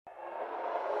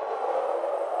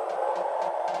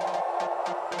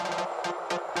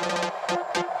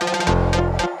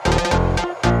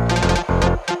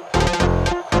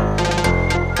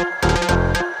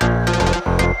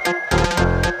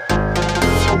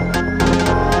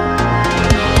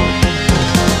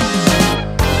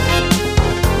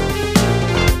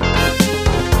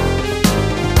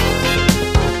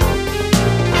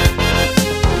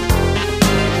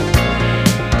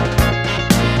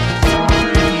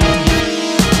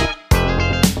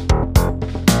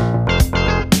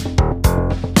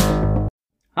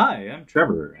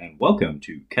Trevor, and welcome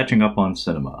to Catching Up on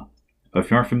Cinema.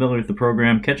 If you aren't familiar with the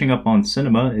program, Catching Up on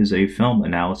Cinema is a film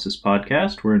analysis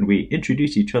podcast wherein we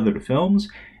introduce each other to films,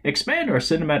 expand our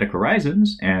cinematic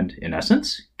horizons, and, in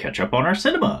essence, catch up on our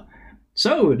cinema.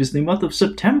 So, it is the month of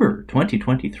September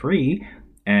 2023,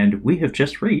 and we have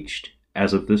just reached,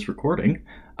 as of this recording,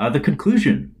 the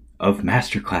conclusion of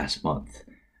Masterclass Month.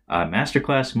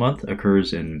 Masterclass Month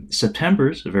occurs in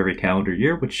Septembers of every calendar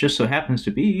year, which just so happens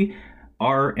to be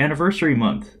our anniversary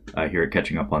month here at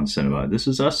Catching Up on Cinema. This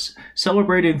is us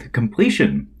celebrating the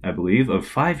completion, I believe, of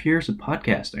 5 years of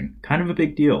podcasting. Kind of a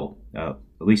big deal, at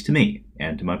least to me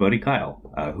and to my buddy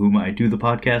Kyle, whom I do the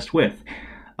podcast with.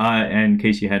 And in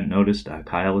case you hadn't noticed,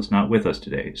 Kyle is not with us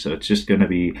today. So it's just going to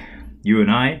be you and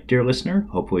I, dear listener.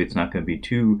 Hopefully it's not going to be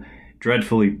too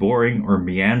dreadfully boring or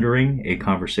meandering a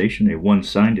conversation, a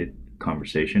one-sided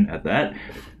conversation at that.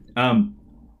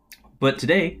 But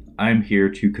today, I'm here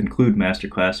to conclude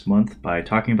Masterclass Month by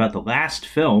talking about the last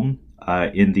film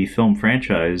in the film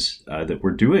franchise that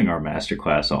we're doing our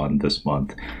Masterclass on this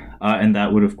month. And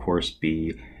that would, of course,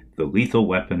 be the Lethal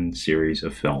Weapon series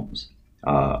of films.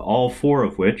 All four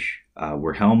of which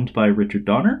were helmed by Richard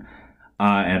Donner,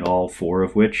 and all four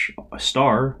of which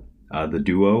star the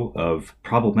duo of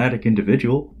problematic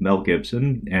individual Mel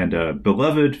Gibson and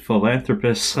beloved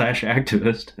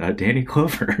philanthropist/activist Danny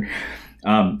Glover.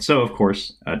 So, of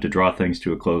course, to draw things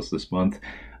to a close this month,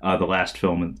 the last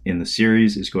film in the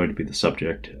series is going to be the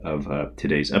subject of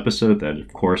today's episode. That,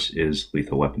 of course, is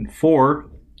Lethal Weapon 4,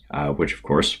 which, of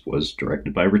course, was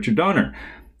directed by Richard Donner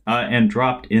and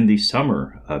dropped in the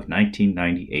summer of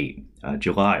 1998,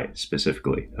 July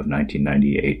specifically of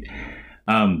 1998.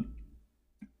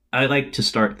 I like to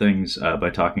start things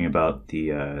by talking about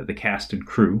the cast and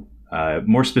crew.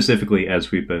 More specifically,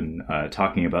 as we've been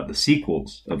talking about the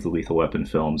sequels of the Lethal Weapon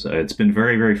films, it's been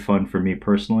very, very fun for me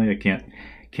personally. I can't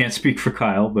speak for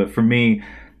Kyle, but for me,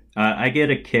 I get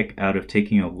a kick out of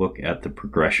taking a look at the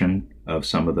progression of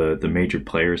some of the major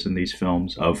players in these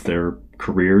films, of their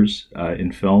careers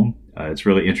in film. It's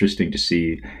really interesting to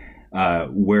see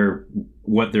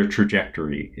what their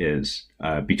trajectory is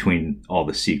between all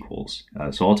the sequels.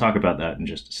 So I'll talk about that in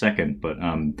just a second, but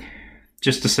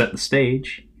just to set the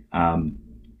stage,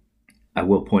 I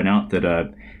will point out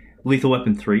that Lethal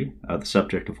Weapon 3, the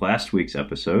subject of last week's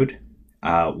episode,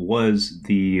 was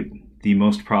the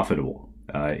most profitable.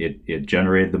 It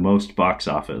generated the most box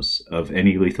office of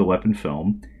any Lethal Weapon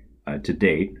film to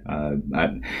date.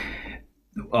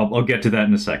 I'll get to that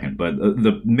in a second, but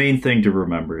the main thing to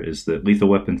remember is that Lethal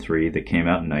Weapon 3, that came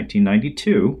out in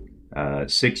 1992,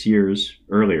 6 years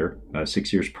earlier,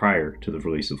 6 years prior to the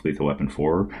release of Lethal Weapon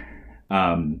 4,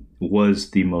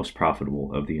 was the most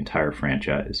profitable of the entire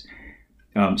franchise,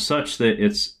 such that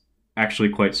it's actually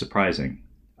quite surprising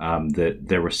that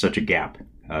there was such a gap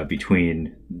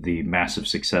between the massive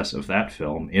success of that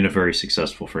film in a very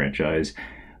successful franchise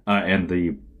and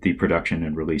the production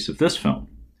and release of this film.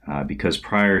 Because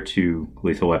prior to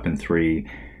Lethal Weapon 3,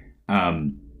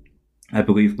 I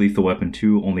believe Lethal Weapon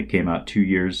 2 only came out 2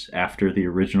 years after the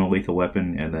original Lethal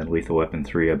Weapon, and then Lethal Weapon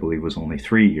 3, I believe, was only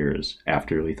 3 years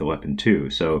after Lethal Weapon 2.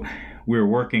 So we were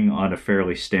working on a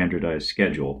fairly standardized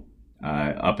schedule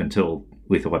up until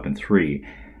Lethal Weapon 3.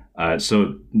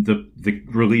 So the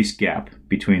release gap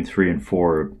between 3 and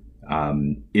 4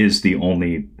 is the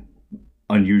only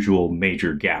unusual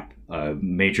major gap,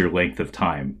 major length of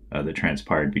time that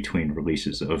transpired between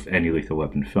releases of any Lethal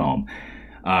Weapon film.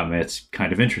 It's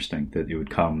kind of interesting that it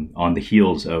would come on the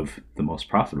heels of the most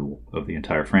profitable of the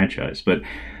entire franchise. But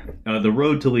the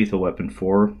road to Lethal Weapon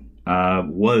 4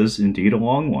 was indeed a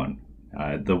long one.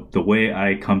 The way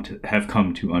I have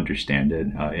come to understand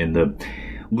it in the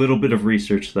little bit of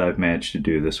research that I've managed to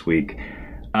do this week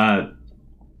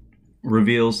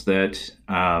reveals that,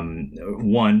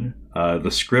 the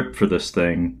script for this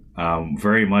thing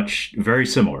very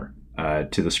similar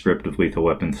to the script of Lethal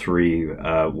Weapon 3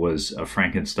 was a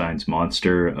Frankenstein's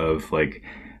monster of like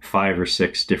 5 or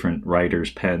 6 different writers'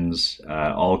 pens,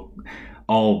 all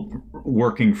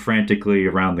working frantically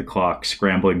around the clock,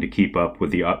 scrambling to keep up with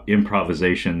the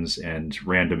improvisations and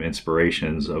random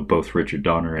inspirations of both Richard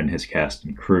Donner and his cast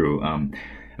and crew.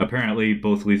 Apparently,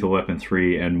 both Lethal Weapon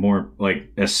 3 and more,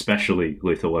 like, especially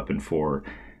Lethal Weapon 4,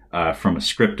 from a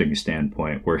scripting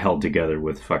standpoint, were held together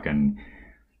with fucking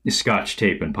Scotch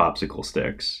tape and popsicle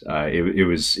sticks. It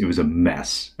was a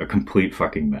mess, a complete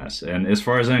fucking mess. And as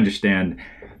far as I understand,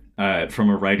 from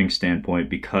a writing standpoint,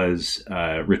 because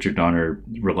Richard Donner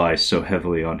relies so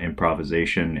heavily on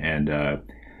improvisation and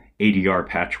ADR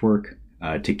patchwork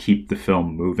to keep the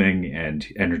film moving and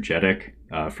energetic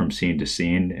from scene to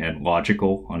scene, and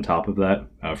logical on top of that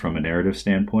from a narrative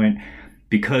standpoint,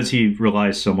 because he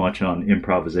relies so much on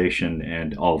improvisation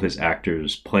and all of his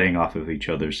actors playing off of each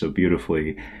other so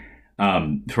beautifully,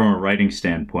 from a writing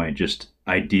standpoint, just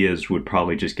ideas would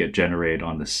probably just get generated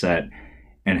on the set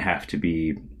and have to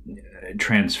be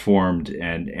transformed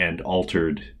and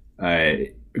altered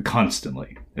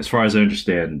constantly. As far as I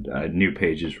understand, new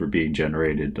pages were being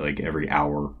generated like every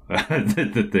hour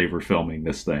that they were filming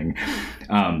this thing.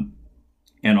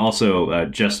 And also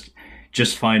just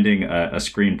finding a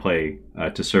screenplay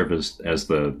to serve as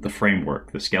the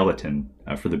framework, the skeleton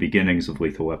for the beginnings of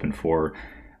Lethal Weapon 4,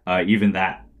 even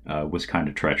that was kind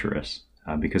of treacherous.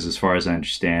 Because as far as I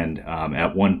understand,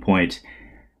 at one point,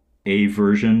 a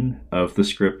version of the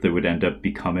script that would end up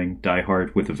becoming Die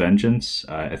Hard with a Vengeance,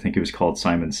 I think it was called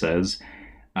Simon Says,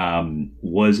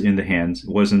 was in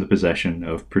the possession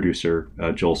of producer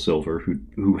Joel Silver,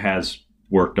 who has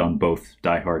worked on both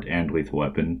Die Hard and Lethal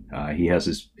Weapon. He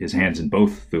has his hands in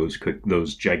both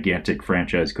those gigantic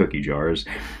franchise cookie jars,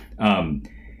 and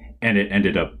it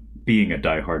ended up being a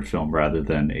Die Hard film rather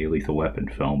than a Lethal Weapon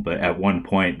film. But at one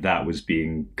point, that was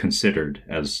being considered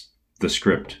as the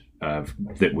script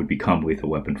that would become Lethal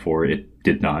Weapon 4. It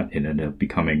did not. It ended up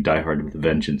becoming Die Hard with a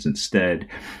Vengeance instead.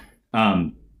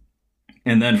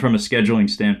 And then from a scheduling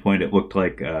standpoint, it looked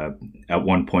like at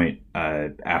one point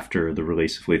after the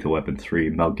release of Lethal Weapon 3,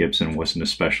 Mel Gibson wasn't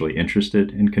especially interested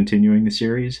in continuing the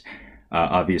series.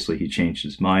 Obviously, he changed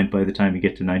his mind by the time you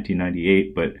get to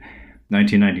 1998, but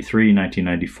 1993,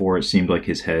 1994, it seemed like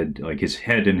his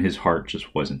head and his heart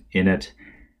just wasn't in it.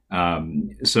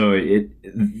 So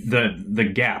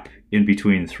the gap in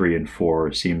between 3 and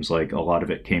 4 seems like a lot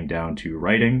of it came down to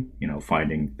writing,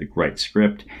 finding the right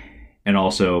script, and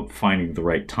also finding the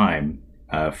right time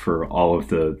for all of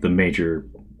the major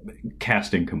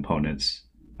casting components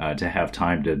to have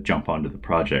time to jump onto the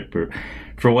project. But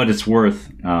for what it's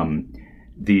worth,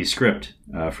 the script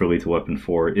for Lethal Weapon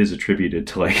 4 is attributed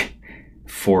to like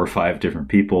 4 or 5 different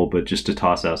people, but just to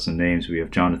toss out some names, we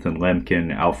have Jonathan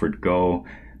Lemkin, Alfred Goh,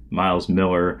 Miles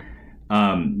Miller,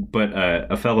 but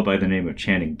a fellow by the name of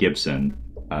Channing Gibson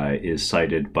is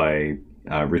cited by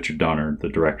Richard Donner, the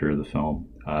director of the film,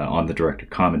 on the director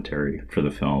commentary for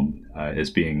the film as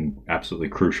being absolutely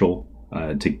crucial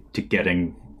to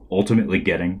ultimately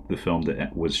getting the film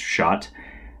that was shot.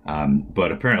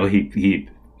 But apparently he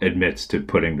admits to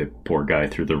putting the poor guy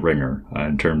through the ringer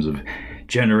in terms of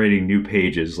generating new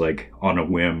pages like on a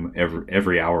whim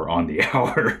every hour on the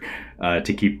hour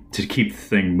to keep the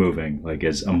thing moving, like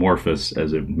as amorphous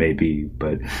as it may be.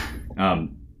 But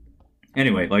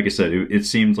anyway, like I said, it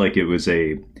seemed like it was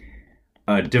a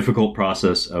difficult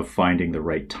process of finding the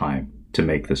right time to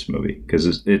make this movie,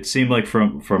 because it seemed like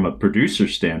from a producer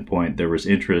standpoint there was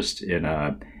interest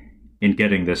in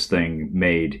getting this thing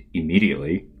made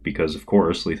immediately, because of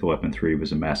course Lethal Weapon 3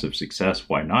 was a massive success.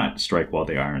 Why not strike while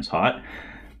the iron's hot,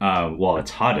 while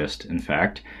it's hottest, in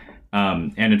fact.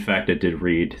 And in fact, I did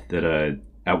read that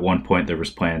at one point there was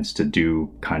plans to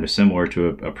do kind of similar to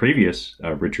a previous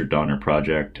Richard Donner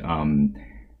project,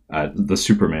 the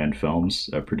Superman films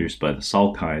produced by the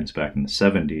Salkinds back in the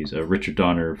 70s. Richard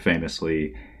Donner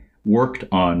famously worked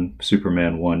on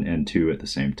Superman 1 and 2 at the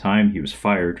same time. He was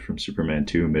fired from Superman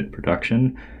 2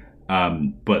 mid-production,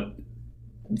 but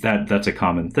that's a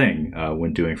common thing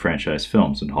when doing franchise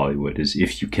films in Hollywood, is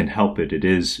if you can help it, it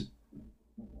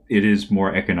is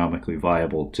more economically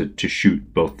viable to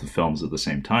shoot both the films at the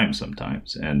same time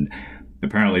sometimes. And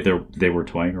apparently they were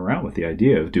toying around with the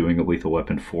idea of doing a Lethal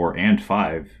Weapon 4 and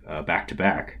 5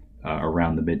 back-to-back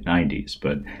around the mid-90s.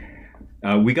 But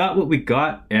we got what we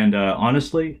got, and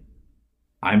honestly,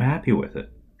 I'm happy with it.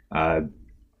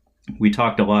 We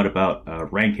talked a lot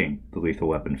about ranking the Lethal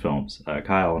Weapon films.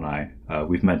 Kyle and I,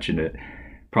 we've mentioned it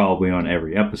probably on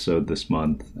every episode this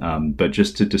month, but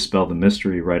just to dispel the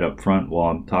mystery right up front while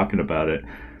I'm talking about it,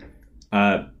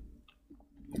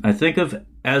 I think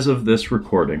as of this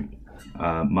recording,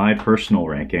 my personal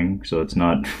ranking, so it's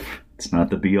not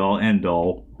the be-all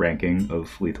end-all ranking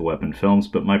of Lethal Weapon films,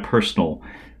 but my personal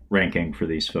ranking for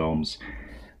these films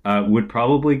would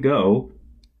probably go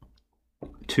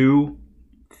 2,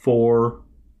 4,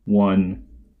 1,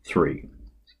 3.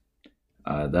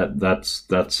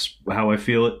 That's how I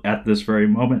feel at this very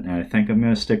moment, and I think I'm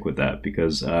going to stick with that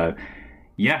because, I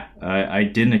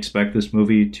didn't expect this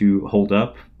movie to hold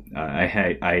up.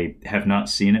 I have not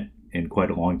seen it in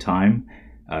quite a long time.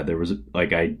 I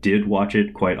did watch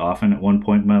it quite often at one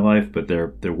point in my life, but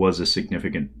there was a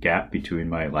significant gap between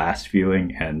my last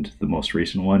viewing and the most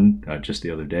recent one just the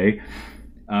other day.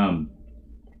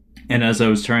 And as I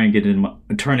was turning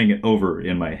it over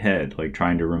in my head, like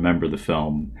trying to remember the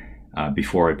film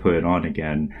before I put it on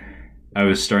again, I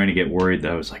was starting to get worried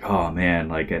that I was like, oh man,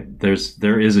 like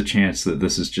there is a chance that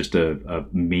this is just a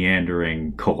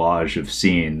meandering collage of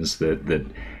scenes that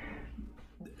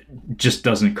just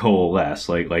doesn't coalesce.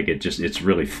 Like it's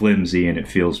really flimsy, and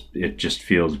it just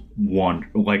feels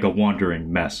like a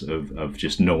wandering mess of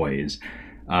just noise.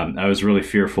 I was really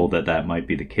fearful that might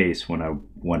be the case when I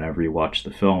rewatched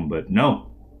the film, but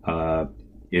no,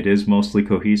 it is mostly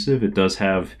cohesive. It does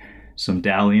have some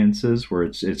dalliances where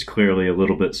it's clearly a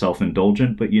little bit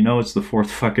self-indulgent, but it's the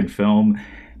fourth fucking film,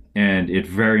 and it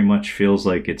very much feels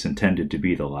like it's intended to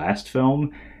be the last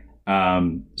film.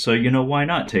 So why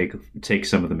not take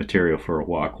some of the material for a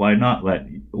walk? Why not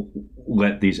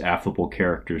let these affable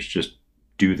characters just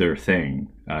do their thing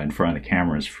in front of the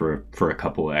cameras for a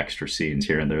couple of extra scenes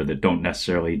here and there that don't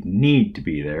necessarily need to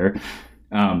be there.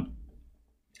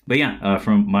 But yeah,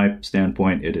 from my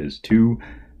standpoint, it is 2,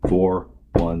 4,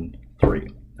 1, 3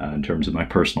 in terms of my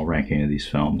personal ranking of these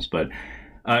films. But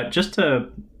just to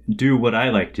do what I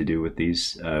like to do with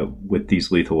these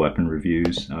Lethal Weapon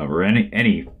reviews, or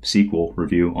any sequel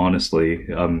review, honestly,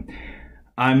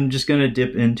 I'm just going to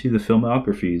dip into the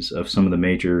filmographies of some of the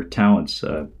major talents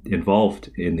involved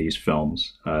in these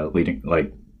films, leading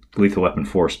like Lethal Weapon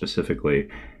 4 specifically,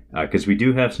 because we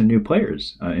do have some new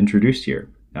players introduced here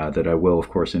that I will, of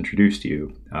course, introduce to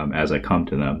you as I come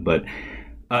to them. But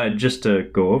just to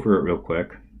go over it real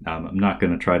quick, I'm not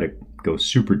going to try to go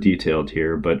super detailed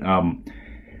here, but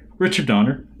Richard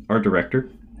Donner, our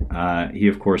director, he,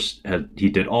 of course, he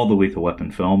did all the Lethal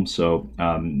Weapon films. So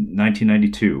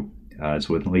 1992 is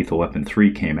when Lethal Weapon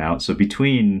 3 came out. So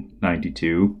between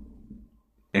 92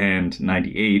 and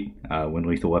 98, when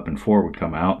Lethal Weapon 4 would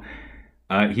come out,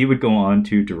 he would go on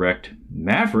to direct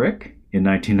Maverick in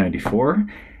 1994,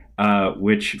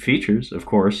 which features, of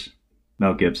course,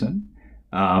 Mel Gibson.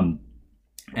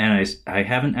 And I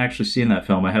haven't actually seen that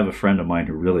film. I have a friend of mine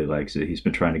who really likes it. He's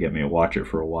been trying to get me to watch it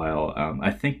for a while. I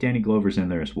think Danny Glover's in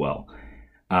there as well.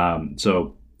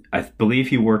 So I believe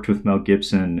he worked with Mel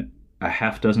Gibson a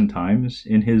half dozen times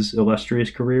in his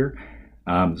illustrious career.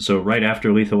 So right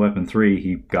after Lethal Weapon 3,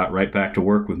 he got right back to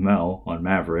work with Mel on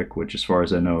Maverick, which, as far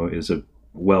as I know, is a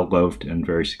well-loved and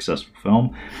very successful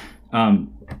film. And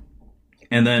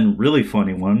then really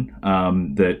funny one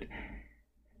that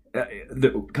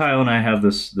Kyle and I have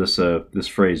this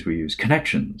phrase we use: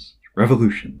 connections,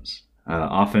 revolutions,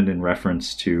 often in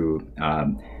reference to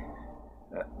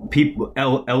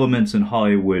elements in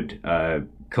Hollywood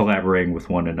collaborating with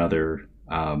one another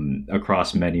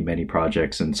across many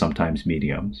projects and sometimes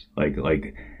mediums.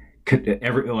 Like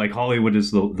Hollywood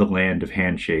is the land of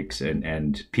handshakes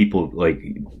and people, like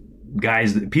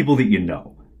people that you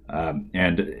know.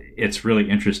 And it's really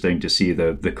interesting to see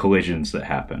the collisions that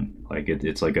happen. Like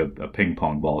it's like a ping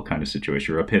pong ball kind of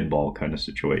situation, or a pinball kind of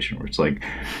situation, where it's like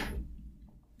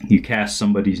you cast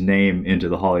somebody's name into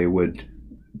the Hollywood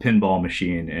pinball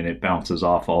machine and it bounces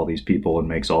off all these people and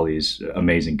makes all these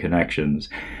amazing connections.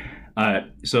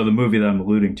 So the movie that I'm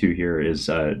alluding to here is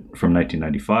from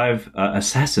 1995,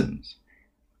 Assassins,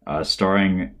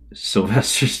 starring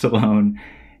Sylvester Stallone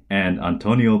and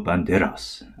Antonio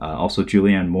Banderas. Also,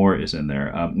 Julianne Moore is in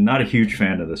there. Not a huge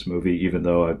fan of this movie, even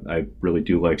though I really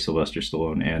do like Sylvester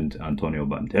Stallone and Antonio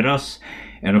Banderas.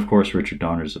 And of course, Richard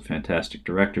Donner is a fantastic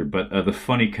director. But the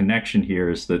funny connection here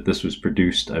is that this was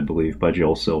produced, I believe, by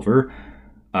Joel Silver,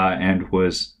 and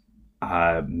was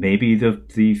maybe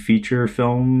the feature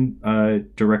film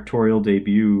directorial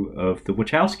debut of the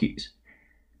Wachowskis,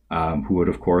 who would,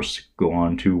 of course, go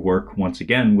on to work once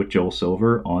again with Joel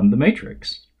Silver on The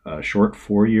Matrix. Short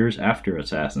 4 years after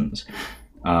Assassins.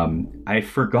 I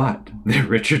forgot that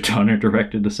Richard Donner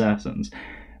directed Assassins.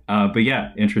 But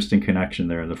yeah, interesting connection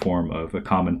there in the form of a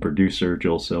common producer,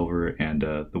 Joel Silver, and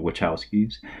the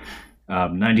Wachowskis.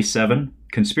 97,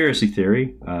 Conspiracy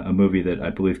Theory, a movie that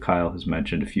I believe Kyle has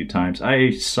mentioned a few times.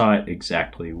 I saw it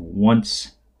exactly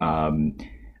once. I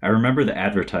remember the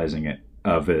advertising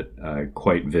of it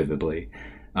quite vividly.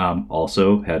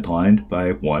 Also headlined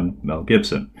by one Mel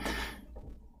Gibson.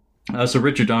 So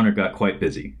Richard Donner got quite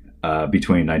busy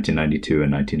between 1992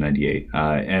 and 1998,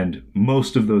 and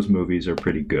most of those movies are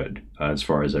pretty good, as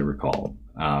far as I recall.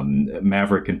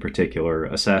 Maverick in particular,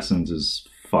 Assassins is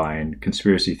fine,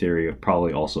 Conspiracy Theory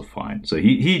probably also fine. So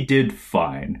he did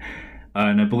fine.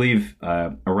 And I believe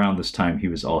around this time he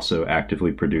was also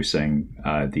actively producing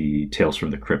the Tales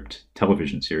from the Crypt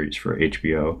television series for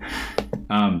HBO.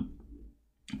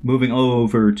 Moving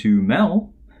over to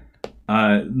Mel,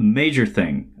 the major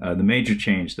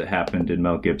change that happened in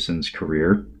Mel Gibson's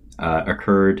career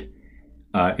occurred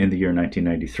in the year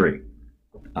 1993.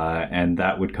 And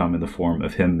that would come in the form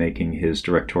of him making his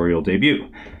directorial debut.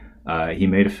 He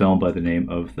made a film by the name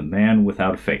of The Man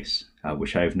Without a Face,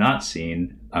 which I have not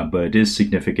seen, but it is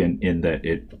significant in that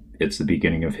it's the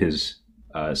beginning of his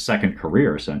second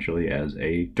career, essentially, as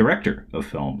a director of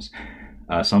films.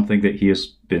 Something that he has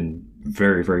been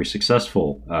very, very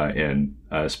successful in,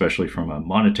 especially from a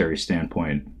monetary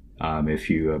standpoint, if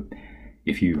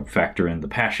you factor in the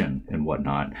passion and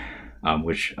whatnot.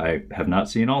 Which I have not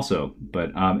seen also. But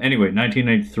anyway,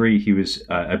 1993, he was,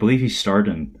 I believe he starred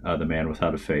in The Man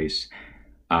Without a Face,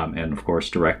 and of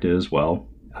course directed as well.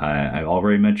 I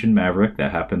already mentioned Maverick.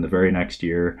 That happened the very next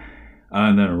year.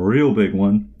 And then a real big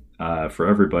one for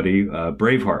everybody,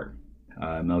 Braveheart.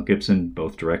 Mel Gibson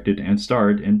both directed and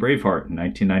starred in Braveheart in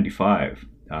 1995.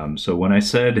 So when I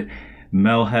said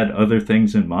Mel had other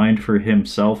things in mind for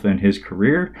himself and his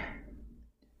career,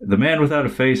 The Man Without a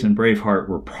Face and Braveheart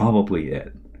were probably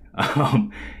it.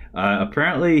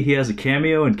 Apparently, he has a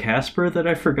cameo in Casper that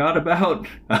I forgot about.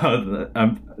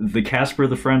 The Casper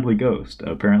the Friendly Ghost.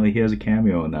 Apparently, he has a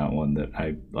cameo in that one that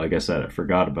like I said, I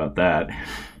forgot about that.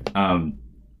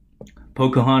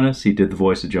 Pocahontas, he did the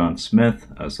voice of John Smith,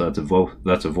 so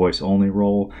that's a voice-only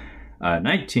role.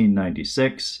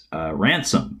 1996,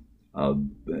 Ransom. A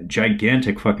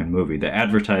gigantic fucking movie. The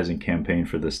advertising campaign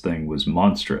for this thing was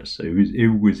monstrous.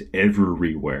 It was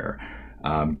everywhere.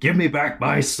 Give me back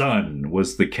my son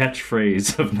was the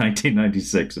catchphrase of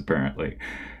 1996, apparently.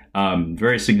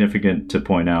 Very significant to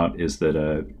point out is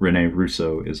that Rene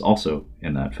Russo is also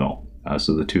in that film.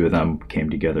 So the two of them came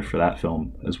together for that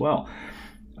film as well.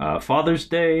 Father's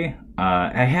Day,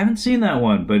 I haven't seen that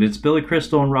one, but it's Billy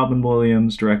Crystal and Robin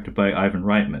Williams, directed by Ivan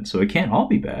Reitman, so it can't all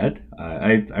be bad.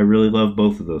 I really love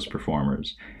both of those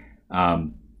performers.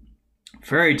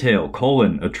 Fairy Tale,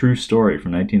 A True Story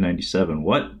from 1997.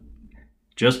 What?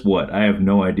 Just what? I have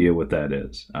no idea what that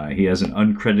is. He has an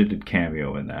uncredited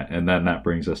cameo in that, and then that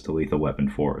brings us to Lethal Weapon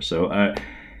 4. So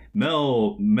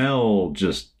Mel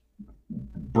just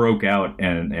broke out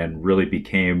and really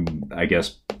became, I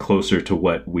guess, closer to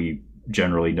what we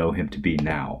generally know him to be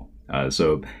now.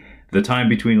 So the time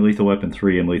between Lethal Weapon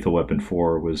 3 and Lethal Weapon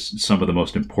 4 was some of the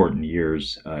most important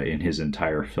years in his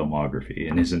entire filmography,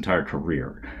 in his entire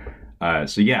career.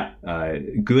 So yeah,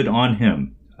 good on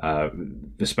him,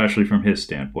 especially from his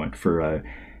standpoint, for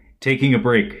taking a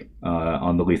break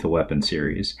on the Lethal Weapon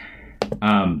series.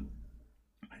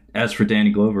 As for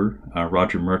Danny Glover,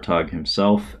 Roger Murtaugh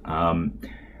himself,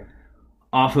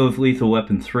 off of Lethal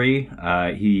Weapon 3,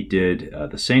 he did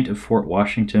The Saint of Fort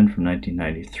Washington from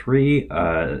 1993,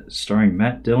 starring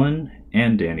Matt Dillon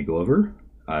and Danny Glover.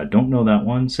 Don't know that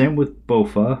one. Same with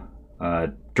Bofa,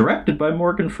 directed by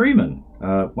Morgan Freeman.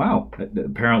 Wow,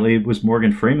 apparently it was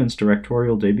Morgan Freeman's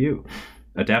directorial debut.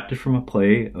 Adapted from a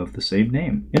play of the same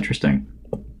name. Interesting.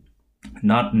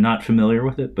 Not familiar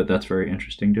with it, but that's very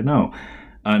interesting to know.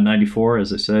 94,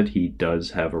 as I said, he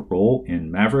does have a role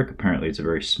in Maverick. Apparently it's a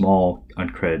very small,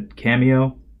 uncredited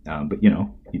cameo, but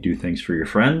you do things for your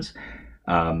friends.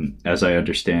 As I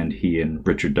understand, he and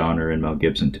Richard Donner and Mel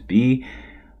Gibson to be.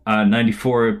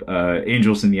 94,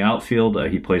 Angels in the Outfield,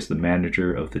 he plays the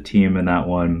manager of the team in that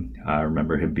one. I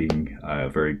remember him being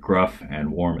very gruff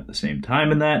and warm at the same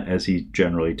time in that, as he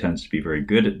generally tends to be very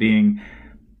good at being.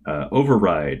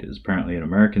 Override is apparently an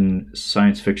American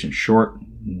science fiction short.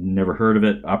 Never heard of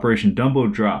it. Operation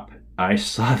Dumbo Drop. I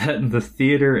saw that in the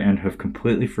theater and have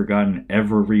completely forgotten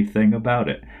everything about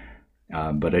it.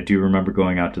 But I do remember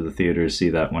going out to the theater to see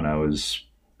that when I was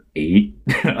 8.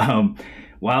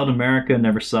 Wild America,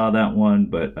 never saw that one,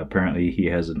 but apparently he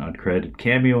has an uncredited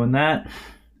cameo in that.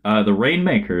 The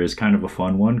Rainmaker is kind of a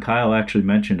fun one. Kyle actually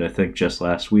mentioned, I think, just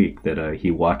last week that he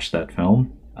watched that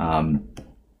film.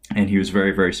 And he was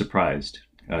very, very surprised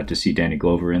to see Danny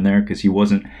Glover in there because he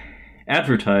wasn't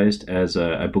advertised as,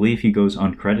 I believe he goes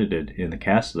uncredited in the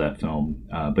cast of that film,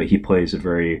 but he plays a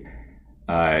very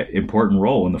important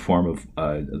role in the form of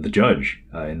the judge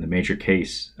in the major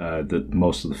case that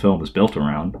most of the film is built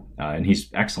around, and he's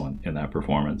excellent in that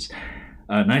performance.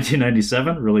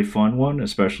 1997, really fun one,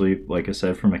 especially, like I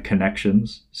said, from a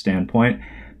connections standpoint.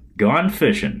 Gone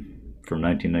Fishing from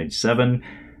 1997,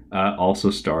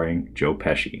 also starring Joe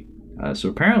Pesci. So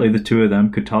apparently the two of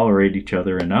them could tolerate each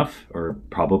other enough, or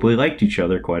probably liked each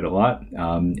other quite a lot,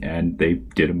 and they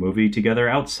did a movie together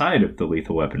outside of the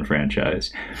Lethal Weapon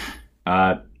franchise.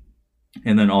 And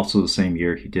then also the same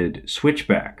year he did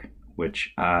Switchback,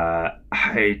 which I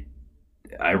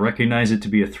recognize it to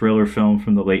be a thriller film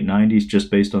from the late 90s just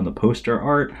based on the poster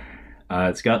art.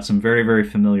 It's got some very, very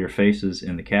familiar faces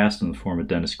in the cast in the form of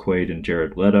Dennis Quaid and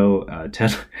Jared Leto,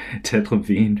 Ted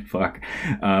Levine,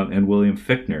 and William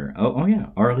Fichtner. Oh yeah,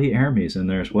 Arlie Ermey's in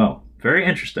there as well. Very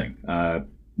interesting.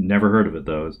 Never heard of it,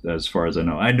 though, as far as I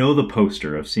know. I know the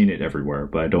poster. I've seen it everywhere,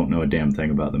 but I don't know a damn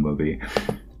thing about the movie.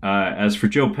 As for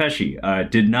Joe Pesci, I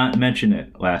did not mention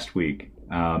it last week,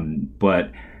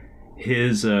 but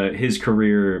his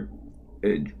career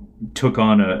took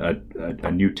on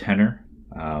a new tenor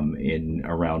in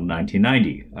around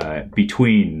 1990,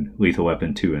 between Lethal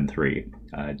Weapon 2 and 3.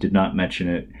 Did not mention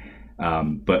it,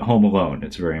 but Home Alone,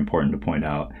 it's very important to point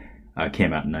out,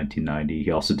 came out in 1990.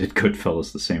 He also did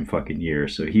Goodfellas the same fucking year,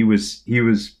 so he was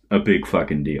a big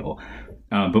fucking deal.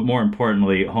 But more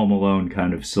importantly, Home Alone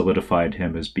kind of solidified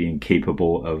him as being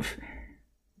capable of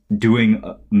doing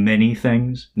many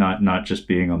things, not just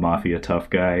being a mafia tough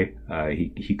guy.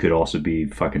 He could also be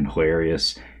fucking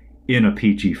hilarious in a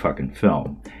PG fucking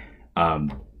film.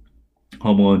 Home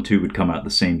Alone 2 would come out the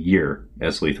same year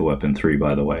as Lethal Weapon 3,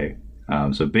 by the way.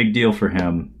 So big deal for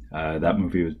him. That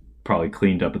movie was probably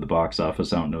cleaned up at the box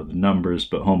office. I don't know the numbers,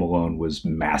 but Home Alone was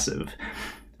massive.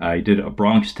 He did A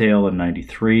Bronx Tale in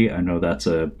 93. I know that's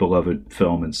a beloved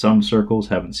film in some circles.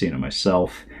 Haven't seen it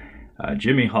myself.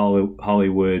 Jimmy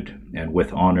Hollywood and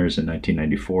With Honors in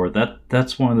 1994.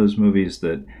 That's one of those movies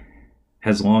that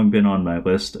has long been on my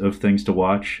list of things to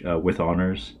watch. With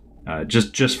Honors,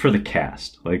 just for the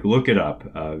cast. Like, look it up.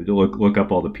 Look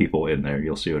up all the people in there.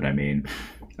 You'll see what I mean.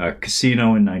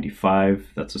 Casino in 95.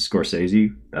 That's a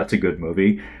Scorsese. That's a good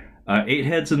movie. Eight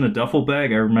Heads in the Duffel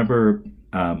Bag. I remember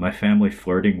my family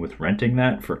flirting with renting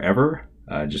that forever,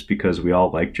 just because we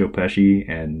all liked Joe Pesci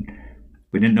and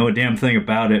we didn't know a damn thing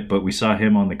about it, but we saw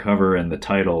him on the cover and the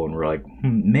title and we're like,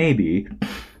 maybe.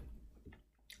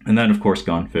 And then, of course,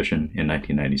 Gone Fishing in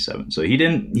 1997. So he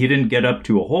didn't get up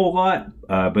to a whole lot,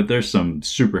 but there's some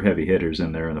super heavy hitters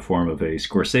in there in the form of a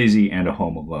Scorsese and a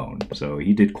Home Alone. So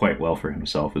he did quite well for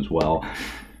himself as well.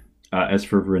 As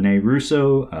for Rene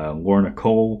Russo, Lorna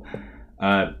Cole,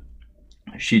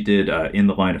 she did In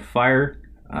the Line of Fire,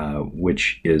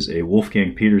 which is a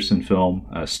Wolfgang Petersen film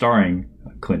starring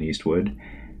Clint Eastwood.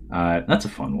 That's a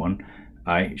fun one.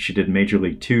 She did Major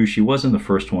League 2. She was in the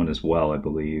first one as well, I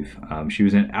believe. She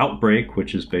was in Outbreak,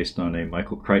 which is based on a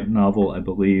Michael Crichton novel, I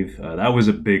believe. That was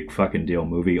a big fucking deal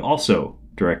movie. Also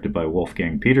directed by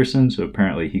Wolfgang Petersen, so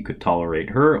apparently he could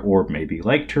tolerate her or maybe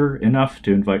liked her enough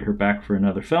to invite her back for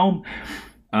another film.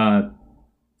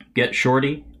 Get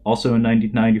Shorty, also in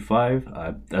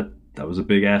 1995. That was a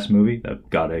big-ass movie. That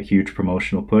got a huge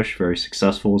promotional push, very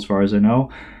successful as far as I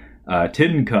know.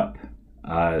 Tin Cup,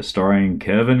 starring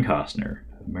Kevin Costner.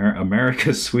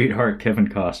 America's sweetheart Kevin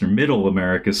Costner. Middle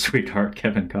America's sweetheart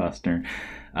Kevin Costner.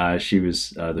 She was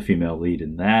the female lead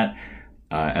in that.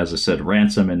 As I said,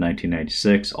 Ransom in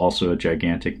 1996, also a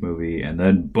gigantic movie. And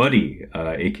then Buddy,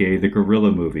 a.k.a. the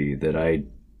Gorilla Movie, that I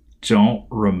don't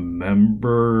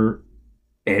remember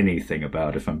anything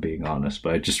about, if I'm being honest,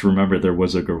 but I just remember there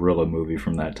was a gorilla movie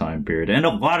from that time period, and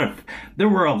there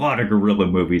were a lot of gorilla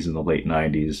movies in the late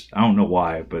 90s. I don't know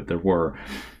why, but there were.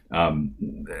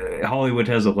 Hollywood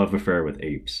has a love affair with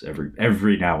apes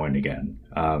every now and again.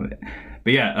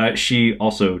 But yeah, she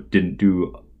also didn't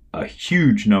do a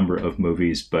huge number of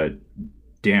movies, but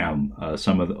damn, a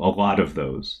lot of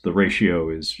those, the ratio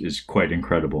is quite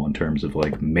incredible in terms of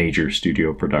like major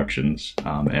studio productions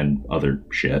and other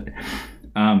shit.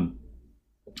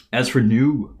 As for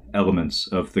new elements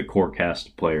of the core cast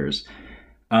of players,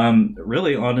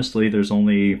 really, honestly, there's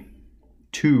only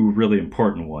two really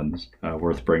important ones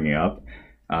worth bringing up.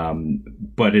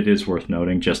 But it is worth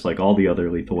noting, just like all the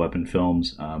other Lethal Weapon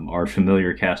films, our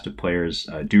familiar cast of players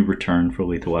do return for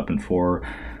Lethal Weapon 4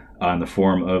 in the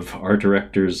form of our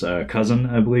director's cousin,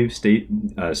 I believe,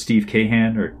 Steve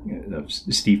Cahan, or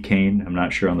Steve Kane, I'm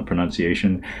not sure on the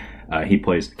pronunciation. He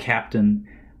plays the captain.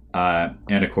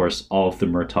 And of course, all of the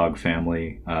Murtaugh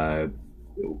family,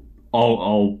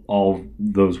 all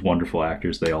those wonderful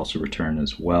actors, they also return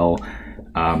as well.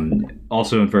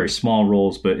 Also in very small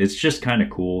roles, but it's just kind of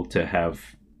cool to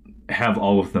have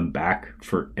all of them back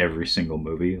for every single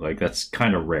movie. Like, that's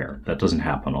kind of rare. That doesn't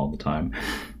happen all the time.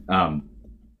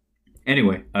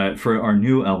 Anyway, for our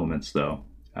new elements, though,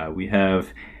 we have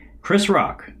Chris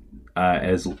Rock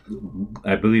as,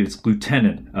 I believe it's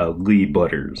Lieutenant Lee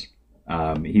Butters.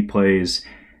 He plays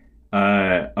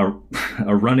a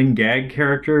running gag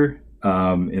character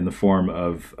in the form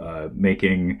of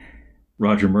making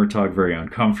Roger Murtaugh very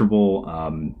uncomfortable,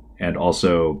 and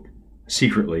also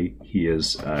secretly he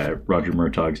is Roger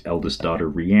Murtaugh's eldest daughter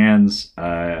Rianne's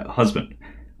husband,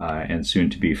 and soon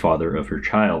to be father of her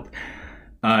child.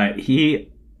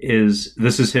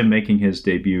 This is him making his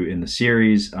debut in the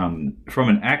series. From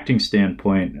an acting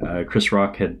standpoint, Chris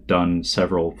Rock had done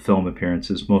several film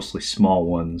appearances, mostly small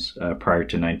ones, prior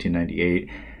to 1998.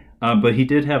 But he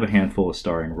did have a handful of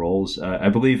starring roles. I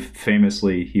believe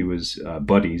famously he was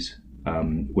buddies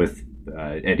with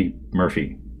Eddie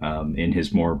Murphy in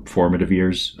his more formative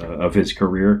years of his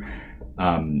career.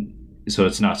 So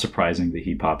it's not surprising that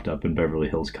he popped up in Beverly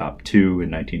Hills Cop 2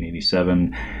 in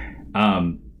 1987.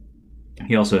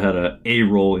 He also had a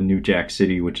role in New Jack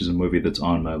City, which is a movie that's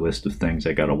on my list of things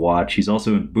I gotta watch. He's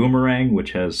also in Boomerang,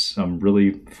 which has some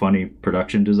really funny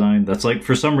production design. That's like,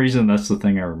 for some reason, that's the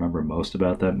thing I remember most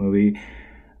about that movie.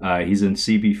 He's in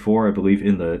CB4, I believe,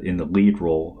 in the lead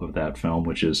role of that film,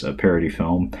 which is a parody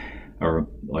film or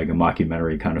like a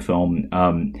mockumentary kind of film.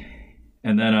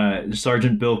 And then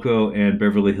Sergeant Bilko and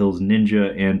Beverly Hills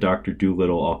Ninja and Dr.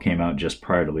 Dolittle all came out just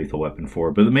prior to Lethal Weapon 4.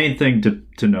 But the main thing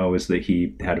to know is that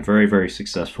he had a very, very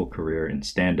successful career in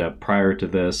stand-up prior to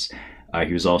this.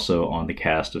 He was also on the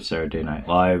cast of Saturday Night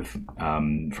Live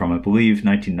from, I believe,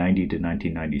 1990 to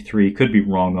 1993. Could be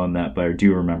wrong on that, but I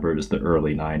do remember it was the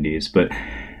early 90s. But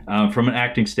from an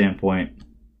acting standpoint,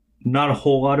 not a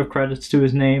whole lot of credits to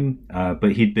his name,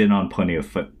 but he'd been on plenty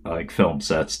of film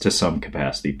sets to some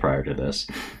capacity prior to this.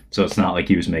 So it's not like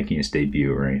he was making his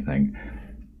debut or anything.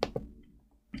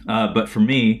 But for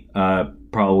me,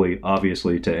 probably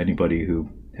obviously to anybody who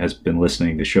has been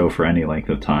listening to the show for any length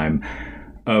of time,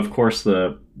 of course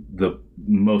the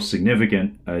most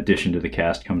significant addition to the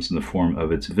cast comes in the form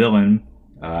of its villain,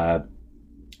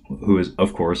 who is,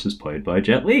 of course, is played by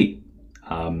Jet Li.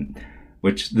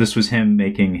 Which this was him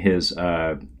making his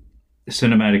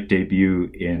cinematic debut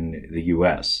in the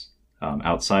U.S.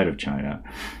 Outside of China.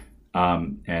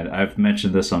 And I've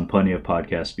mentioned this on plenty of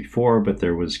podcasts before, but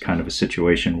there was kind of a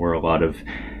situation where a lot of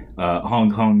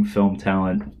Hong Kong film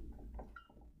talent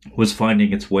was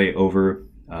finding its way over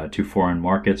to foreign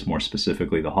markets, more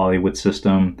specifically the Hollywood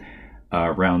system,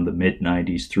 around the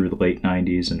mid-90s through the late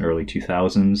 90s and early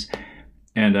 2000s.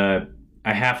 And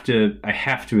I have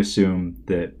to assume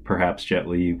that perhaps Jet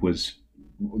Li was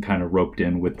kind of roped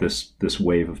in with this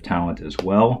wave of talent as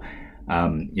well.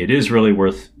 It is really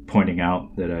worth pointing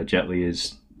out that Jet Li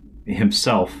is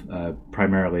himself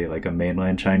primarily like a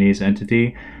mainland Chinese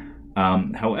entity.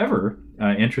 However,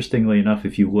 interestingly enough,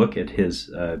 if you look at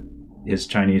his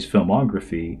Chinese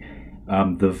filmography,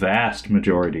 the vast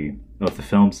majority of the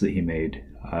films that he made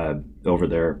over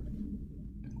there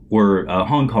were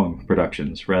Hong Kong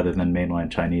productions rather than mainland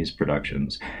Chinese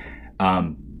productions.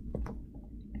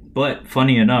 But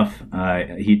funny enough,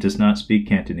 he does not speak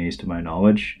Cantonese to my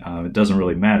knowledge. It doesn't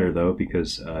really matter, though,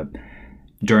 because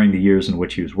during the years in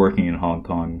which he was working in Hong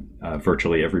Kong,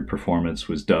 virtually every performance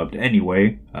was dubbed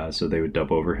anyway, so they would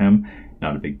dub over him.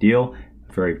 Not a big deal.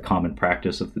 Very common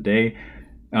practice of the day.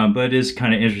 But it is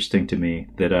kind of interesting to me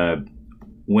that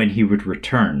when he would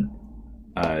return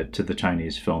to the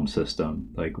Chinese film system,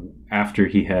 like after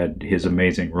he had his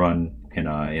amazing run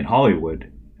in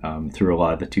Hollywood through a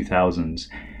lot of the 2000s,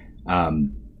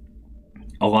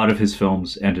 a lot of his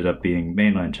films ended up being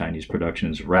mainland Chinese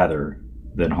productions rather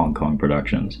than Hong Kong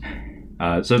productions.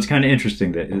 So it's kind of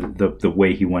interesting that the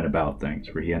way he went about things,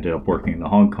 where he ended up working in the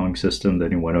Hong Kong system,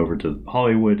 then he went over to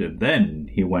Hollywood, and then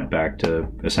he went back to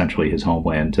essentially his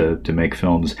homeland to make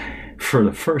films for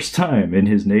the first time in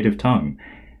his native tongue.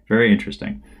 Very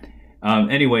interesting.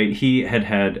 Anyway, he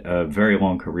had a very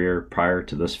long career prior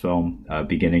to this film,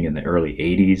 beginning in the early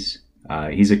 80s.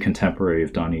 He's a contemporary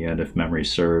of Donnie Yen, if memory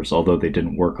serves, although they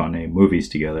didn't work on any movies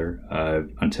together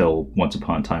until Once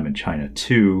Upon a Time in China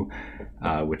 2,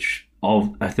 which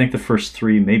I think the first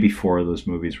 3, maybe 4 of those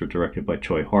movies were directed by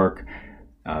Choi Hark,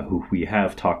 who we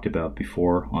have talked about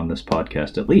before on this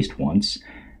podcast at least once.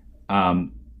 But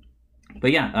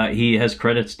yeah, he has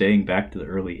credits dating back to the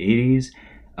early 80s.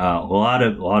 A lot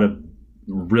of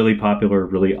really popular,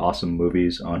 really awesome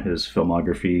movies on his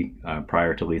filmography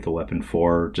prior to Lethal Weapon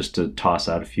 4. Just to toss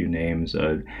out a few names,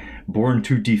 Born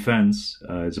to Defense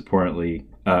is apparently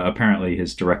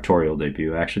his directorial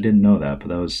debut. I actually didn't know that, but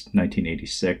that was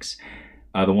 1986.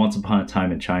 The Once Upon a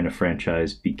Time in China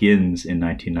franchise begins in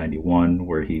 1991,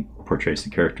 where he portrays the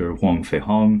character of Wong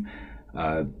Fei-hong.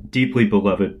 Deeply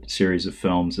beloved series of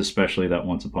films, especially that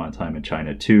Once Upon a Time in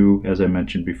China 2, as I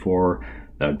mentioned before.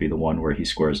 That would be the one where he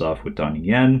squares off with Donnie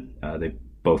Yen. They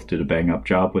both did a bang-up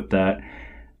job with that.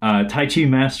 Tai Chi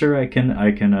Master, I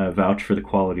can vouch for the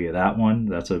quality of that one.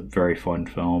 That's a very fun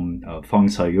film. Fong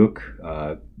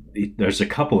Sayuk, there's a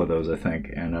couple of those, I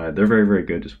think, and they're very, very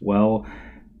good as well.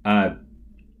 And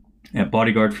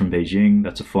Bodyguard from Beijing,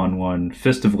 that's a fun one.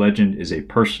 Fist of Legend is a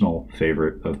personal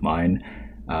favorite of mine.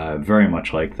 Very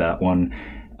much like that one.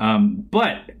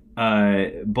 But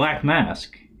Black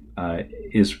Mask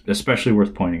is especially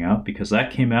worth pointing out because that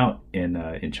came out in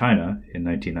China in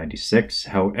 1996.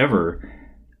 However,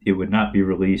 it would not be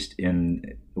released in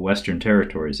Western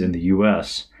territories in the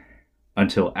U.S.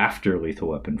 until after Lethal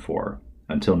Weapon 4,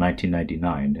 until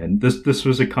 1999. And this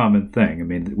was a common thing. I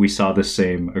mean, we saw the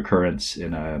same occurrence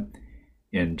in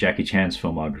Jackie Chan's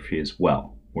filmography as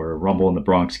well, where Rumble in the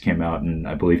Bronx came out in,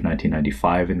 I believe,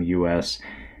 1995 in the U.S.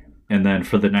 And then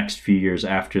for the next few years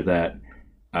after that,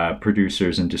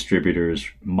 producers and distributors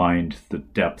mined the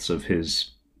depths of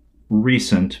his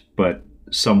recent but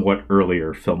somewhat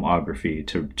earlier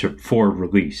filmography for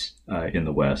release in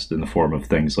the West in the form of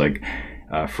things like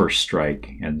First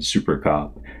Strike and Super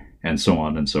Cop and so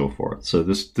on and so forth. So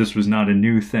this was not a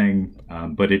new thing,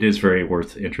 but it is very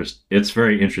It's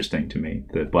very interesting to me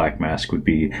that Black Mask would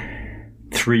be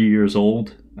 3 years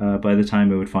old by the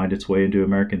time it would find its way into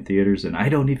American theaters, and I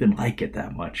don't even like it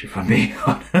that much, if I'm being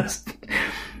honest.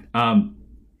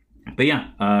 But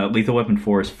yeah, Lethal Weapon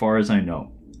 4, as far as I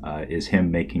know, is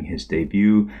him making his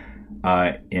debut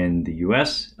in the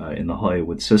U.S., in the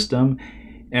Hollywood system.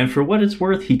 And for what it's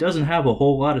worth, he doesn't have a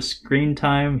whole lot of screen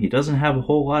time. He doesn't have a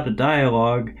whole lot of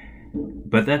dialogue.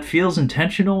 But that feels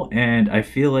intentional, and I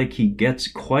feel like he gets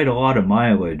quite a lot of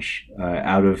mileage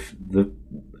out of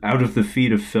the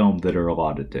feet of film that are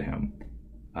allotted to him.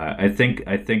 I think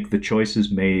the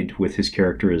choices made with his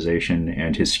characterization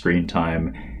and his screen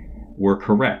time were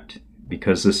correct,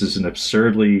 because this is an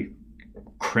absurdly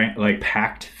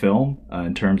packed film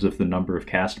in terms of the number of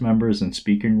cast members and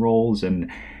speaking roles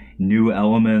and new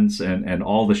elements and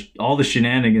all the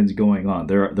shenanigans going on.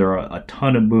 There are a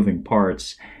ton of moving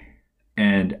parts,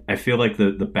 and I feel like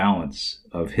the balance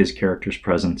of his character's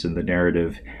presence in the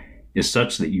narrative is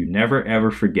such that you never ever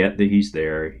forget that he's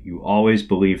there. You always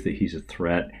believe that he's a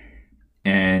threat,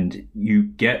 and you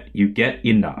get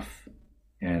enough.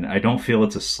 And I don't feel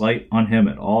it's a slight on him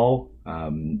at all.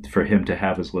 For him to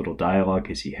have as little dialogue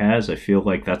as he has, I feel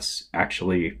like that's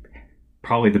actually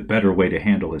probably the better way to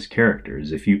handle his character,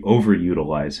 is if you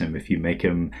overutilize him, if you make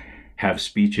him have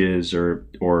speeches or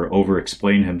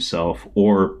over-explain himself,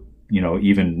 or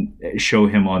even show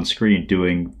him on screen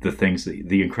doing the things,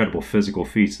 the incredible physical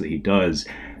feats that he does.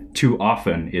 Too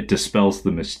often, it dispels the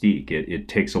mystique. It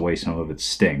takes away some of its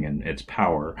sting and its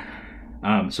power.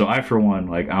 So I, for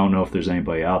one, I don't know if there's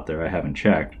anybody out there, I haven't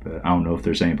checked, but I don't know if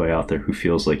there's anybody out there who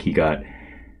feels like he got,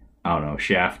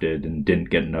 shafted and didn't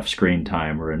get enough screen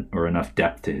time or enough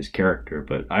depth to his character.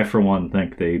 But I, for one,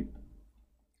 think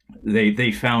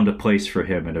they found a place for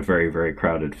him in a very, very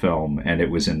crowded film, and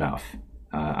it was enough.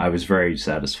 I was very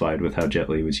satisfied with how Jet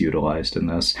Li was utilized in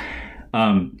this.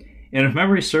 And if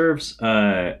memory serves,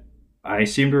 I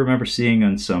seem to remember seeing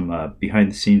on some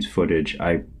behind-the-scenes footage,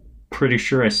 I'm pretty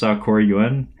sure I saw Corey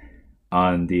Yuen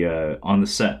on the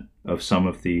set of some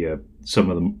of the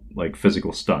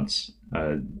physical stunts,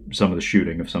 some of the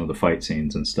shooting of some of the fight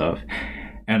scenes and stuff.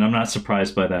 And I'm not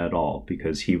surprised by that at all,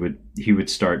 because he would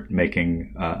start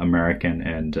making American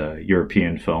and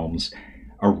European films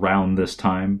around this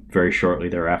time, very shortly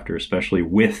thereafter, especially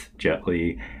with Jet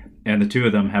Li. And the two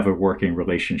of them have a working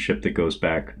relationship that goes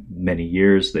back many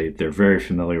years. They're very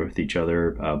familiar with each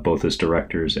other, both as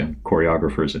directors and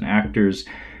choreographers and actors.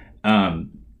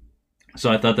 So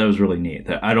I thought that was really neat.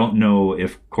 I don't know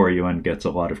if Corey Yuen gets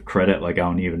a lot of credit. I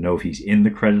don't even know if he's in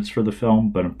the credits for the film,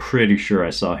 but I'm pretty sure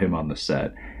I saw him on the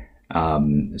set.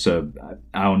 So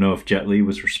I don't know if Jet Li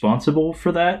was responsible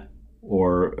for that,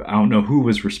 or I don't know who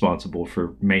was responsible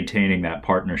for maintaining that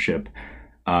partnership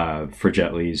for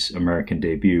Jet Li's American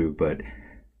debut, but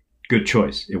good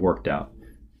choice. It worked out.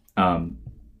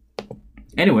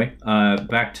 Anyway,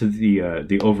 back to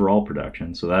the overall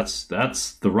production. So that's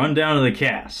the rundown of the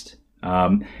cast.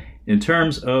 In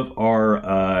terms of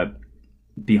our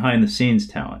behind the scenes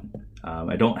talent,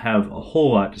 I don't have a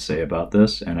whole lot to say about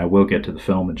this, and I will get to the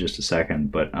film in just a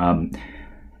second. But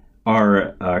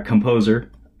our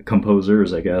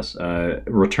composers, I guess,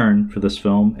 return for this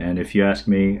film, and if you ask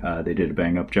me, they did a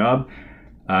bang-up job.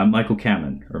 Michael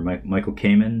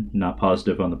Kamen, not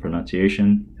positive on the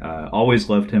pronunciation. Always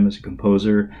loved him as a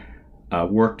composer.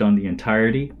 Worked on the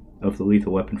entirety of the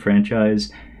Lethal Weapon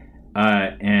franchise.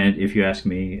 And if you ask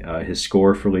me, his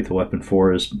score for Lethal Weapon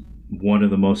 4 is one of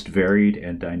the most varied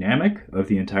and dynamic of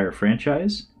the entire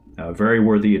franchise. A very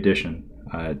worthy addition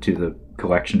to the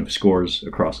collection of scores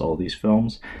across all of these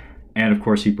films. And of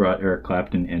course, he brought Eric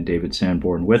Clapton and David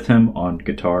Sanborn with him on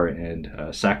guitar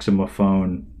and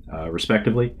saxophone,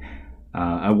 respectively.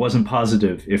 I wasn't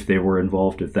positive if they were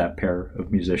involved, if that pair of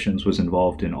musicians was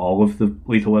involved in all of the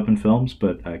Lethal Weapon films,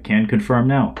 but I can confirm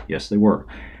now, yes, they were.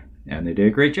 And they did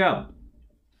a great job.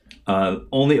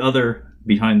 Only other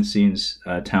behind-the-scenes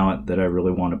talent that I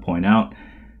really want to point out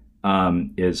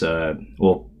is,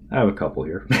 I have a couple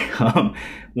here.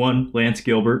 One, Lance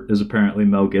Gilbert is apparently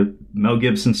Mel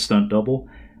Gibson's stunt double.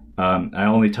 I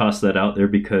only tossed that out there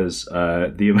because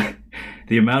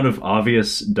the amount of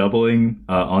obvious doubling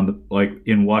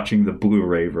in watching the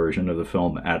Blu-ray version of the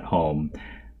film at home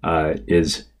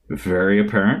is very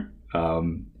apparent,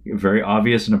 very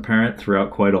obvious and apparent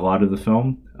throughout quite a lot of the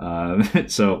film.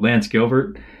 So Lance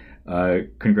Gilbert,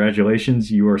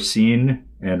 congratulations, you are seen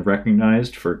and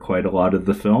recognized for quite a lot of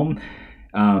the film.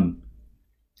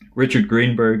 Richard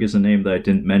Greenberg is a name that I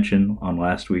didn't mention on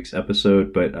last week's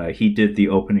episode, but he did the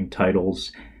opening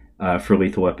titles for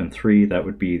Lethal Weapon 3. That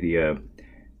would be the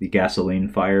gasoline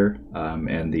fire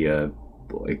and the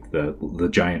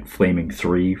giant flaming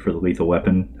 3 for the Lethal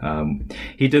Weapon.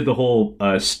 He did the whole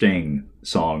Sting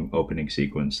song opening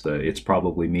sequence, the "It's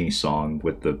Probably Me" song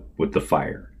with the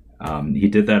fire. He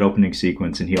did that opening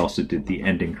sequence, and he also did the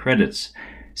ending credits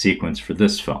sequence for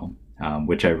this film,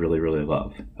 which I really, really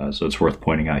love. So it's worth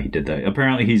pointing out he did that.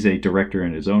 Apparently he's a director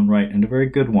in his own right, and a very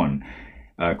good one,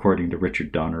 according to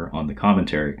Richard Donner on the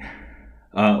commentary.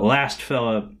 Last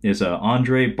fella is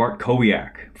Andrei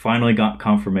Bartkowiak. Finally got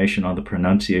confirmation on the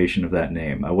pronunciation of that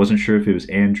name. I wasn't sure if it was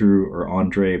Andrew or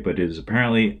Andre, but it is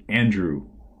apparently Andrew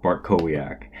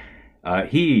Bartkowiak.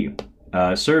 He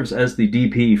serves as the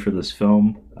DP for this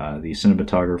film, the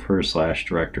cinematographer /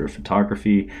 director of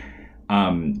photography.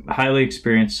 Highly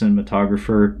experienced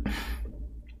cinematographer,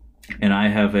 and I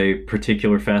have a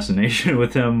particular fascination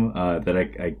with him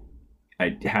that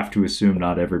I have to assume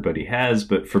not everybody has,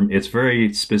 but it's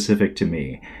very specific to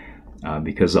me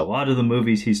because a lot of the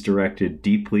movies he's directed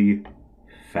deeply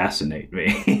fascinate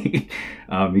me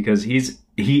because he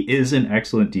is an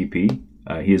excellent DP.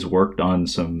 He's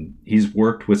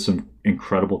worked with some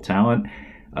incredible talent.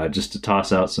 Just to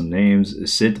toss out some names: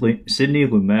 Sidney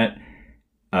Lumet,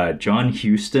 John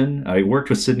Huston. I worked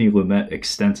with Sidney Lumet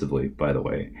extensively, by the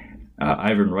way.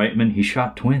 Ivan Reitman, he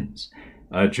shot Twins.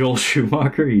 Joel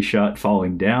Schumacher, he shot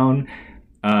Falling Down.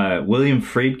 William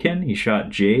Friedkin, he shot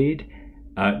Jade.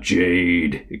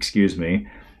 Excuse me.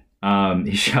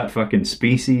 He shot fucking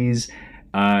Species.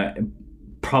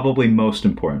 Probably most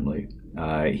importantly,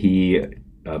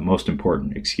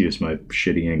 excuse my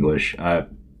shitty English,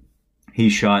 he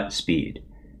shot Speed.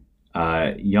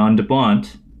 Jan de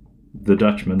Bont, the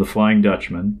Dutchman, the Flying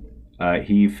Dutchman,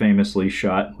 he famously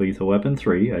shot Lethal Weapon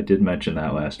 3. I did mention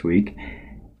that last week.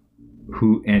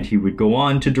 And he would go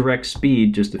on to direct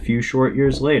Speed just a few short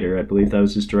years later. I believe that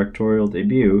was his directorial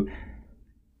debut.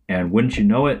 And wouldn't you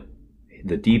know it,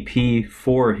 the DP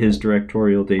for his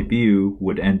directorial debut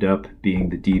would end up being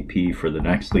the DP for the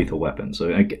next Lethal Weapon.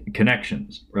 So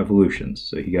connections, revolutions.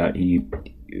 So I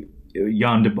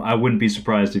wouldn't be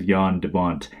surprised if Jan de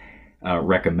Bont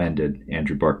recommended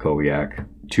Andrew Bartkowiak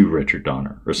to Richard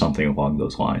Donner or something along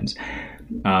those lines.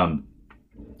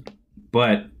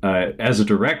 But as a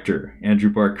director, Andrew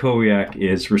Bartkowiak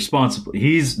is responsible.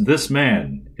 This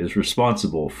man is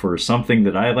responsible for something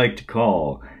that I like to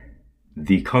call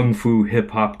the Kung Fu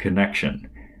Hip Hop connection,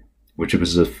 which it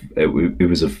was a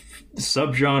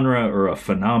subgenre or a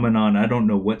phenomenon. I don't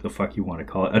know what the fuck you want to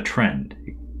call it. A trend.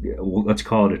 Let's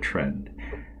call it a trend.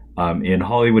 In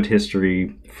Hollywood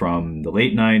history from the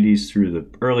late 90s through the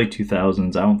early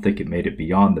 2000s. I don't think it made it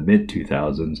beyond the mid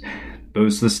 2000s. But it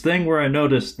was this thing where I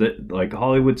noticed that like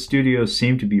Hollywood studios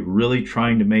seem to be really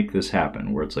trying to make this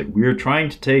happen, where it's like we're trying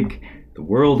to take the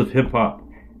world of hip hop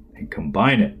and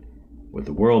combine it with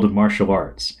the world of martial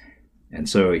arts. And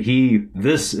so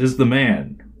this is the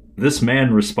man, this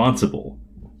man responsible,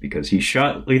 because he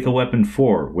shot Lethal Weapon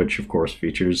 4, which of course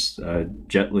features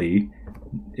Jet Li.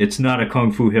 It's not a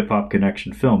Kung Fu Hip Hop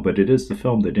connection film, but it is the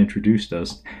film that introduced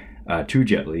us to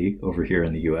Jet Li over here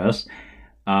in the US.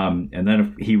 And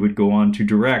then he would go on to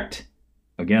direct,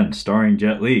 again, starring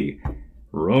Jet Li,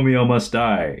 Romeo Must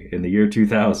Die in the year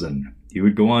 2000. He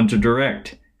would go on to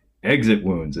direct Exit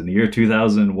Wounds in the year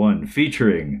 2001,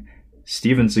 featuring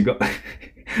Steven Seagal,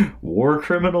 war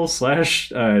criminal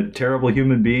 / terrible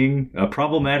human being, a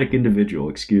problematic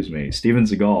individual, Steven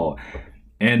Seagal,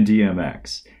 and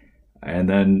DMX. And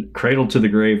then Cradle to the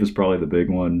Grave is probably the big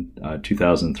one,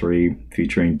 2003,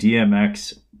 featuring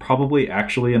DMX, probably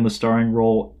actually in the starring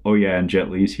role. Oh yeah, and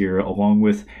Jet Li's here, along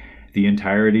with the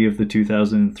entirety of the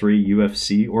 2003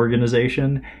 UFC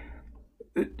organization.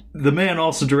 The man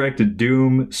also directed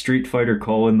Doom, Street Fighter: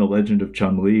 The Legend of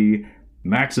Chun-Li,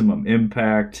 Maximum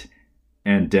Impact,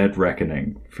 and Dead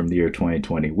Reckoning from the year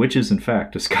 2020, which is in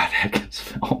fact a Scott Adkins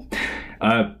film.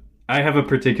 I have a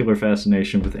particular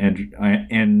fascination with Andrei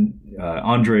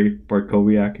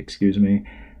Bartkowiak,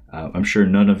 I'm sure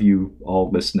none of you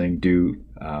all listening do,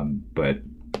 but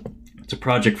it's a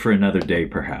project for another day,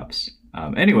 perhaps.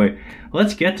 Anyway,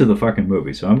 let's get to the fucking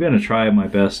movie. So I'm going to try my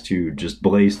best to just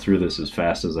blaze through this as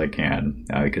fast as I can,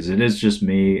 because it is just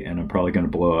me, and I'm probably going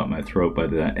to blow out my throat by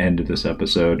the end of this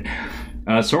episode.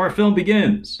 So our film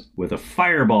begins with a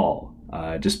fireball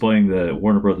displaying the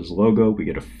Warner Brothers logo. We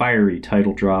get a fiery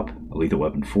title drop, a Lethal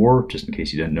Weapon 4, just in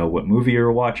case you didn't know what movie you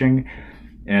were watching.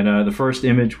 And the first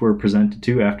image we're presented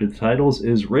to after the titles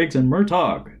is Riggs and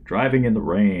Murtaugh driving in the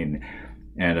rain.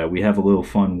 And we have a little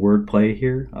fun wordplay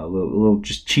here, a little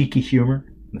just cheeky humor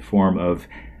in the form of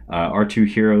our two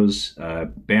heroes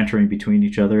bantering between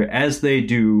each other, as they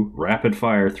do rapid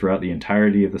fire throughout the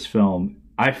entirety of this film.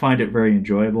 I find it very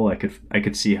enjoyable. I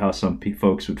could see how some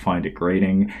folks would find it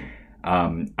grating.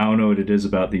 I don't know what it is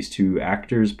about these two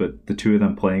actors, but the two of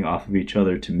them playing off of each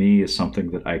other, to me, is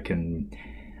something that I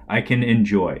can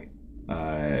enjoy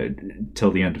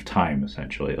till the end of time,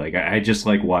 essentially. Like, I just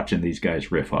like watching these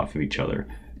guys riff off of each other.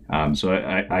 So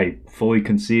I fully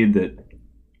concede that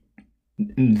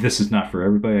this is not for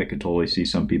everybody. I could totally see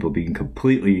some people being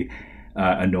completely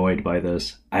annoyed by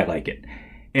this. I like it.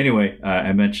 Anyway,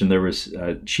 I mentioned there was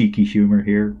cheeky humor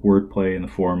here, wordplay in the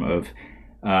form of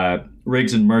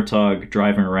Riggs and Murtaugh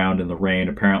driving around in the rain,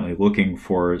 apparently looking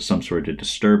for some sort of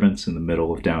disturbance in the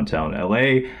middle of downtown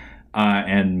LA.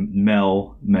 And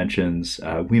Mel mentions,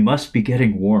 we must be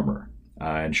getting warmer.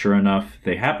 And sure enough,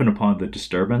 they happen upon the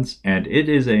disturbance, and it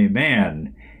is a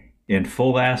man in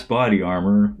full-ass body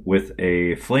armor with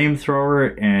a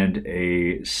flamethrower and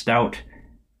a stout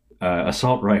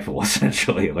assault rifle,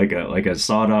 essentially, like a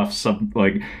sawed-off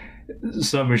submachine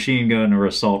gun or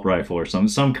assault rifle or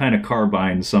some kind of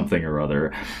carbine something or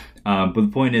other. But the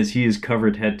point is, he is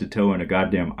covered head to toe in a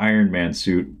goddamn Iron Man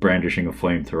suit, brandishing a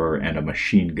flamethrower and a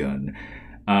machine gun.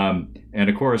 And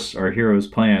of course, our hero's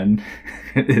plan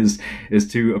is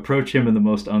to approach him in the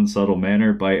most unsubtle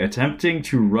manner by attempting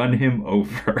to run him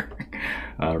over.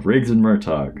 Riggs and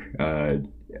Murtaugh,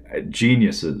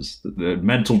 geniuses, the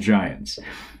mental giants.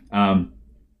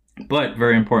 But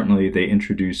very importantly, they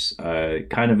introduce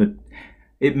kind of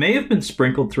it may have been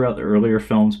sprinkled throughout the earlier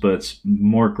films, but it's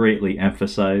more greatly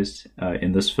emphasized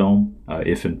in this film,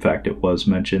 if in fact it was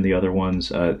mentioned in the other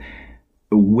ones,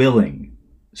 willing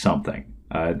something.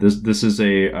 This is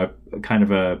a kind of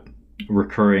a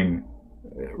recurring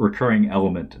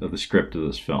element of the script of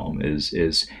this film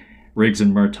is Riggs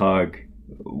and Murtaugh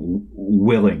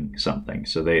willing something.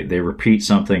 So they repeat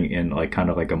something in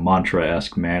kind of like a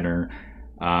mantra-esque manner,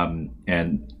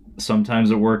 and sometimes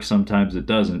it works, sometimes it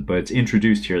doesn't, but it's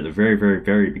introduced here at the very, very,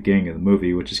 very beginning of the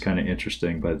movie, which is kind of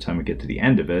interesting by the time we get to the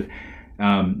end of it.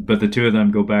 But the two of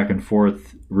them go back and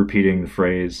forth repeating the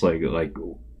phrase, like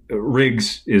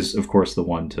Riggs is, of course, the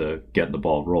one to get the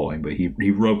ball rolling, but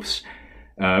he ropes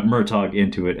Murtaugh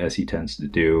into it, as he tends to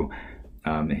do.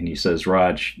 And he says,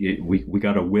 Raj, we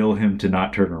got to will him to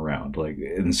not turn around.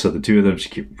 And so the two of them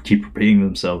just keep repeating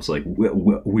themselves, like,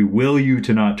 we will you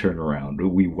to not turn around.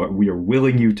 We are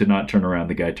willing you to not turn around.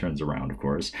 The guy turns around, of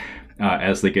course,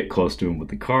 as they get close to him with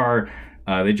the car.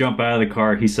 They jump out of the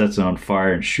car. He sets it on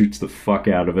fire and shoots the fuck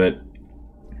out of it.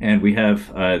 And we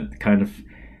have kind of,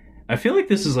 I feel like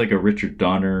this is like a Richard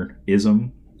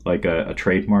Donner-ism, like a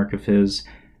trademark of his.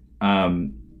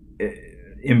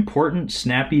 Important,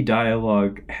 snappy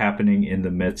dialogue happening in the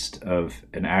midst of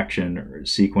an action or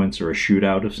sequence or a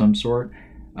shootout of some sort.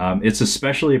 It's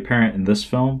especially apparent in this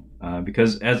film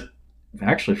because,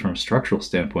 actually from a structural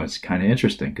standpoint, it's kind of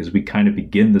interesting because we kind of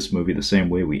begin this movie the same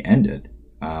way we end it.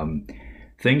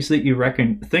 Things that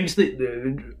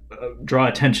draw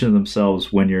attention to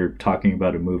themselves when you're talking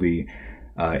about a movie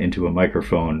into a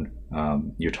microphone.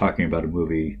 You're talking about a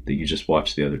movie that you just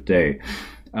watched the other day.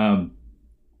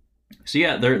 So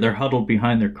yeah, they're huddled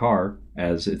behind their car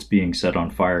as it's being set on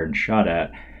fire and shot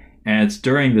at. And it's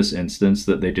during this instance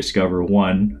that they discover,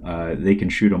 one, they can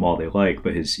shoot him all they like,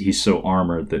 but he's so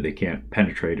armored that they can't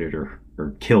penetrate it or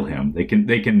kill him. They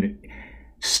can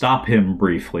stop him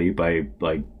briefly by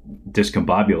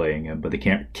discombobulating him, but they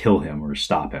can't kill him or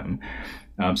stop him.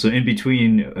 So in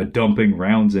between dumping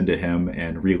rounds into him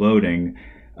and reloading,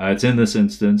 it's in this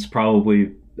instance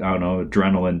probably, I don't know,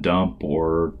 adrenaline dump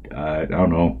or I don't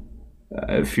know,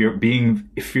 being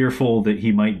fearful that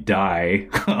he might die,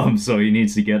 so he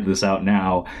needs to get this out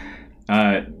now.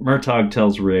 Murtaugh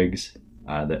tells Riggs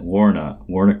that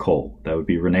Lorna Cole, that would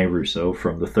be Rene Russo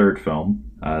from the third film,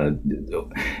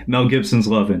 Mel Gibson's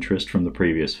love interest from the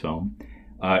previous film,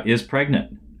 is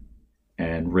pregnant.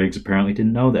 And Riggs apparently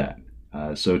didn't know that.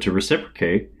 So to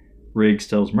reciprocate, Riggs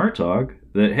tells Murtaugh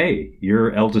that, hey,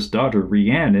 your eldest daughter,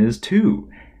 Rianne, is too.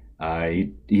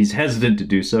 He's hesitant to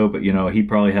do so, but, he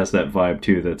probably has that vibe,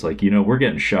 too, that's like, we're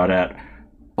getting shot at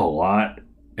a lot,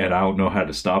 and I don't know how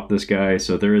to stop this guy,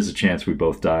 so there is a chance we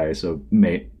both die. So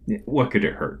what could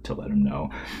it hurt to let him know?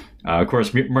 Of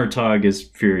course, Murtaugh is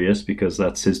furious because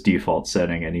that's his default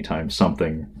setting anytime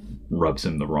something rubs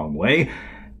him the wrong way.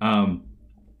 And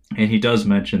he does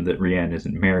mention that Rianne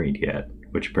isn't married yet,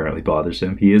 which apparently bothers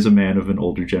him. He is a man of an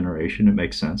older generation. It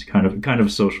makes sense. Kind of a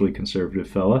socially conservative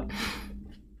fella.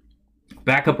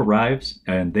 Backup arrives,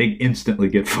 and they instantly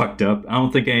get fucked up. I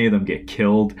don't think any of them get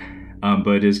killed,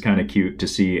 but it is kind of cute to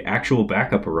see actual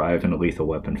backup arrive in a Lethal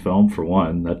Weapon film, for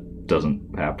one. That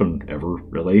doesn't happen ever,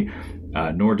 really,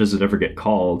 nor does it ever get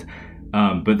called.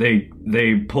 But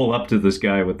they pull up to this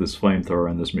guy with this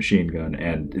flamethrower and this machine gun,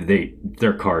 and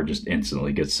their car just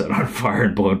instantly gets set on fire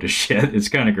and blown to shit. It's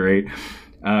kind of great.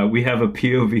 We have a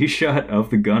POV shot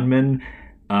of the gunman,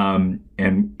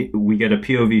 and we get a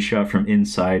POV shot from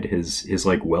inside his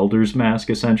like welder's mask,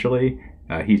 essentially.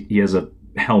 He has a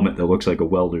helmet that looks like a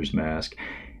welder's mask,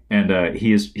 and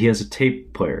he has a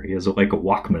tape player. He has like a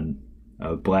Walkman,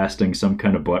 blasting some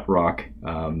kind of butt rock,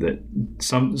 that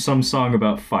some song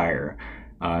about fire,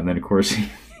 and then of course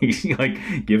he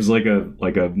like gives like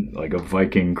a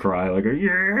Viking cry, like a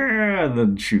yeah, and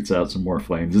then shoots out some more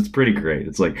flames. It's pretty great.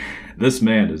 It's like, this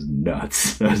man is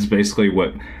nuts. That's basically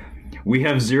what we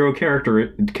have. Zero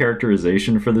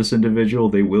characterization for this individual.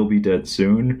 They will be dead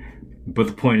soon, but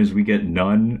the point is we get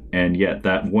none, and yet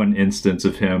that one instance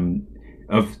of him,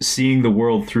 of seeing the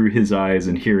world through his eyes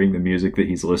and hearing the music that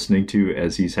he's listening to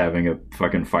as he's having a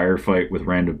fucking firefight with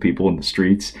random people in the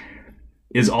streets,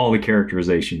 is all the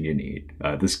characterization you need.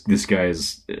 This guy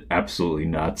is absolutely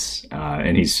nuts,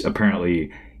 and he's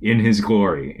apparently in his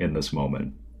glory in this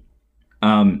moment.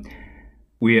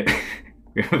 We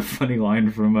have a funny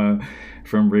line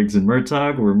from Riggs and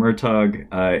Murtaugh, where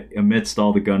Murtaugh, amidst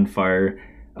all the gunfire,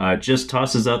 just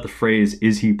tosses out the phrase,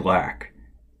 "Is he black?"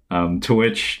 To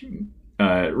which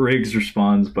Riggs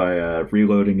responds by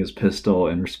reloading his pistol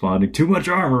and responding, "Too much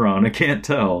armor on, I can't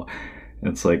tell."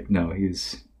 And it's like, no,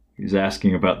 he's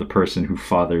asking about the person who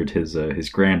fathered his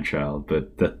grandchild,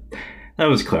 but that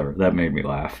was clever. That made me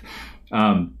laugh.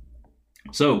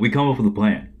 So we come up with a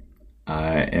plan,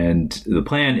 and the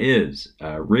plan is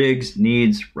Riggs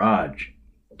needs Raj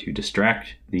to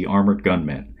distract the armored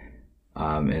gunman,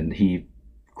 and he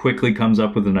quickly comes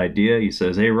up with an idea. He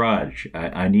says, "Hey Raj,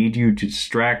 I need you to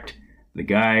distract the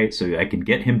guy so I can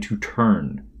get him to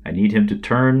turn. I need him to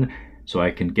turn so I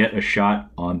can get a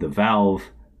shot on the valve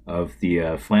of the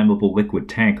flammable liquid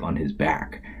tank on his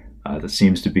back." That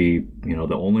seems to be,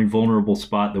 the only vulnerable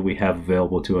spot that we have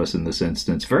available to us in this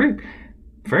instance. Very,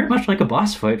 very much like a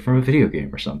boss fight from a video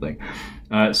game or something.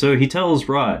 So he tells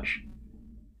Raj,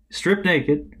 strip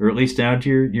naked, or at least down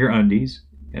to your undies,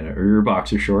 or your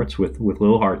boxer shorts with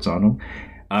little hearts on them,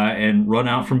 and run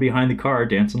out from behind the car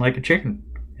dancing like a chicken.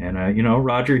 And,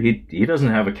 Roger, he doesn't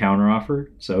have a counteroffer,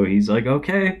 so he's like,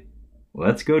 okay,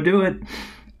 let's go do it.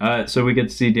 So we get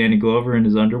to see Danny Glover in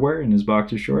his underwear and his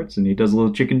boxer shorts, and he does a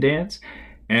little chicken dance.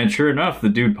 And sure enough, the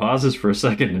dude pauses for a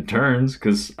second and turns,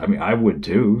 because, I would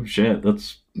too. Shit,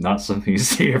 that's not something you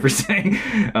see every day.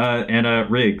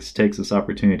 And Riggs takes this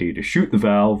opportunity to shoot the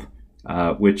valve,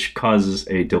 which causes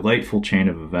a delightful chain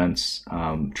of events.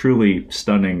 Truly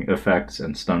stunning effects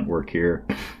and stunt work here.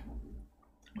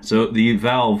 So the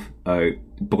valve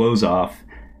blows off,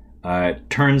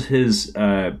 turns his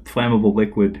flammable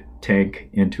liquid tank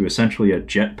into essentially a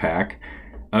jetpack,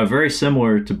 very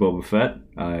similar to Boba Fett,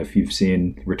 if you've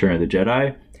seen Return of the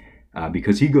Jedi,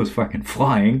 because he goes fucking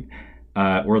flying,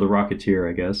 or The Rocketeer,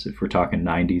 I guess, if we're talking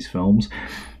 90s films.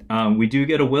 We do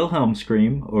get a Wilhelm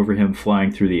scream over him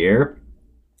flying through the air,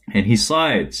 and he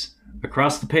slides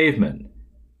across the pavement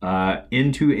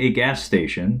into a gas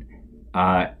station,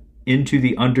 into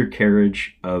the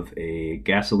undercarriage of a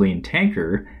gasoline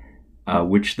tanker,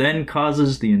 which then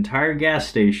causes the entire gas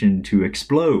station to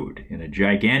explode in a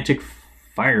gigantic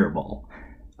fireball,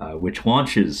 which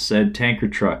launches said tanker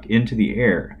truck into the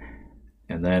air.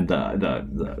 And then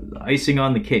the icing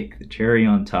on the cake, the cherry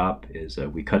on top, is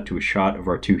we cut to a shot of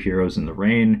our two heroes in the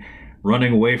rain,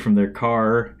 running away from their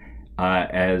car,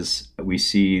 as we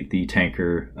see the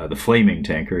tanker, the flaming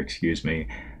tanker,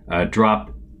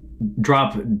 drop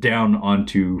down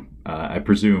onto, I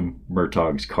presume,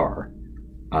 Murtaugh's car.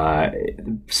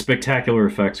 Spectacular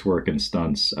effects work and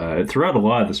stunts throughout a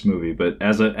lot of this movie, but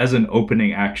as an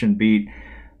opening action beat,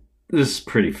 this is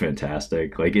pretty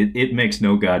fantastic. Like, it makes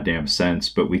no goddamn sense,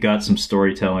 but we got some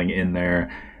storytelling in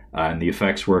there, and the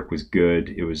effects work was good.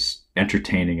 It was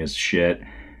entertaining as shit.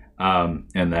 And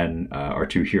then our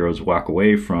two heroes walk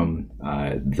away from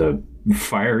the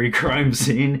fiery crime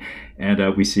scene,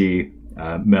 and we see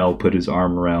Mel put his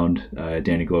arm around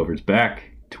Danny Glover's back,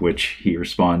 To which he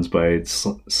responds by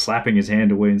slapping his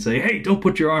hand away and saying, "Hey, don't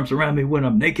put your arms around me when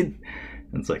I'm naked."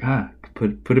 And it's like,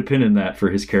 put a pin in that for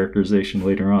his characterization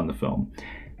later on in the film.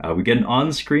 We get an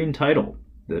on-screen title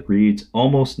that reads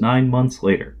 "Almost 9 Months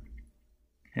Later."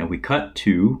 And we cut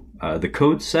to the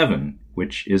Code 7,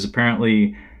 which is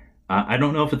apparently, I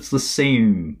don't know if it's the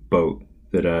same boat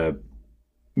that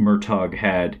Murtaugh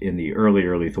had in the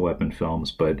earlier Lethal Weapon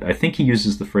films, but I think he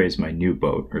uses the phrase "my new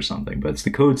boat" or something. But it's the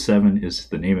Code 7 is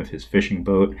the name of his fishing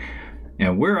boat.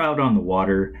 And we're out on the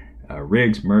water,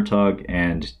 Riggs, Murtaugh,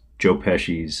 and Joe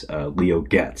Pesci's Leo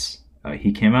Getz.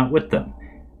 He came out with them.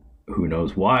 Who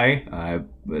knows why,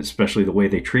 especially the way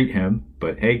they treat him.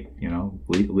 But hey,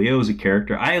 Leo's a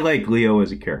character. I like Leo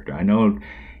as a character. I know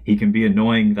he can be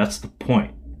annoying. That's the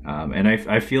point. And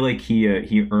I feel like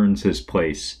he earns his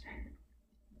place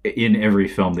in every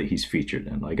film that he's featured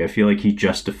in. Like, I feel like he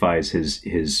justifies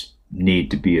his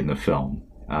need to be in the film.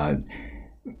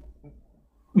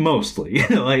 Mostly,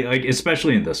 like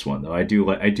especially in this one though. I do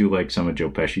like some of Joe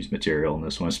Pesci's material in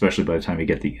this one, especially by the time you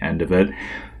get the end of it.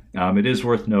 It is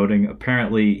worth noting,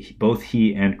 apparently both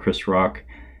he and Chris Rock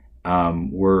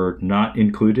were not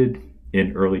included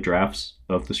in early drafts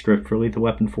of the script for Lethal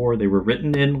Weapon 4. They were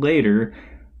written in later,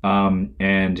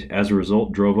 and as a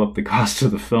result drove up the cost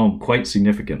of the film quite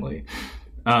significantly.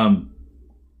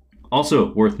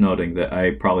 Also worth noting that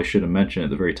I probably should have mentioned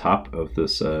at the very top of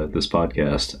this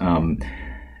podcast,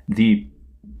 the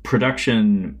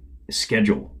production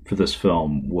schedule for this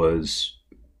film was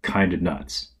kind of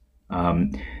nuts.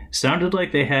 Sounded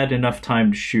like they had enough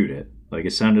time to shoot it. Like,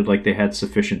 it sounded like they had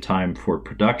sufficient time for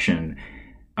production.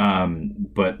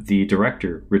 But the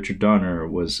director, Richard Donner,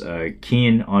 was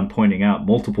keen on pointing out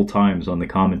multiple times on the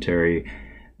commentary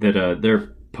that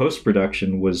their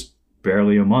post-production was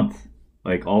barely a month.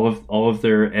 Like, all of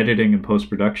their editing and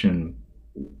post-production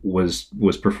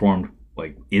was performed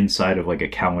like inside of like a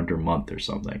calendar month or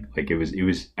something. Like, it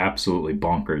was absolutely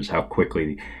bonkers how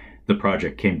quickly the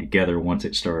project came together once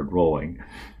it started rolling,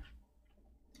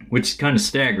 which is kind of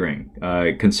staggering,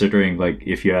 considering, like,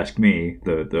 if you ask me,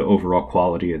 the overall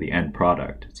quality of the end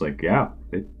product. It's like,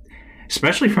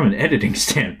 especially from an editing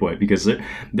standpoint, because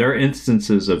there are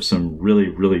instances of some really,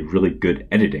 really, really good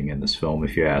editing in this film,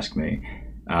 if you ask me.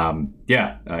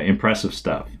 Impressive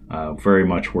stuff. Very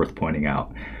much worth pointing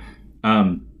out.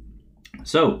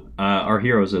 So our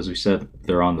heroes, as we said,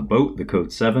 they're on the boat, the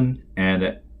Code 7,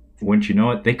 and wouldn't you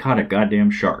know it, they caught a goddamn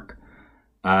shark.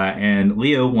 And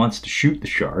Leo wants to shoot the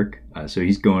shark, so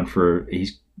he's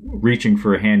reaching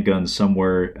for a handgun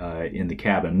somewhere in the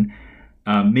cabin.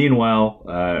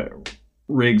 Meanwhile,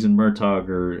 Riggs and Murtaugh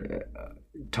are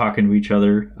talking to each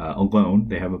other alone.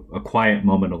 They have a quiet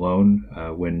moment alone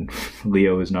when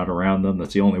Leo is not around them.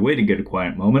 That's the only way to get a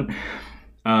quiet moment.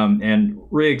 And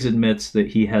Riggs admits that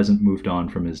he hasn't moved on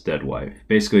from his dead wife.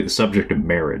 Basically, the subject of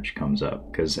marriage comes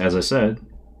up because, as I said,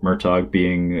 Murtaugh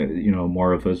being,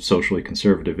 more of a socially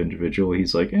conservative individual,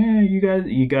 he's like,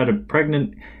 you got a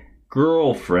pregnant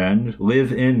girlfriend,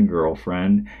 live-in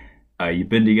girlfriend. You've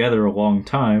been together a long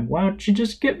time. Why don't you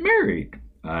just get married?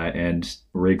 And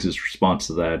Riggs's response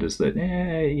to that is that,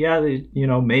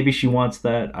 maybe she wants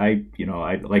that. I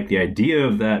like the idea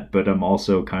of that, but I'm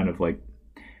also kind of like,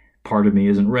 part of me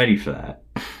isn't ready for that.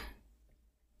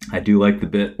 I do like the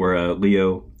bit where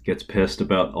Leo gets pissed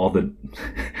about all the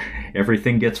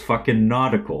everything gets fucking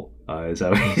nautical, is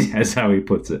how he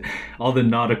puts it. All the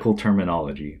nautical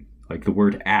terminology, like the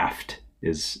word aft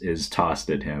is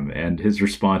tossed at him, and his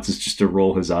response is just to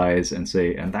roll his eyes and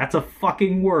say, "And that's a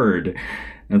fucking word."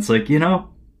 And it's like,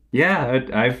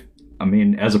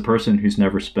 as a person who's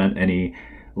never spent any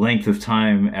length of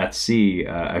time at sea,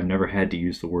 I've never had to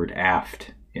use the word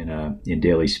aft in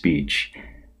daily speech.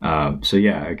 I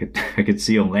could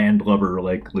see a landlubber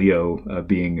like Leo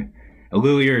being a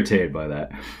little irritated by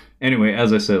that. Anyway,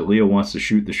 as I said, Leo wants to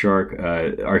shoot the shark.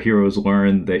 Our heroes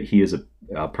learn that he is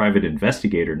a private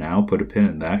investigator now. Put a pin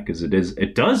in that, because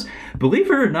it does, believe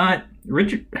it or not,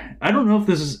 Richard, I don't know if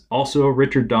this is also a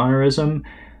Richard Donnerism,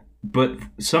 but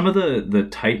some of the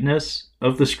tightness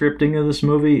of the scripting of this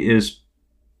movie is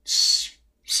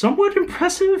somewhat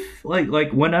impressive.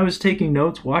 Like when I was taking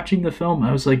notes watching the film,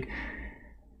 I was like,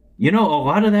 a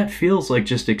lot of that feels like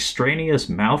just extraneous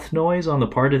mouth noise on the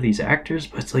part of these actors,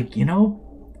 but it's like,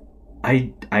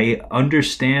 I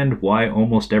understand why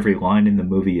almost every line in the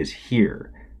movie is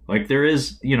here. Like, there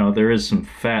is some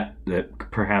fat that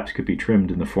perhaps could be trimmed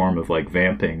in the form of like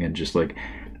vamping and just like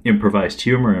improvised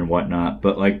humor and whatnot,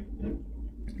 but like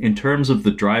in terms of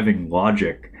the driving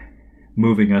logic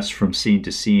moving us from scene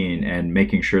to scene and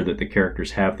making sure that the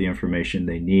characters have the information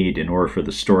they need in order for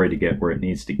the story to get where it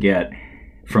needs to get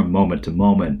from moment to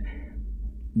moment,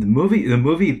 the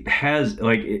movie has,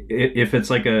 like, if it's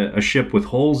like a ship with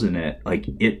holes in it, like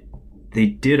they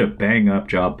did a bang up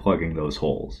job plugging those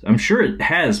holes. I'm sure it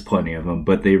has plenty of them,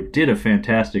 but they did a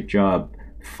fantastic job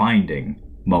finding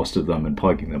most of them and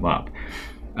plugging them up.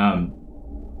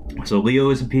 So Leo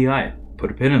is a PI.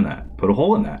 Put a pin in that. Put a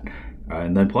hole in that,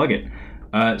 and then plug it.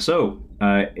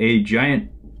 A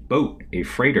giant boat, a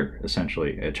freighter,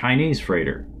 essentially, a Chinese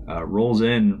freighter, rolls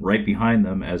in right behind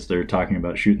them as they're talking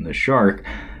about shooting the shark,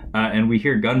 and we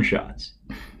hear gunshots.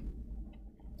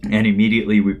 And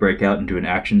immediately we break out into an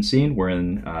action scene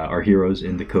wherein our heroes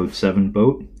in the Code 7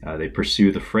 boat, they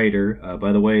pursue the freighter.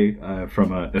 By the way,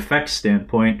 from an effects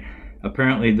standpoint,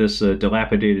 apparently this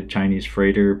dilapidated Chinese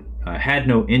freighter had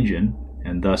no engine,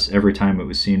 and thus every time it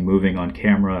was seen moving on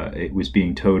camera, it was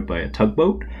being towed by a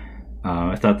tugboat.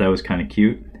 I thought that was kind of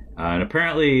cute. And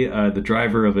apparently the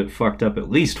driver of it fucked up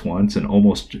at least once and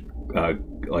almost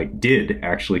did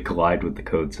actually collide with the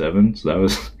Code 7. So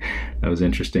that was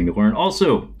interesting to learn.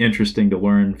 Also interesting to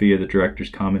learn via the director's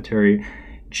commentary,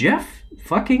 Jeff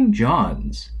fucking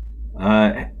Johns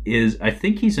I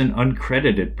think he's an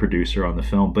uncredited producer on the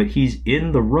film, but he's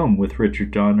in the room with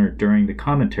Richard Donner during the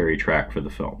commentary track for the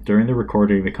film, during the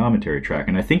recording of the commentary track,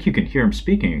 and I think you can hear him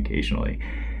speaking occasionally.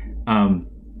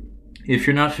 If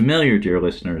you're not familiar, dear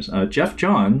listeners, Jeff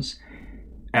Johns,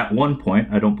 at one point,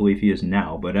 I don't believe he is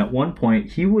now, but at one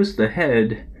point, he was the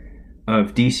head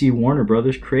of DC Warner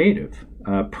Brothers Creative,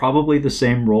 probably the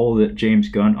same role that James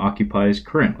Gunn occupies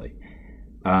currently.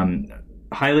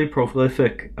 Highly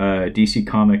prolific DC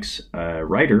Comics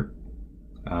writer,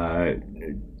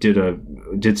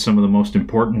 did some of the most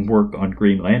important work on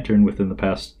Green Lantern within the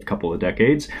past couple of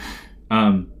decades.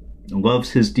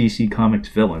 Loves his DC Comics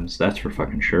villains, that's for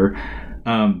fucking sure.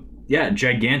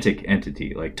 Gigantic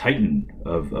entity, like Titan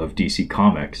of DC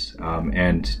Comics,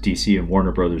 and DC and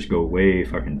Warner Brothers go way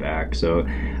fucking back. So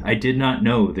I did not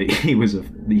know that he was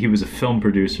a film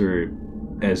producer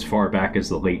as far back as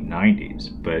the late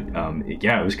 90s. But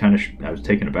it was kind of I was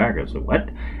taken aback. I was like, what?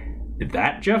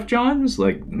 That Jeff Johns?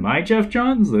 Like my Jeff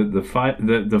Johns,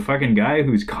 the fucking guy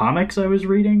whose comics I was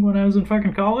reading when I was in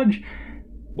fucking college?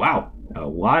 Wow,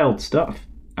 wild stuff.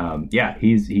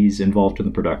 He's involved in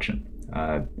the production.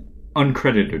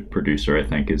 Uncredited producer, I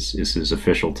think, is his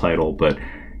official title, but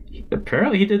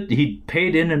apparently he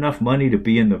paid in enough money to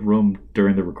be in the room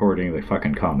during the recording of the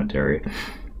fucking commentary.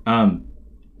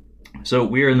 So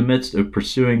we are in the midst of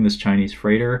pursuing this Chinese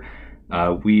freighter.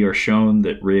 We are shown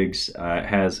that Riggs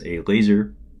has a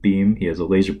laser beam. He has a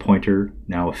laser pointer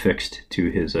now affixed to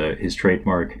his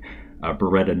trademark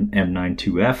Beretta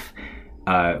M92F.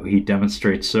 He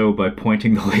demonstrates so by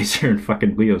pointing the laser in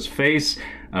fucking Leo's face.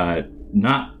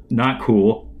 Not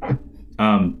cool.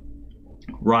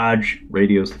 Raj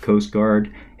radios the Coast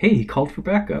Guard. Hey, he called for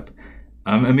backup.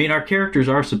 Our characters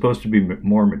are supposed to be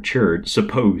more matured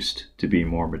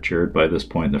by this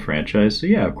point in the franchise. So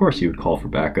yeah, of course he would call for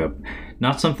backup.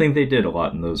 Not something they did a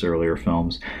lot in those earlier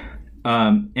films.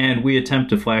 And we attempt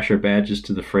to flash our badges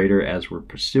to the freighter as we're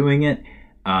pursuing it.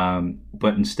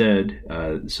 But instead,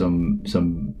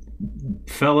 some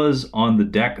fellas on the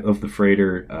deck of the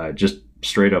freighter just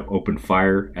straight up open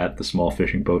fire at the small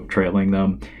fishing boat trailing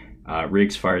them.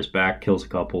 Riggs fires back, kills a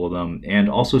couple of them, and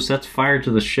also sets fire to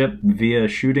the ship via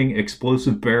shooting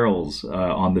explosive barrels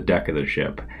on the deck of the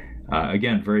ship.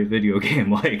 Again, very video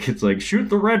game-like. It's like, shoot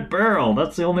the red barrel!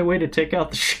 That's the only way to take out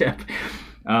the ship.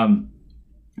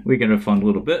 We get a fun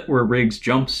little bit where Riggs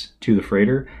jumps to the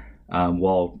freighter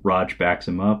while Raj backs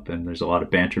him up, and there's a lot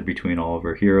of banter between all of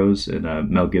our heroes, and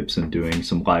Mel Gibson doing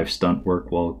some live stunt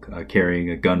work while carrying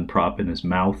a gun prop in his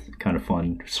mouth. Kind of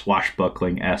fun,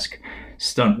 swashbuckling-esque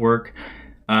stunt work.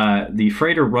 The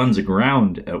freighter runs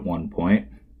aground at one point,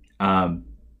 and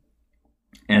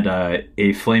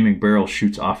a flaming barrel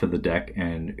shoots off of the deck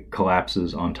and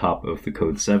collapses on top of the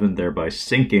Code 7, thereby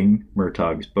sinking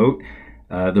Murtaugh's boat.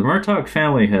 The Murtaugh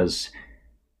family has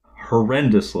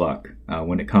horrendous luck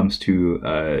when it comes to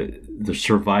the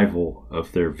survival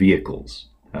of their vehicles.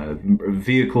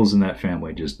 Vehicles in that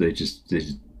family they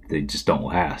just don't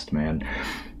last, man.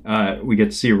 We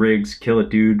get to see Riggs kill a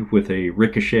dude with a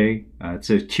ricochet. It's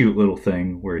a cute little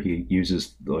thing where he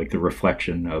uses like the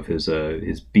reflection of his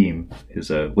beam, his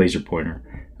laser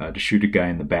pointer, to shoot a guy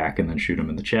in the back and then shoot him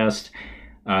in the chest.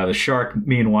 The shark,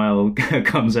 meanwhile,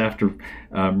 comes after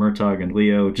Murtaugh and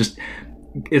Leo.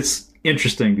 It's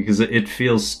interesting because it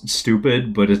feels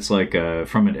stupid, but it's like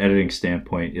from an editing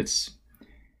standpoint, it's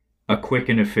a quick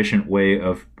and efficient way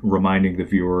of reminding the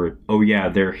viewer, oh yeah,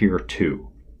 they're here too.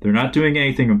 They're not doing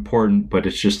anything important, but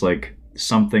it's just like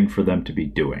something for them to be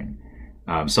doing.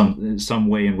 some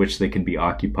way in which they can be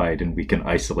occupied, and we can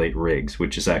isolate Riggs,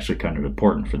 which is actually kind of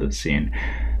important for this scene.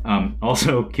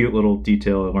 Also, cute little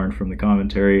detail I learned from the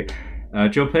commentary.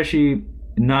 Joe Pesci,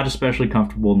 not especially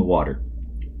comfortable in the water.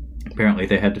 Apparently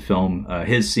they had to film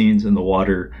his scenes in the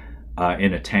water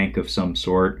in a tank of some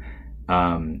sort.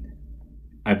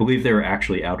 I believe they were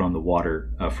actually out on the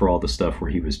water for all the stuff where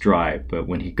he was dry, but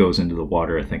when he goes into the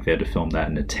water, I think they had to film that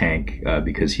in a tank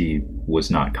because he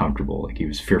was not comfortable. Like, he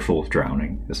was fearful of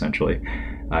drowning, essentially.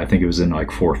 I think it was in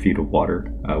like 4 feet of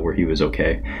water where he was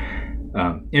okay.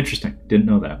 Interesting. Didn't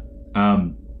know that.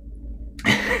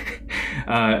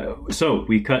 So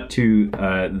we cut to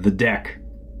the deck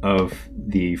of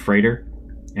the freighter,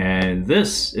 and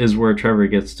this is where Trevor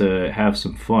gets to have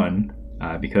some fun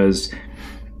because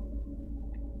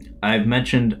I've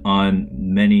mentioned on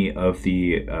many of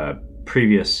the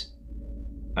previous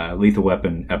Lethal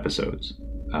Weapon episodes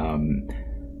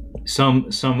some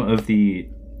of the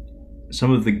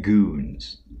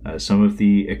goons, some of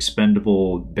the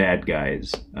expendable bad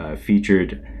guys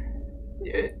featured,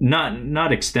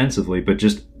 not extensively, but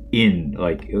just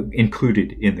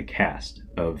included in the cast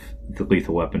of the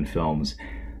Lethal Weapon films,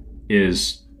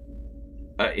 is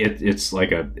it's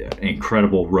like an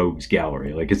incredible rogues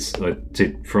gallery. Like, it's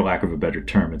for lack of a better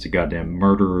term, it's a goddamn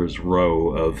murderer's row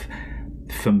of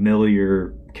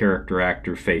familiar character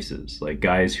actor faces, like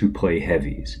guys who play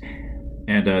heavies.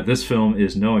 And this film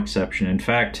is no exception. In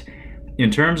fact,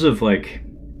 in terms of like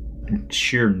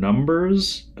sheer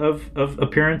numbers of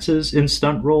appearances in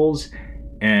stunt roles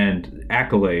and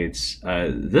accolades,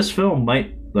 this film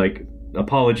might, like,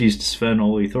 apologies to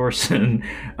Sven-Ole Thorsen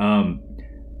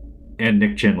and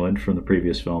Nick Chinlund from the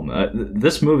previous film,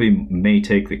 this movie may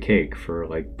take the cake for,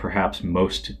 like, perhaps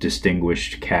most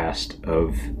distinguished cast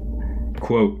of,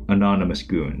 quote, anonymous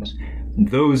goons.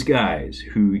 Those guys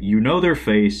who, you know their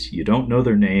face, you don't know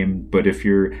their name, but if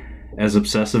you're as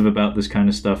obsessive about this kind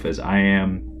of stuff as I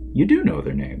am, you do know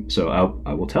their name. So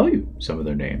I will tell you some of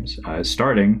their names,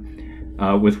 starting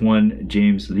with one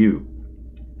James Liu,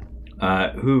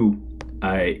 who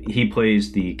he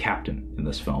plays the captain in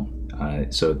this film.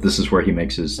 So this is where he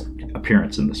makes his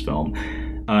appearance in this film.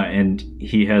 And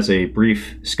he has a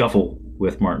brief scuffle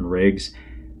with Martin Riggs.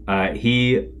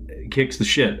 He kicks the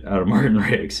shit out of Martin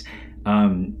Riggs.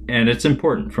 And it's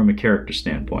important from a character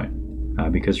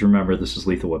standpoint. Because remember, this is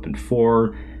Lethal Weapon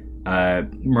 4.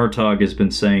 Murtaugh has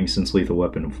been saying since Lethal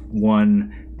Weapon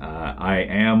 1, I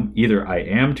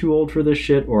am too old for this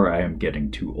shit, or I am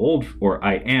getting too old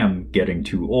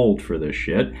for this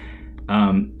shit.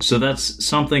 So that's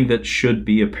something that should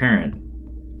be apparent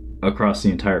across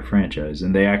the entire franchise,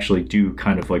 and they actually do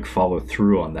kind of like follow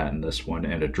through on that in this one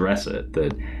and address it,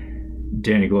 that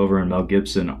Danny Glover and Mel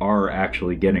Gibson are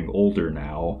actually getting older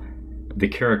now. The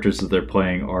characters that they're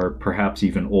playing are perhaps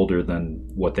even older than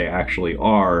what they actually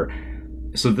are.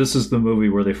 So this is the movie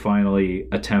where they finally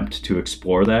attempt to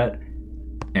explore that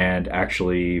and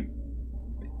actually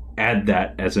add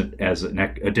that as an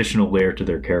additional layer to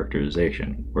their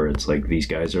characterization, where it's like these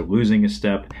guys are losing a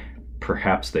step.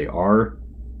 Perhaps they are,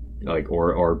 like,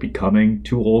 or becoming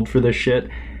too old for this shit.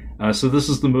 So this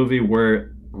is the movie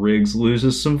where Riggs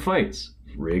loses some fights.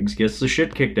 Riggs gets the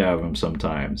shit kicked out of him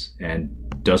sometimes and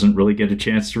doesn't really get a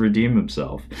chance to redeem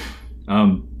himself.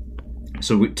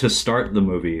 So to start the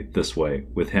movie this way,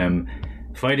 with him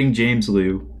fighting James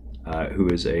Liu, who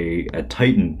is a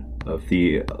titan of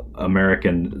the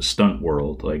American stunt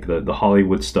world, like the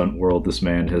Hollywood stunt world. This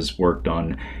man has worked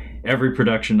on every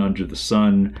production under the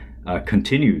sun,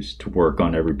 continues to work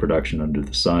on every production under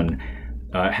the sun,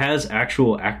 has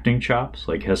actual acting chops,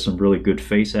 like has some really good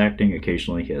face acting.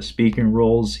 Occasionally he has speaking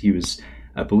roles. He was,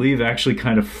 I believe, actually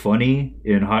kind of funny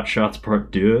in Hot Shots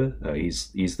Part 2.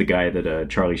 He's the guy that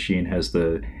Charlie Sheen has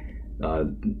the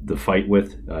fight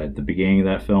with at the beginning of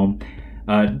that film.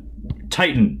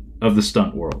 Titan of the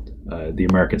stunt world, the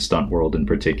American stunt world in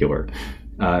particular.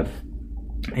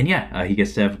 And yeah, he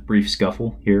gets to have a brief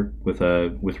scuffle here with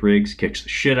Riggs, kicks the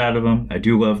shit out of him. I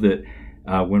do love that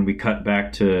when we cut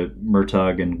back to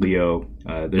Murtaugh and Leo,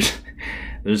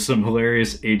 there's some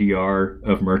hilarious ADR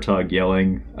of Murtaugh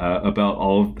yelling about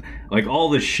all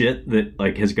the shit that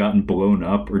like has gotten blown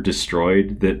up or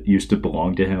destroyed that used to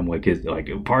belong to him, like his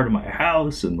part of my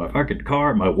house and my fucking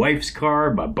car, my wife's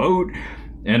car, my boat,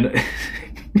 and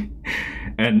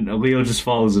and Leo just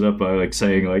follows it up by like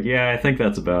saying like, yeah, I think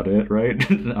that's about it, right?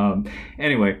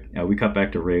 Anyway, we cut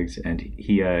back to Riggs, and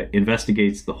he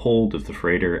investigates the hold of the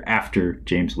freighter after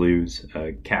James Liu's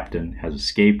captain has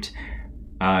escaped,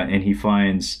 and he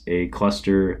finds a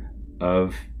cluster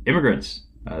of immigrants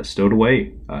stowed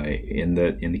away in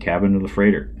the cabin of the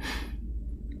freighter.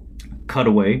 Cut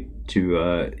away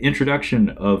to introduction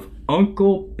of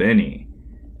Uncle Benny,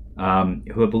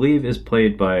 who I believe is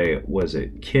played by, was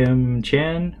it Kim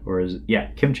Chan?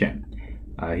 Kim Chan.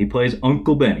 He plays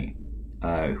Uncle Benny,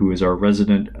 who is our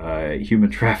resident human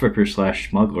trafficker slash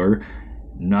smuggler.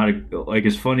 Not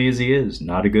as funny as he is,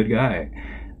 not a good guy.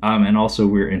 And also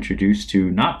we're introduced to,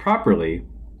 not properly,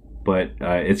 but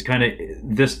it's kind of,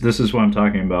 this is what I'm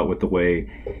talking about with the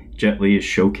way Jet Li is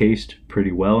showcased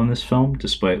pretty well in this film,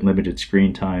 despite limited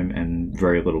screen time and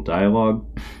very little dialogue.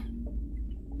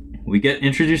 We get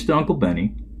introduced to Uncle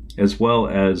Benny, as well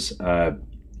as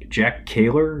Jack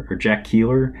Keeler,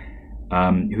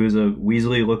 who is a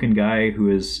Weasley-looking guy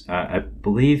who is, I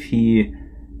believe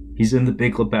he's in The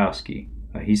Big Lebowski.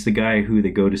 He's the guy who they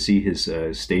go to see his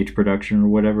stage production or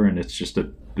whatever, and it's just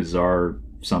a bizarre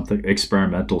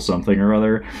experimental something or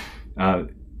other.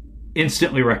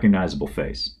 Instantly recognizable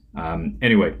face.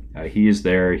 Anyway, he is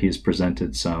there. He has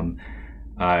presented some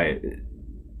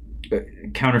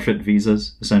counterfeit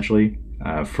visas, essentially,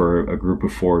 for a group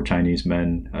of 4 Chinese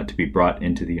men to be brought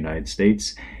into the United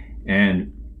States.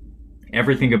 And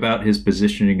everything about his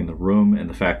positioning in the room and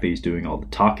the fact that he's doing all the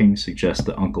talking suggests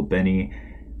that Uncle Benny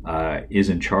is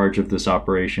in charge of this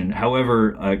operation.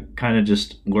 However, kind of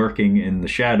just lurking in the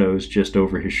shadows just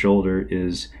over his shoulder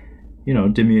is,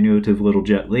 diminutive little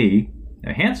Jet Li,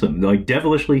 handsome, like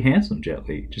devilishly handsome Jet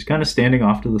Li, just kind of standing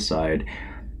off to the side.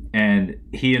 And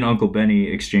he and Uncle Benny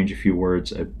exchange a few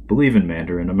words, I believe in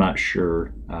Mandarin, I'm not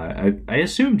sure. I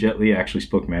assume Jet Li actually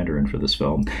spoke Mandarin for this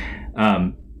film.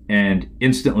 And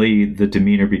instantly, the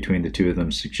demeanor between the two of them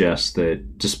suggests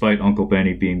that despite Uncle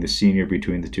Benny being the senior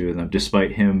between the two of them,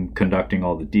 despite him conducting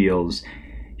all the deals,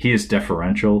 he is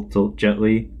deferential to Jet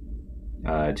Li,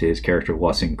 to his character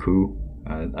Wasing Ku.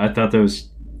 I thought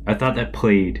that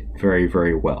played very,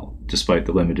 very well, despite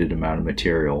the limited amount of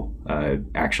material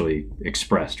actually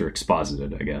expressed or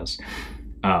exposited, I guess.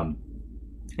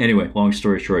 Anyway, long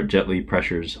story short, Jet Li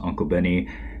pressures Uncle Benny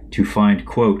to find,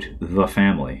 quote, the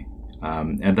family.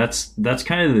 And that's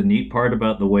kind of the neat part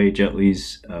about the way Jet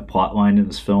Li's plot line in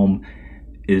this film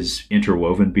is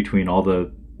interwoven between all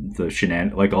the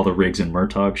all the Riggs and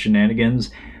Murtaugh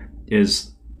shenanigans,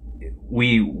 is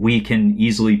we can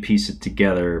easily piece it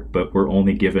together, but we're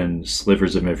only given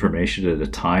slivers of information at a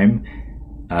time.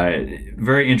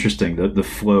 Very interesting, the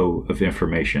flow of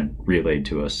information relayed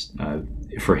to us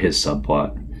for his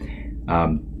subplot.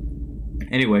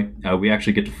 Anyway, we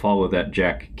actually get to follow that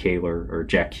Jack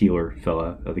Keeler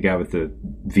fella, the guy with the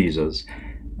visas.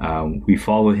 We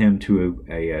follow him to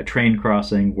a train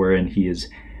crossing wherein he is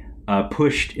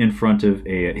pushed in front of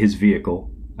his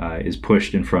vehicle, is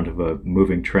pushed in front of a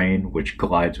moving train, which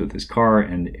collides with his car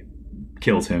and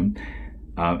kills him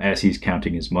as he's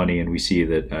counting his money. And we see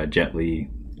that Jet Li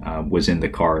was in the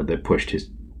car that pushed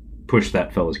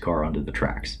that fella's car onto the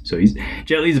tracks. So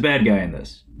Jet Li's a bad guy in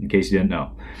this, in case you didn't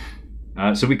know.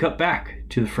 So we cut back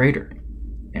to the freighter,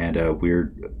 and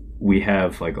we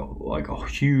have like a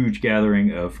huge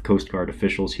gathering of Coast Guard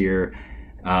officials here,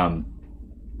 and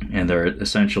they're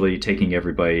essentially taking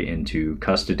everybody into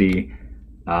custody.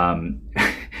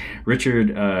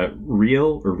 Richard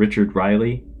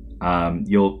Riley,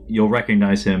 you'll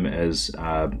recognize him as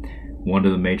one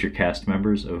of the major cast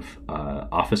members of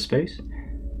Office Space.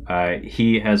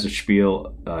 He has a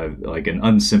spiel, like an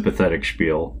unsympathetic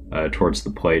spiel, towards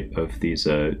the plight of these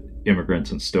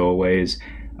immigrants and stowaways,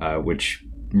 which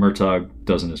Murtaugh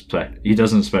doesn't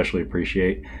especially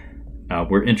appreciate.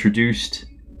 We're introduced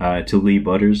to Lee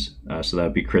Butters, so that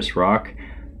would be Chris Rock,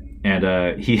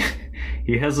 and he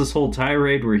has this whole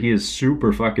tirade where he is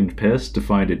super fucking pissed to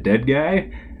find a dead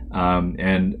guy,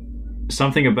 and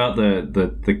something about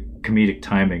the comedic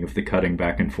timing of the cutting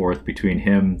back and forth between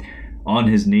him on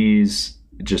his knees,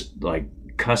 just like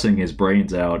cussing his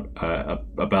brains out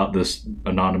about this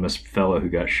anonymous fella who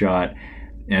got shot,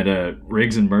 and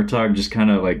Riggs and Murtaugh just kind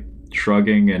of like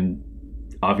shrugging and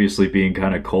obviously being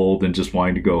kind of cold and just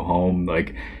wanting to go home.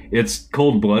 Like, it's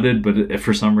cold-blooded, but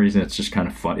for some reason it's just kind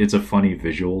of fun. It's a funny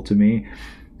visual to me.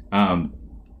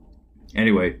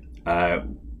 Anyway,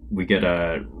 we get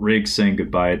Riggs saying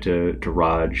goodbye to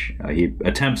Raj. He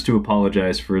attempts to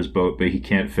apologize for his boat, but he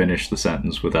can't finish the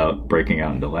sentence without breaking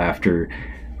out into laughter,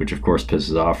 which of course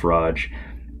pisses off Raj.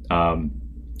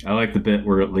 I like the bit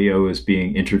where Leo is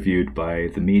being interviewed by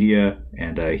the media,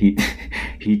 and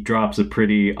he drops a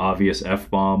pretty obvious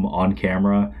F-bomb on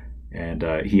camera, and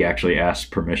he actually asks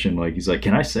permission. Like, he's like,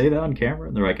 "Can I say that on camera?"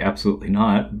 And they're like, "Absolutely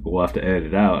not. We'll have to edit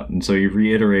it out." And so he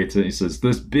reiterates it. He says,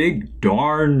 "This big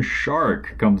darn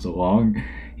shark comes along."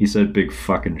 He said "big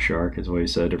fucking shark" is what he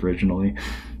said originally.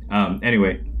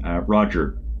 Anyway,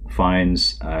 Roger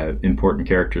finds important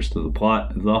characters to the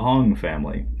plot, the Hong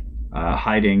family.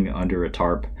 hiding under a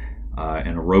tarp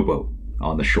and a rowboat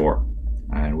on the shore.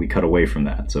 And we cut away from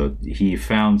that. So he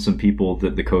found some people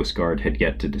that the Coast Guard had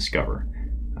yet to discover.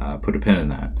 Put a pin in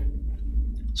that.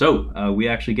 So we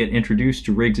actually get introduced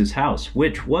to Riggs's house,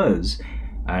 which was,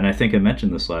 and I think I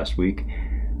mentioned this last week,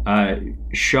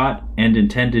 shot and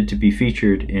intended to be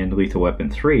featured in Lethal Weapon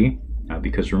 3.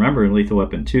 Because remember, in Lethal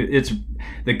Weapon 2, it's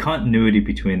the continuity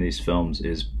between these films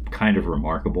is kind of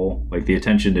remarkable. Like, the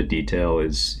attention to detail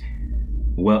is,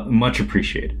 well, much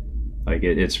appreciated. Like,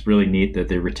 it's really neat that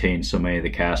they retain so many of the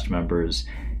cast members,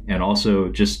 and also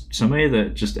just so many of the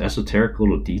just esoteric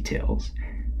little details.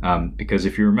 Because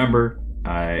if you remember,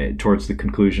 towards the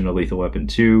conclusion of Lethal Weapon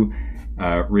 2,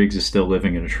 Riggs is still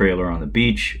living in a trailer on the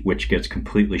beach, which gets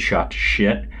completely shot to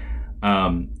shit.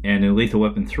 And in Lethal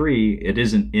Weapon 3, it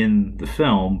isn't in the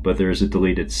film, but there's a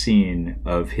deleted scene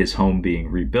of his home being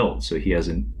rebuilt. So he has,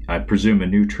 I presume, a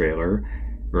new trailer,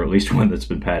 or at least one that's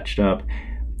been patched up.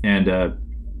 And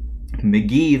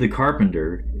McGee, the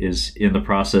carpenter, is in the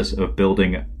process of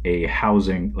building a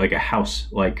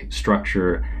house-like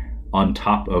structure on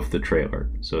top of the trailer.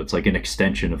 So it's like an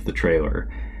extension of the trailer.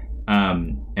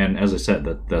 And as I said,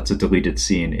 that's a deleted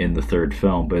scene in the third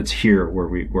film, but it's here where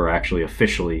we're actually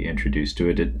officially introduced to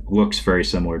it. It looks very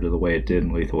similar to the way it did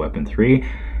in Lethal Weapon 3.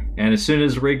 And as soon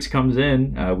as Riggs comes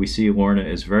in, we see Lorna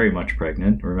is very much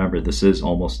pregnant. Remember, this is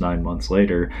almost 9 months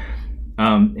later.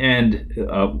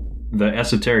 The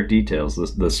esoteric details,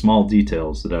 the small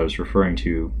details that I was referring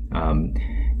to,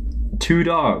 2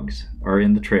 dogs are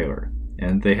in the trailer,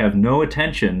 and they have no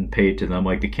attention paid to them.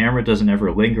 Like, the camera doesn't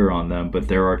ever linger on them, but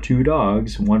there are 2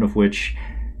 dogs, one of which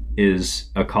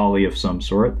is a collie of some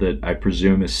sort that I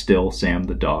presume is still Sam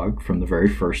the dog from the very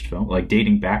first film, like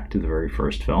dating back to the very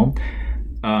first film.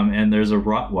 And there's a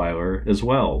Rottweiler as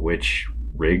well, which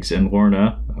Riggs and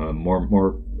Lorna,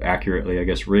 more accurately, I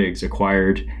guess, Riggs,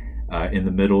 acquired in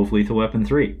the middle of Lethal Weapon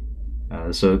 3.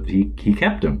 So he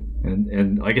kept him.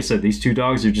 And like I said, these 2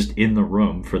 dogs are just in the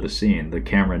room for the scene. The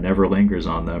camera never lingers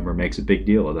on them or makes a big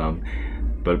deal of them.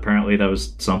 But apparently that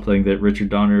was something that Richard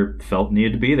Donner felt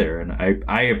needed to be there, and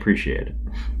I appreciate it.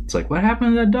 It's like, what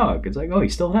happened to that dog? It's like, oh, he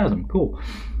still has him. Cool.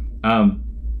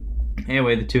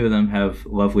 Anyway, the 2 of them have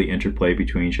lovely interplay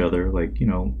between each other, like, you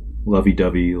know,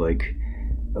 lovey-dovey, like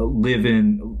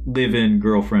live-in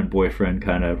girlfriend-boyfriend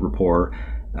kind of rapport.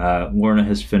 Lorna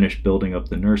has finished building up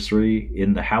the nursery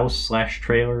in the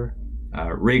house/trailer.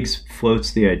 Riggs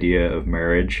floats the idea of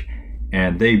marriage,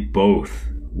 and they both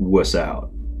wuss out.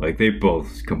 Like, they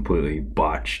both completely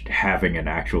botched having an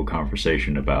actual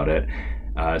conversation about it.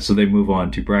 So they move on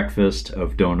to breakfast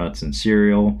of donuts and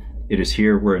cereal. It is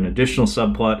here where an additional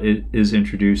subplot is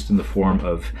introduced in the form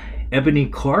of Ebony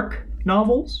Clark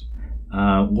novels.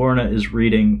 Lorna is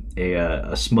reading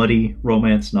a smutty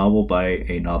romance novel by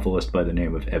a novelist by the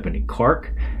name of Ebony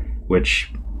Clark,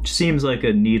 which seems like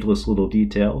a needless little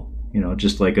detail, you know,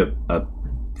 just like a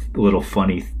little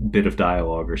funny bit of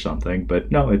dialogue or something.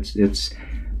 But no, it's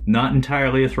not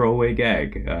entirely a throwaway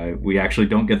gag. We actually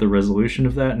don't get the resolution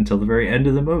of that until the very end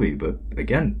of the movie, but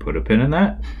again, put a pin in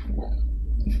that.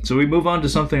 So we move on to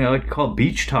something I like to call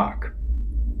beach talk.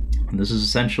 And this is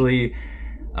essentially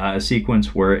a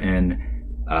sequence wherein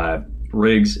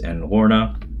Riggs and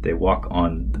Lorna, they walk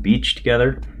on the beach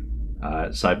together,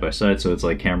 side by side. So it's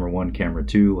like camera 1, camera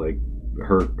 2, like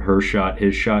her shot,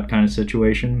 his shot kind of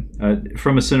situation.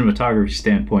 From a cinematography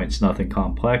standpoint, it's nothing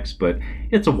complex, but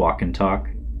it's a walk and talk.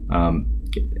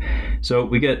 So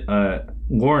we get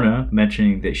Lorna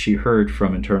mentioning that she heard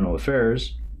from Internal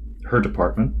Affairs, her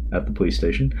department at the police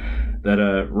station, that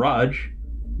Raj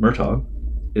Murtaugh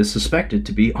is suspected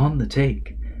to be on the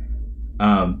take.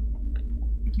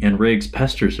 And Riggs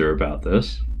pesters her about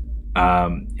this,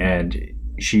 and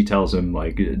she tells him,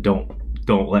 like, don't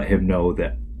let him know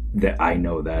that I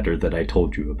know that, or that I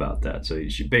told you about that. So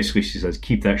she says,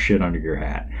 keep that shit under your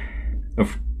hat.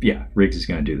 Yeah, Riggs is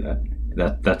going to do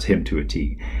that. That's him to a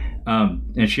T.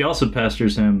 And she also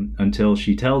pesters him until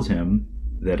she tells him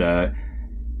that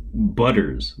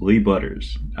Lee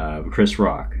Butters, Chris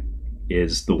Rock,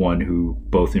 is the one who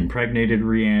both impregnated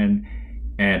Rianne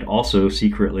and also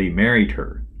secretly married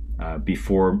her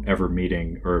before ever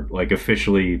meeting or like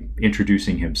officially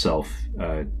introducing himself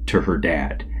to her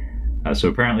dad. So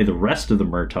apparently the rest of the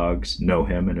Murtaughs know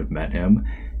him and have met him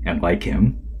and like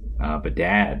him, but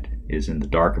Dad is in the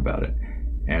dark about it.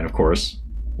 And of course,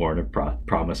 Lorna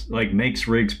makes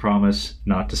Riggs promise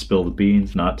not to spill the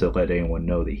beans, not to let anyone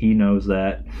know that he knows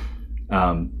that.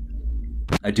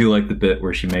 I do like the bit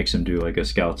where she makes him do like a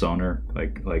Scout's honor,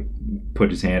 like put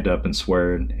his hand up and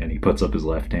swear, and he puts up his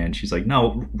left hand. She's like,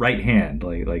 no, right hand,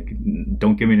 like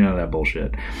don't give me none of that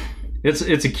bullshit. It's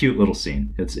a cute little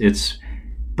scene. It's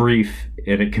brief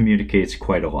and it communicates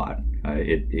quite a lot.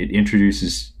 It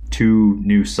introduces two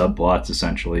new subplots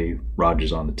essentially. Raj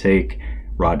is on the take.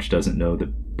 Raj doesn't know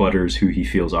that Butters, who he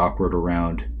feels awkward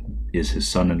around, is his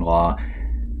son-in-law.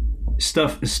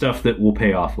 Stuff that will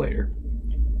pay off later.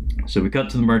 So we cut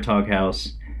to the Murtaugh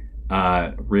house.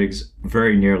 Riggs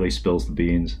very nearly spills the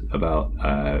beans about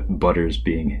Butters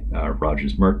being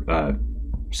Raj's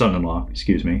son-in-law.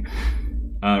 Excuse me.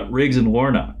 Riggs and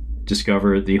Lorna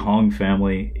discover the Hong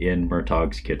family in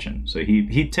Murtaugh's kitchen. So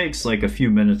he takes like a few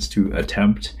minutes to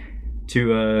attempt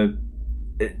to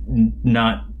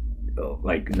not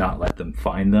let them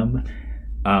find them,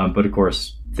 but of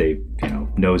course they,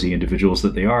 nosy individuals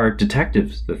that they are,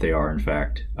 detectives that they are in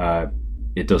fact,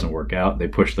 it doesn't work out. They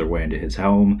push their way into his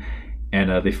home,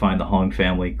 and they find the Hong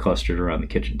family clustered around the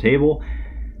kitchen table,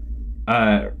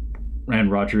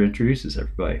 and Roger introduces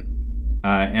everybody.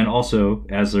 And also,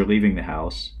 as they're leaving the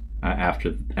house,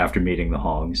 after meeting the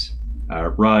Hongs,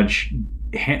 Raj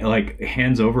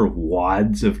hands over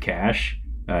wads of cash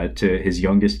to his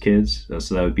youngest kids.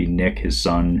 So that would be Nick, his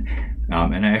son,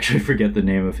 and I actually forget the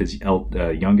name of his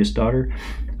youngest daughter.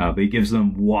 But he gives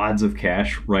them wads of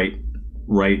cash right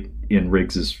in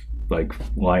Riggs's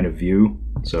line of view.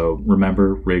 So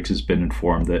remember, Riggs has been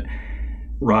informed that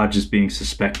Raj is being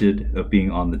suspected of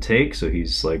being on the take, so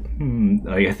he's like,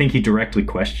 I think he directly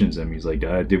questions him. He's like,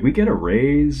 did we get a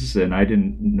raise and I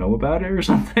didn't know about it or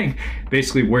something?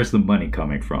 Basically, where's the money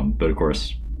coming from? But of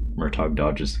course, Murtaugh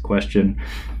dodges the question.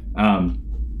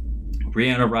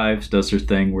 Brienne arrives, does her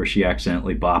thing where she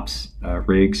accidentally bops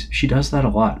Riggs. She does that a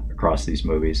lot across these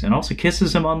movies, and also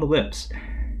kisses him on the lips.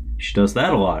 She does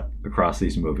that a lot across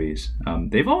these movies.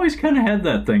 They've always kind of had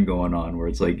that thing going on where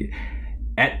it's like,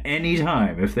 at any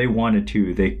time, if they wanted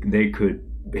to, they could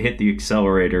hit the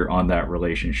accelerator on that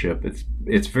relationship.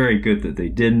 It's very good that they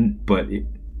didn't, but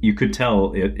you could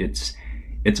tell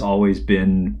it's always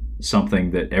been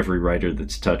something that every writer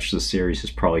that's touched the series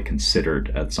has probably considered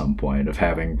at some point, of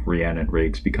having Brienne and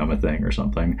Riggs become a thing or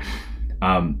something.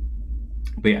 But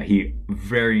yeah, he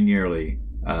very nearly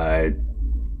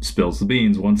spills the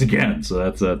beans once again. So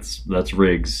that's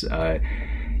Riggs.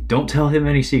 Don't tell him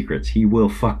any secrets. He will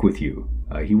fuck with you.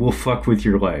 He will fuck with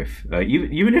your life.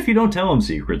 Even if you don't tell him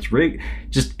secrets,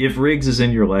 if Riggs is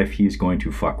in your life, he's going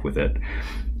to fuck with it.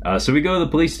 So we go to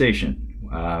the police station.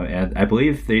 And I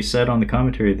believe they said on the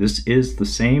commentary, this is the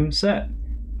same set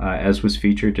as was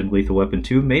featured in Lethal Weapon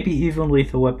 2, maybe even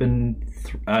Lethal Weapon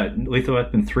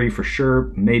 3 for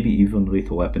sure, maybe even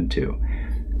Lethal Weapon 2.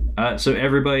 So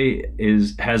everybody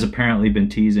has apparently been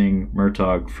teasing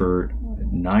Murtaugh for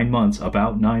 9 months,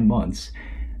 about 9 months,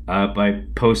 by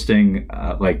posting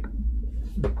up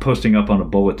on a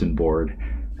bulletin board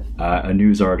a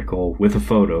news article with a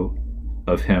photo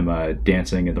of him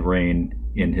dancing in the rain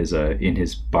in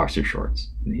his boxer shorts.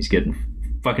 And he's getting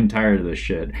fucking tired of this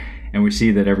shit, and we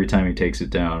see that every time he takes it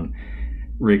down,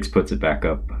 Riggs puts it back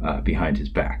up behind his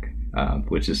back,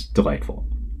 which is delightful.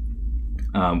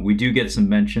 We do get some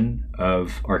mention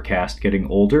of our cast getting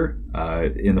older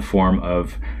in the form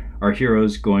of our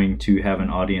heroes going to have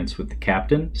an audience with the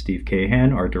captain, Steve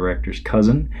Cahan, our director's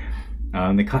cousin.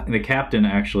 The captain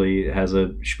actually has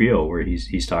a spiel where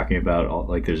he's talking about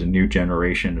there's a new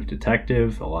generation of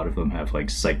detective. A lot of them have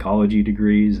psychology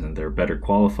degrees, and they're better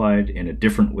qualified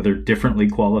they're differently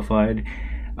qualified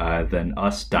than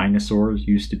us dinosaurs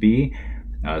used to be.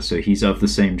 So he's of the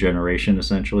same generation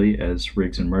essentially as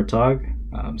Riggs and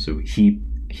Murtaugh. So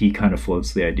he kind of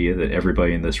floats the idea that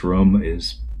everybody in this room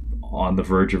is on the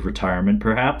verge of retirement,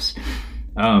 perhaps.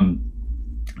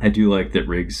 I do like that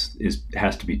Riggs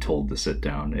has to be told to sit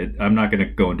down. I'm not going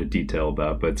to go into detail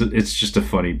about it, but it's just a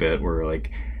funny bit where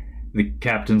the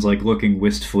captain's looking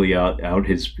wistfully out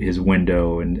his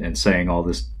window and saying all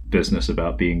this business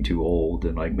about being too old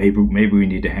and maybe we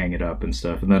need to hang it up and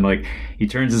stuff. And then he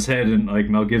turns his head and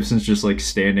Mel Gibson's just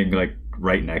standing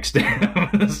right next to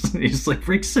him. He's like,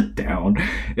 Riggs, sit down.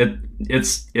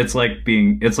 It's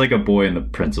like a boy in the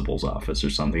principal's office or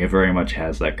something. It very much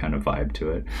has that kind of vibe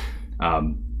to it.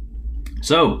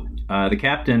 So the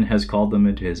captain has called them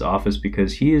into his office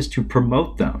because he is to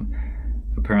promote them.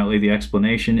 Apparently the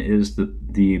explanation is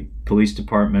that the police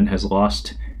department has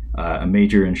lost a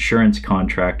major insurance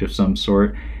contract of some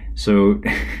sort. So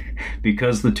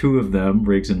because the two of them,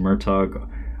 Riggs and Murtaugh,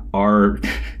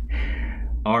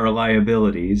 are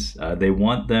liabilities, they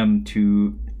want them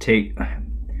to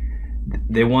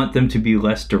be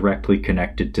less directly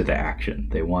connected to the action.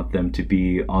 They want them to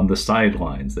be on the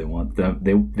sidelines.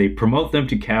 They promote them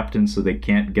to captains so they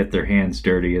can't get their hands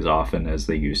dirty as often as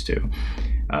they used to.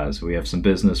 So we have some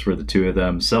business where the two of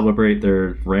them celebrate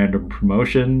their random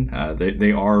promotion.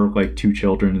 They are like two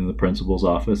children in the principal's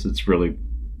office. It's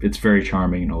very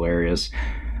charming and hilarious.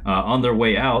 On their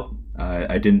way out,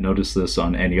 I didn't notice this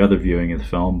on any other viewing of the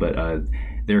film, but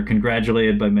they're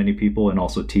congratulated by many people and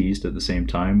also teased at the same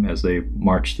time as they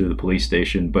march through the police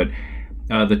station. But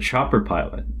the chopper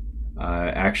pilot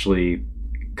actually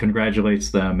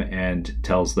congratulates them and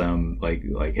tells them like,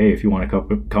 hey, if you want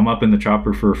to come up in the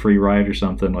chopper for a free ride or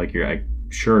something, like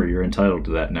you're entitled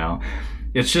to that now.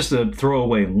 It's just a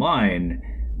throwaway line,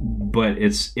 but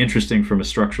it's interesting from a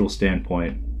structural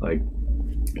standpoint, like,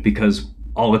 because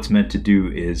all it's meant to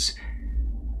do is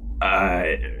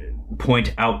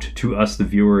point out to us, the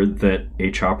viewer, that a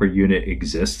chopper unit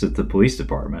exists at the police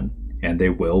department, and they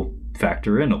will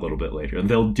factor in a little bit later.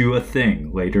 They'll do a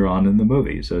thing later on in the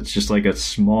movie. So it's just like a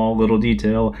small little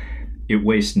detail. It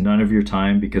wastes none of your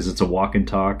time because it's a walk and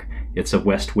talk. It's a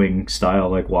West Wing style,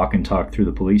 like walk and talk through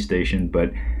the police station,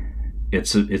 but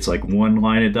it's like one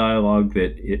line of dialogue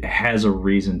that it has a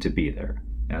reason to be there.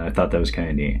 And I thought that was kind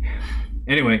of neat.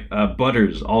 Anyway,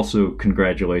 Butters also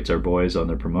congratulates our boys on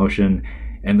their promotion,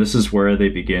 and this is where they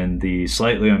begin the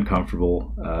slightly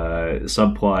uncomfortable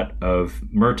subplot of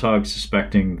Murtaugh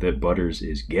suspecting that Butters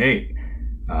is gay,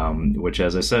 which,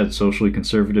 as I said, socially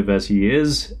conservative as he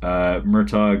is,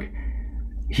 Murtaugh,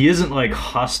 he isn't like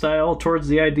hostile towards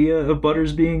the idea of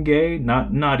Butters being gay,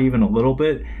 not even a little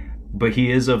bit, but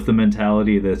he is of the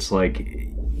mentality that's like,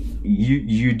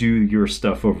 you do your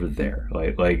stuff over there.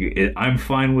 I'm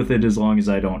fine with it as long as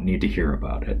I don't need to hear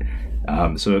about it.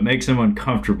 So it makes him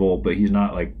uncomfortable, but he's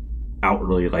not like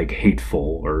outwardly like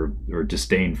hateful or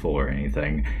disdainful or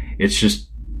anything. It's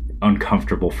just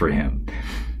uncomfortable for him.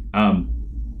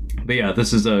 But yeah,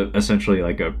 this is essentially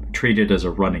like treated as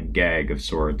a running gag of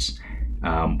sorts,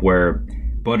 where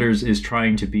Butters is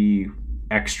trying to be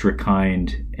extra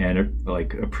kind and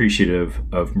like appreciative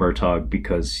of Murtaugh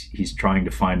because he's trying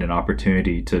to find an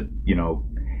opportunity to,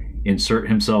 insert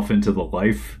himself into the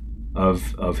life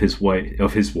of his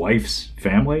wife's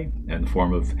family in the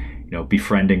form of,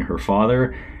 befriending her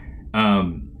father.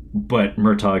 But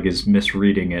Murtaugh is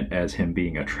misreading it as him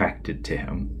being attracted to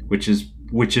him, which is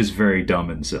very dumb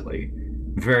and silly.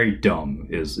 Very dumb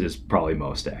is probably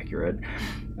most accurate.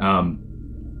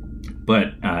 But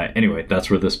anyway, that's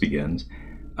where this begins.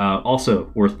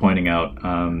 Also worth pointing out,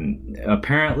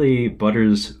 apparently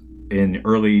Butters in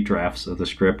early drafts of the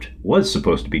script was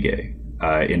supposed to be gay.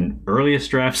 In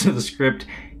earliest drafts of the script,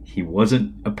 he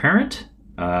wasn't apparent.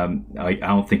 I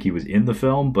don't think he was in the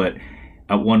film, but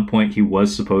at one point he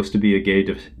was supposed to be a gay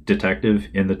detective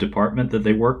in the department that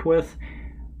they worked with.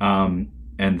 And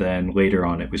then later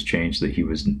on it was changed that he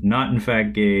was not in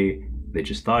fact gay. They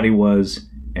just thought he was,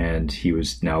 and he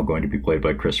was now going to be played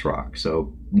by Chris Rock.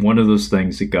 So one of those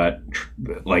things that got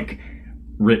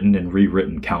written and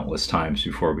rewritten countless times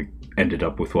before we ended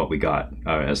up with what we got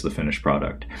as the finished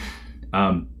product.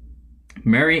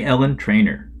 Mary Ellen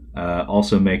Trainor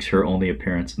also makes her only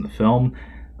appearance in the film.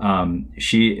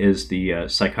 She is the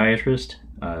psychiatrist,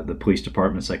 the police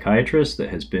department psychiatrist that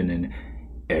has been in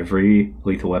every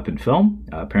Lethal Weapon film.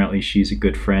 Apparently she's a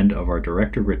good friend of our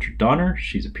director, Richard Donner.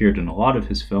 She's appeared in a lot of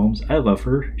his films. I love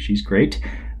her. She's great.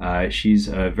 She's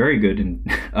very good in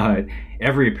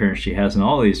every appearance she has in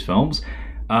all these films.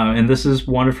 And this is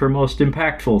one of her most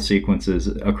impactful sequences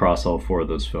across all four of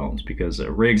those films, because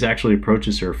Riggs actually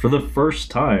approaches her for the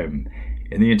first time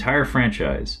in the entire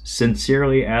franchise,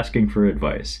 sincerely asking for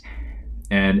advice.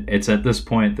 And it's at this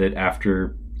point that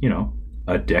after,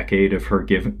 a decade of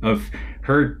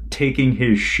her taking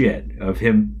his shit, of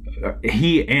him,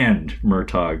 he and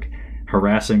Murtaugh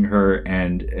harassing her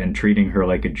and treating her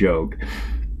like a joke,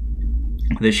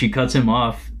 that she cuts him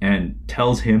off and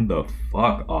tells him the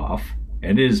fuck off.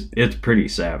 And it's pretty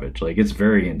savage. Like, it's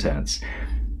very intense.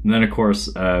 And then, of course,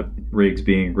 Riggs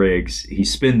being Riggs, he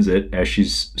spins it as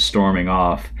she's storming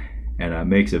off and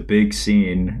makes a big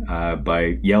scene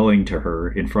by yelling to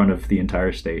her in front of the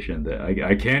entire station that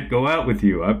I can't go out with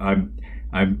you. I'm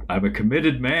a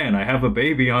committed man. I have a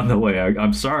baby on the way.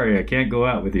 I'm sorry, I can't go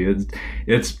out with you.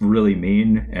 It's really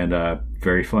mean and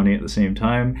very funny at the same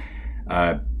time.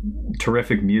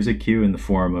 Terrific music cue in the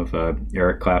form of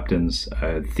Eric Clapton's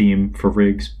theme for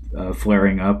Riggs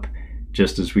flaring up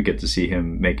just as we get to see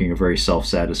him making a very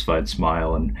self-satisfied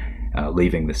smile and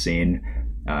leaving the scene.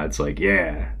 It's like,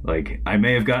 yeah, like I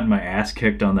may have gotten my ass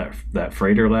kicked on that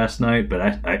freighter last night, but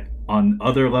I on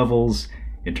other levels,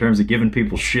 in terms of giving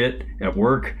people shit at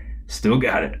work, still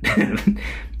got it.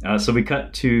 So we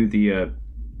cut to the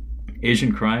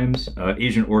Asian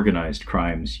organized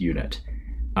crimes unit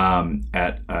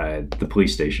at the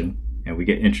police station, and we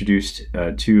get introduced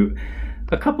to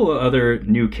a couple of other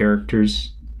new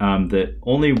characters that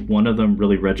only one of them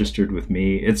really registered with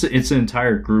me. It's an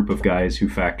entire group of guys who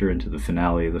factor into the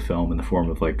finale of the film in the form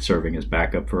of like serving as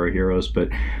backup for our heroes. But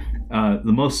the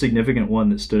most significant one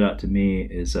that stood out to me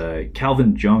is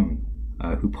Calvin Jung,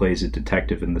 who plays a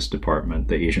detective in this department,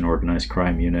 the Asian Organized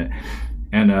Crime Unit.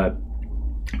 And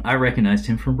I recognized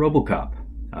him from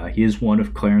RoboCop. He is one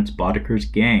of Clarence Boddicker's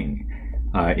gang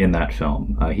in that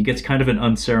film. He gets kind of an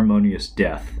unceremonious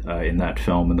death in that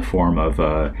film in the form of...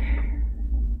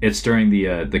 it's during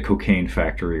the cocaine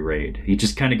factory raid. He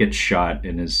just kind of gets shot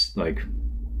and is like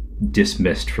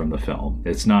dismissed from the film.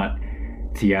 It's not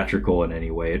theatrical in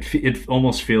any way. It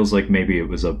almost feels like maybe it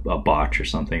was a botch or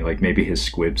something. Like maybe his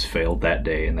squibs failed that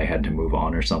day and they had to move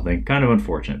on or something. Kind of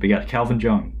unfortunate. But yeah, Calvin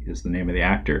Jung is the name of the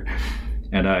actor.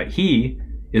 And he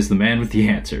is the man with the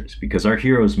answers, because our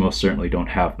heroes most certainly don't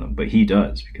have them, but he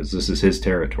does, because this is his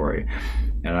territory.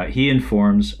 And he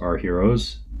informs our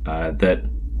heroes that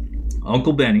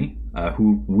Uncle Benny,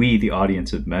 who we, the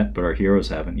audience, have met, but our heroes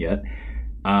haven't yet,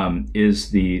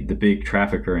 is the big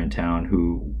trafficker in town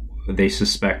who they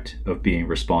suspect of being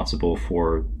responsible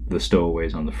for the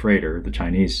stowaways on the freighter, the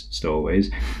Chinese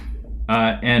stowaways.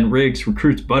 And Riggs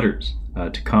recruits Butters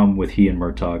to come with he and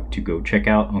Murtaugh to go check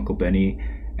out Uncle Benny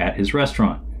at his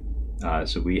restaurant.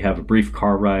 So we have a brief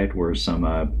car ride where some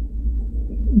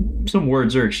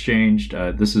words are exchanged.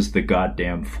 This is the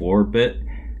goddamn floor bit,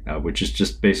 which is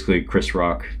just basically Chris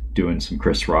Rock doing some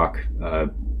Chris Rock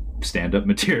stand-up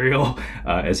material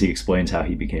as he explains how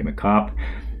he became a cop.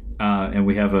 And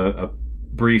we have a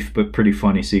brief but pretty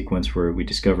funny sequence where we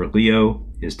discover Leo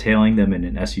is tailing them in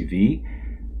an SUV.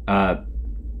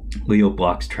 Leo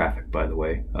blocks traffic, by the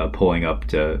way, pulling up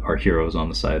to our heroes on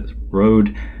the side of the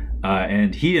road.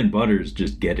 And he and Butters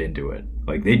just get into it.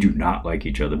 Like, they do not like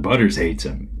each other. Butters hates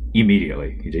him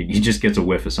immediately. He just gets a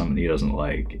whiff of something he doesn't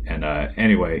like. And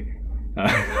anyway,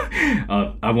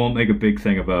 I won't make a big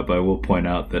thing about it, but I will point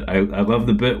out that I love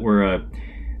the bit where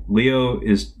Leo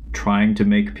is trying to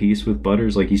make peace with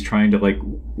Butters. Like, he's trying to like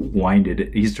wind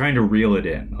it, he's trying to reel it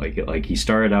in. Like he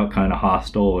started out kind of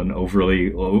hostile and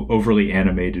overly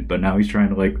animated, but now he's trying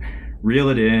to like reel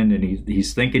it in, and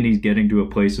he's thinking he's getting to a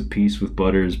place of peace with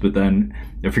Butters, but then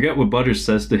I forget what Butters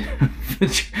says to him.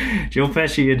 Joe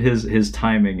Pesci and his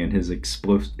timing and his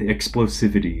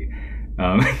explosivity.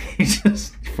 He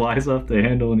just flies off the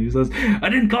handle and he says, "I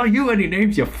didn't call you any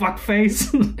names, you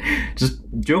fuckface." Just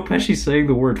Joe Pesci saying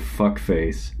the word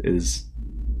fuckface is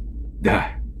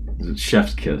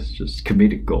chef's kiss, just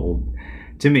comedic gold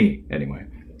to me, anyway.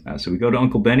 So we go to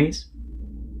Uncle Benny's,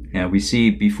 and we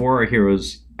see before our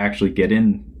heroes actually get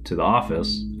into the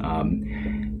office,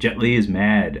 Jet Li is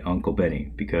mad at Uncle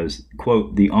Benny because,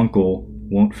 quote, the uncle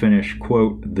won't finish,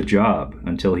 quote, the job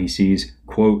until he sees,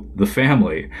 quote, the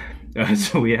family.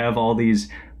 So we have all these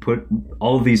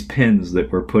pins that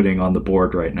we're putting on the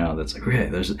board right now. That's like, okay,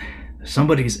 there's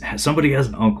somebody has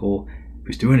an uncle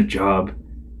who's doing a job,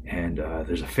 and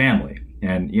there's a family.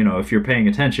 And you know, if you're paying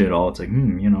attention at all, it's like,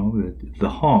 you know, the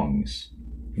Hongs,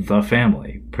 the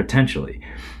family, potentially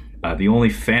the only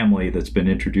family that's been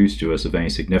introduced to us of any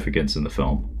significance in the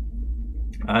film.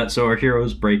 So our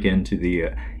heroes break into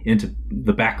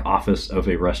the back office of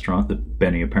a restaurant that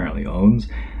Benny apparently owns.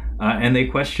 And they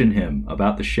question him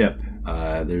about the ship.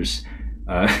 There's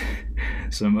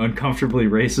some uncomfortably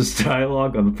racist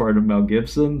dialogue on the part of Mel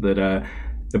Gibson that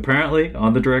apparently,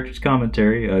 on the director's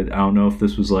commentary, I don't know if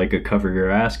this was like a cover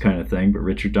your ass kind of thing, but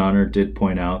Richard Donner did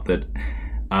point out that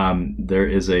there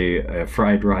is a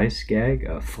fried rice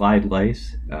gag, fried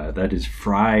rice. That is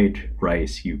fried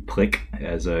rice, you plick,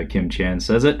 as Kim Chan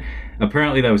says it.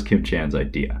 Apparently that was Kim Chan's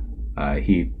idea.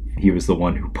 He was the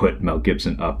one who put Mel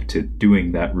Gibson up to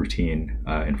doing that routine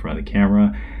in front of the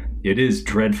camera. It is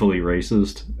dreadfully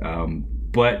racist,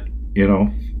 but, you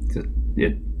know,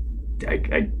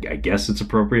 I guess it's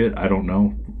appropriate. I don't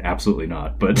know. Absolutely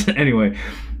not. But anyway,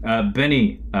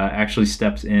 Benny actually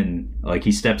steps in, like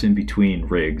he steps in between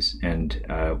Riggs and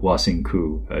Wasing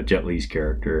Ku, Jet Li's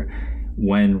character,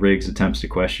 when Riggs attempts to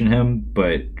question him,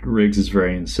 but Riggs is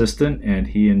very insistent, and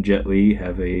he and Jet Li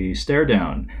have a stare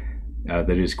down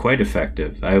that is quite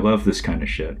effective. I love this kind of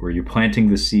shit, where you're planting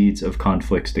the seeds of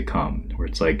conflicts to come, where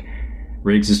it's like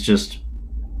Riggs is just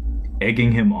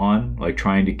egging him on, like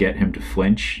trying to get him to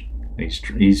flinch.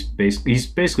 He's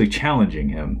basically challenging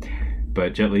him,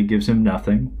 but Jet Li gives him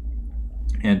nothing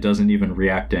and doesn't even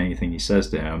react to anything he says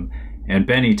to him. And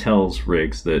Benny tells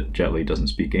Riggs that Jet Li doesn't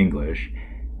speak English.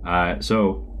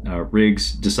 So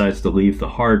Riggs decides to leave the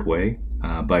hard way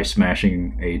by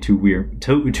smashing a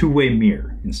two-way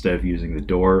mirror instead of using the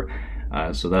door.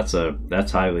 So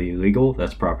that's highly illegal.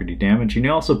 That's property damage. And he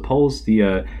also pulls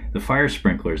the fire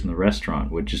sprinklers in the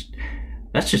restaurant, which is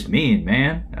that's just mean,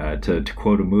 man. To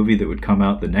quote a movie that would come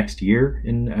out the next year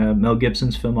in Mel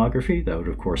Gibson's filmography, that would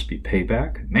of course be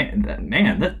Payback.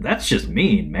 That's just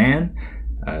mean, man.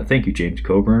 Thank you, James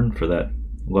Coburn, for that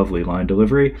lovely line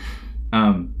delivery.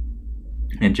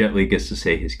 And Jet Li gets to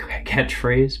say his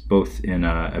catchphrase both in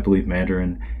I believe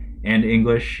Mandarin and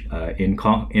English. In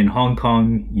Hong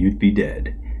Kong, you'd be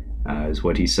dead, is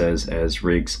what he says as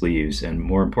Riggs leaves. And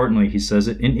more importantly, he says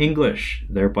it in English,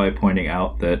 thereby pointing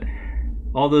out that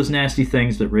all those nasty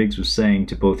things that Riggs was saying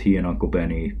to both he and Uncle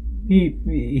Benny,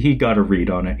 he got a read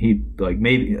on it. He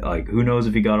maybe who knows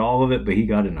if he got all of it, but he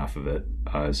got enough of it.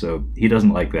 So he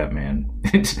doesn't like that man.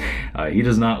 He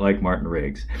does not like Martin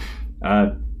Riggs.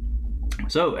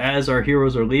 So as our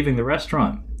heroes are leaving the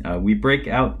restaurant, we break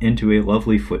out into a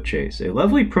lovely foot chase, a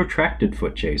lovely protracted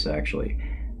foot chase, actually.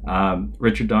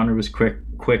 Richard Donner was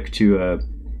quick to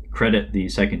credit the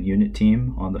second unit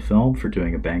team on the film for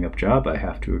doing a bang-up job, I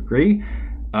have to agree.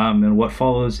 And what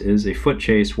follows is a foot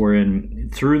chase wherein,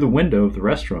 through the window of the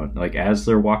restaurant, as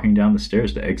they're walking down the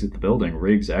stairs to exit the building,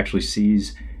 Riggs actually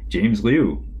sees James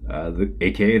Liu,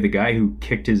 aka the guy who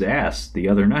kicked his ass the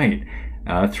other night,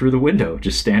 through the window,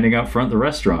 just standing out front of the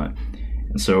restaurant.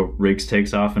 And so Riggs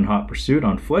takes off in hot pursuit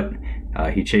on foot.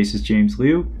 He chases James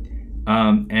Liu,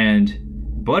 and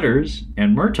Butters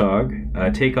and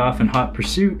Murtaugh take off in hot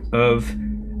pursuit of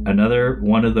another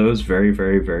one of those very,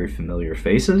 very, very familiar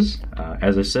faces.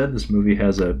 As I said, this movie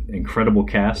has an incredible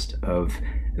cast of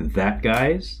that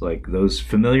guys, those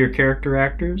familiar character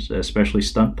actors, especially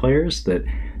stunt players that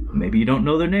maybe you don't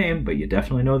know their name, but you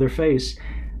definitely know their face.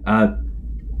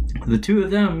 The two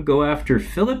of them go after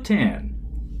Philip Tan,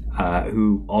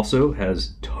 who also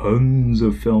has tons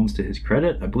of films to his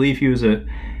credit. I believe he was a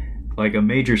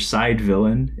major side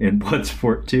villain in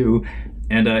Bloodsport 2,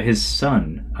 and his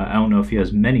son, I don't know if he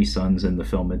has many sons in the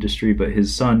film industry, but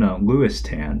his son, Louis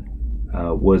Tan,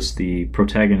 was the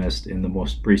protagonist in the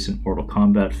most recent Mortal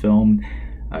Kombat film.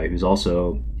 He was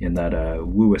also in that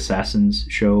Wu Assassins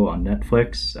show on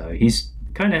Netflix. He's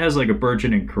kind of has a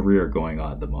burgeoning career going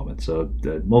on at the moment, so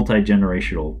the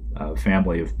multi-generational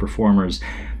family of performers.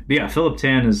 But yeah, Philip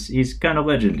Tan he's kind of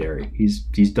legendary.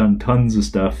 He's done tons of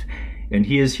stuff, and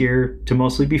he is here to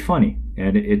mostly be funny,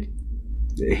 and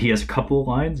he has a couple of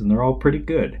lines, and they're all pretty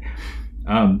good.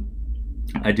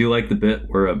 I do like the bit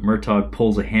where Murtaugh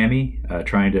pulls a hammy,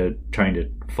 trying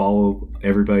to follow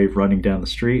everybody running down the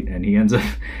street, and he ends up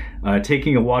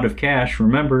taking a wad of cash.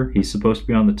 Remember, he's supposed to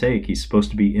be on the take. He's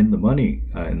supposed to be in the money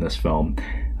in this film.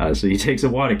 So he takes a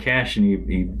wad of cash and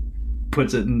he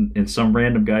puts it in some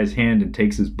random guy's hand and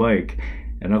takes his bike.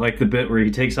 And I like the bit where he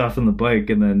takes off on the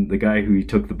bike, and then the guy who he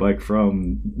took the bike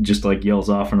from just yells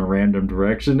off in a random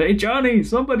direction, "Hey Johnny,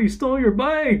 somebody stole your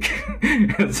bike!"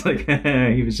 It's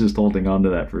he was just holding on to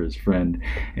that for his friend,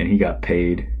 and he got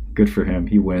paid. Good for him.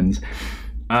 He wins.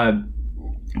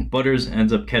 Butters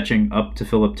ends up catching up to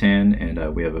Philip Tan,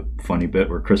 and we have a funny bit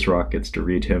where Chris Rock gets to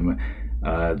read him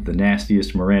the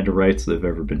nastiest Miranda rights that have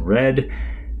ever been read.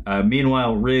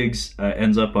 Meanwhile, Riggs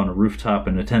ends up on a rooftop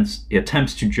and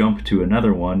attempts to jump to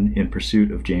another one in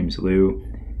pursuit of James Liu.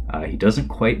 He doesn't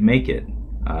quite make it,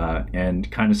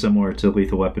 and kind of similar to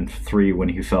Lethal Weapon 3 when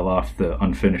he fell off the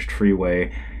unfinished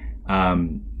freeway,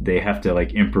 they have to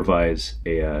improvise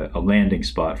a landing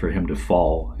spot for him to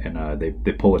fall, and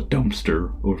they pull a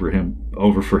dumpster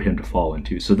over for him to fall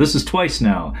into. So this is twice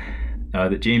now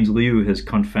that James Liu has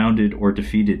confounded or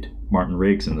defeated Martin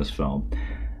Riggs in this film.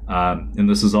 And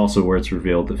this is also where it's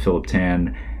revealed that Philip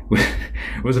Tan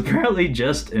was apparently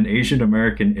just an Asian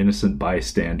American innocent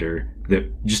bystander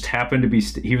that just happened to be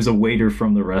he was a waiter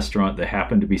from the restaurant that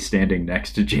happened to be standing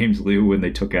next to James Liu when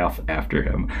they took off after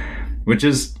him, which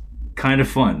is kind of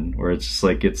fun, where it's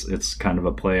just it's kind of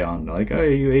a play on oh,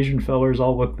 you Asian fellers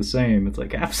all look the same. It's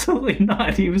absolutely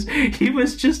not. He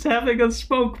was just having a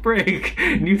smoke break,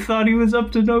 and you thought he was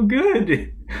up to no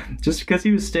good just because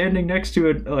he was standing next to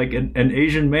an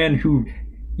Asian man who,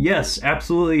 yes,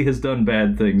 absolutely has done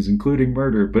bad things, including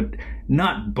murder, but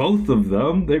not both of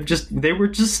them. They were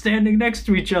just standing next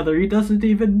to each other. He doesn't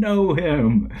even know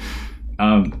him.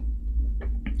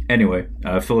 Anyway,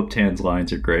 Philip Tan's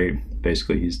lines are great.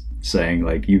 Basically, he's saying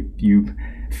you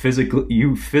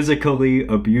physically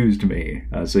abused me.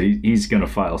 So he's gonna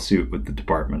file suit with the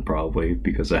department probably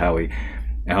because of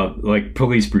how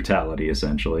police brutality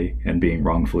essentially and being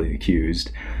wrongfully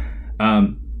accused.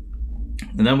 And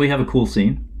then we have a cool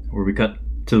scene where we cut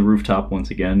to the rooftop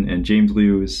once again, and James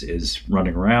Liu is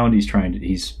running around.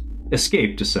 He's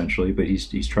escaped essentially, but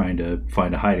he's trying to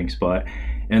find a hiding spot.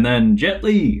 And then Jet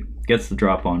Li gets the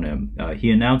drop on him.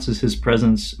 He announces his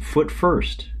presence foot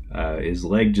first. His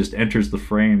leg just enters the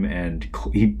frame, and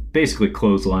he basically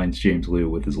clotheslines James Liu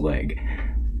with his leg.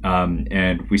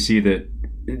 And we see that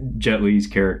Jet Li's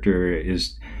character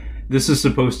is... This is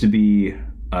supposed to be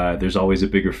there's always a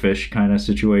bigger fish kind of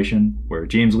situation, where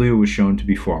James Liu was shown to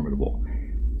be formidable.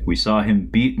 We saw him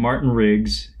beat Martin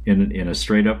Riggs in a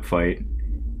straight-up fight,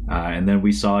 and then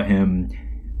we saw him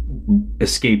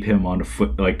escape him on a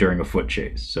foot, like during a foot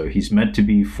chase. So he's meant to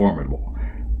be formidable.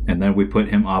 And then we put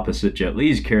him opposite Jet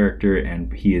Li's character,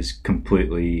 and he is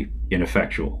completely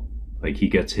ineffectual. Like, he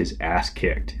gets his ass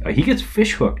kicked. He gets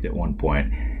fish hooked at one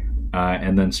point,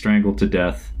 and then strangled to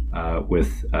death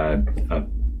with a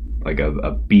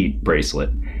bead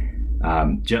bracelet.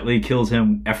 Jet Li kills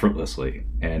him effortlessly,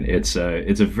 and it's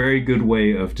a very good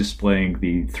way of displaying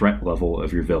the threat level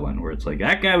of your villain, where it's like,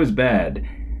 that guy was bad,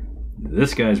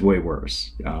 this guy's way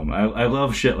worse. I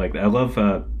love shit like that. I love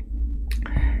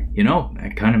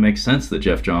it kind of makes sense that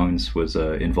Jeff Johns was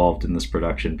involved in this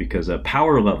production, because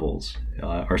power levels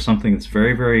are something that's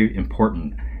very, very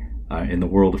important in the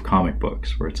world of comic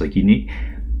books, where it's like you need...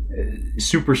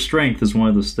 super strength is one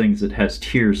of those things that has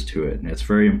tiers to it, and it's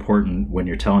very important when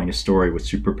you're telling a story with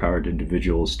superpowered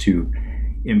individuals to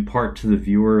impart to the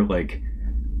viewer, like,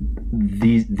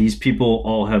 these people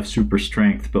all have super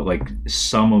strength, but like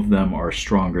some of them are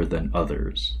stronger than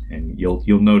others. And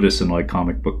you'll notice in like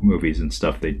comic book movies and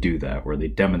stuff, they do that, where they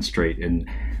demonstrate in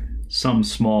some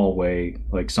small way,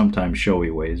 like sometimes showy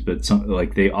ways, but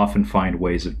they often find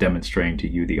ways of demonstrating to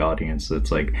you, the audience,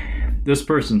 that's like, this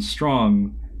person's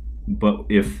strong, but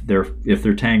if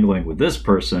they're tangling with this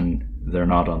person, they're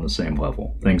not on the same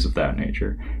level. Things of that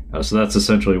nature. So that's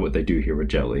essentially what they do here with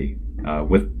Jet Li.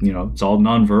 It's all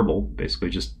nonverbal. Basically,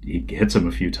 just he hits him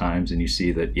a few times, and you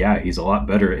see that, yeah, he's a lot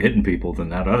better at hitting people than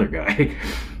that other guy.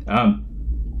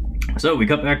 So we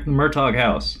cut back to the Murtaugh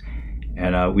house,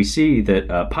 and we see that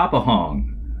Papa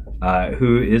Hong,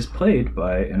 who is played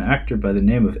by an actor by the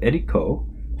name of Eddie Ko.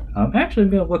 Actually, I'm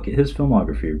going to look at his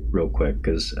filmography real quick,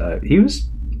 because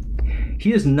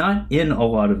he is not in a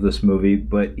lot of this movie,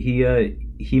 but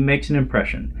he makes an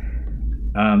impression.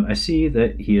 I see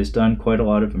that he has done quite a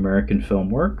lot of American film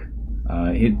work.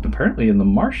 He apparently in The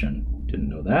Martian. Didn't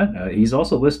know that. He's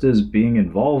also listed as being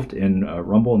involved in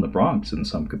Rumble in the Bronx in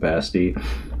some capacity,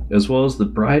 as well as The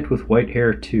Bride with White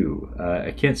Hair 2.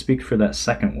 I can't speak for that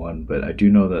second one, but I do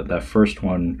know that first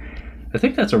one, I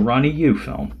think that's a Ronnie Yu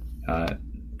film.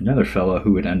 Another fella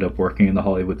who would end up working in the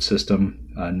Hollywood system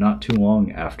not too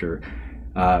long after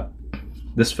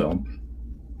this film.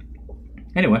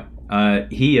 Anyway,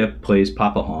 he plays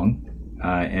Papa Hong,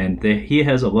 and he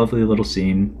has a lovely little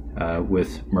scene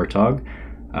with Murtaugh,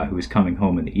 who is coming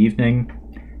home in the evening.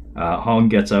 Hong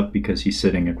gets up because he's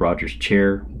sitting in Roger's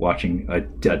chair watching a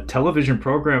television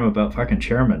program about fucking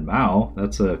Chairman Mao.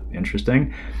 That's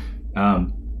interesting.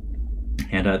 And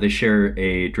they share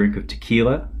a drink of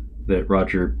tequila that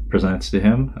Roger presents to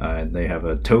him. They have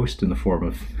a toast in the form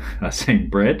of saying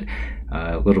bread.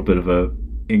 A little bit of a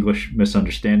English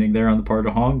misunderstanding there on the part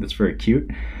of Hong. That's very cute.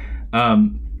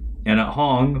 And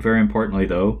Hong, very importantly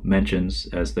though, mentions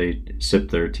as they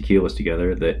sip their tequilas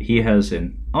together that he has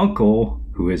an uncle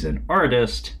who is an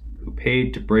artist who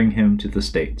paid to bring him to the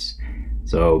States.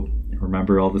 So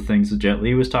remember all the things that Jet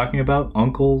Li was talking about?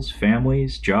 Uncles,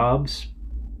 families, jobs.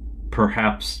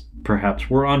 Perhaps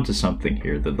we're onto something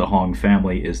here, that the Hong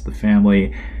family is the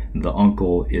family, and the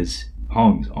uncle is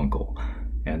Hong's uncle,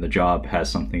 and the job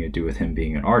has something to do with him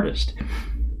being an artist.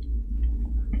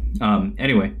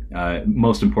 Anyway,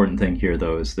 most important thing here,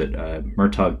 though, is that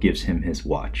Murtaugh gives him his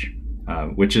watch,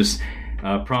 which is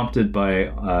prompted by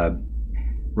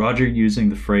Roger using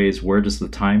the phrase, "Where does the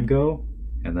time go?"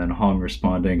 And then Hong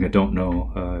responding, "I don't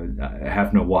know, I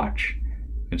have no watch."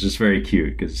 It's just very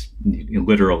cute because he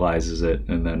literalizes it,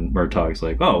 and then Murtaugh's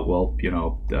like, "Oh, well,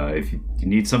 if you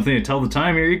need something to tell the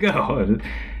time, here you go."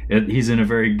 He's in a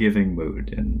very giving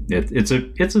mood, and it's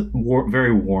a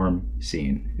very warm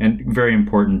scene, and very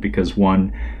important because,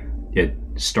 one, it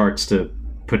starts to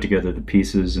put together the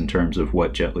pieces in terms of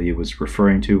what Jet Li was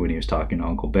referring to when he was talking to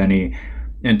Uncle Benny,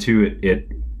 and two, it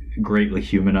greatly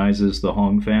humanizes the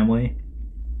Hong family,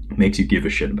 makes you give a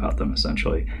shit about them,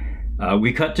 essentially.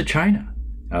 We cut to China.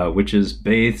 Which is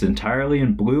bathed entirely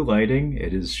in blue lighting.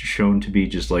 It is shown to be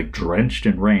just like drenched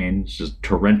in rain. It's just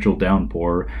torrential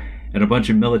downpour. And a bunch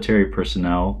of military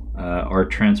personnel are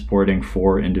transporting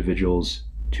 4 individuals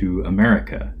to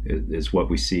America, is what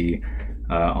we see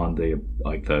on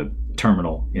the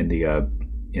terminal in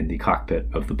the cockpit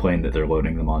of the plane that they're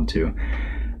loading them onto.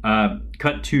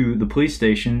 Cut to the police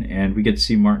station, and we get to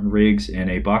see Martin Riggs in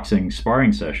a boxing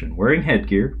sparring session, wearing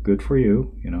headgear. Good for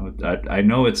you. You know, I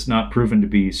know it's not proven to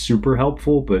be super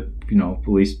helpful, but you know, at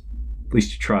least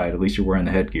you tried. At least you're wearing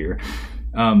the headgear.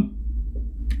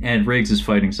 And Riggs is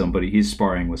fighting somebody. He's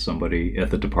sparring with somebody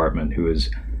at the department who is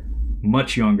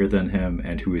much younger than him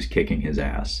and who is kicking his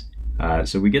ass.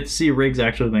 So we get to see Riggs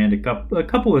actually land a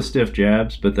couple of stiff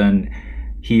jabs, but then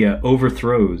he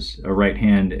overthrows a right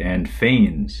hand and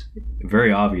feigns,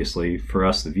 very obviously, for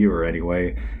us, the viewer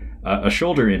anyway, a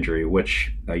shoulder injury,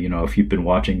 which, you know, if you've been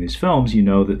watching these films, you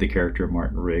know that the character of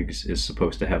Martin Riggs is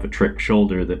supposed to have a trick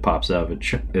shoulder that pops out of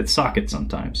its socket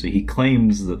sometimes. So he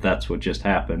claims that that's what just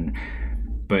happened,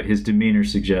 but his demeanor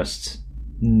suggests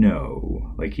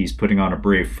no. Like, he's putting on a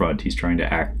brave front. He's trying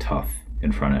to act tough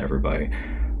in front of everybody.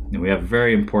 And we have a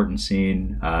very important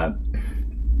scene.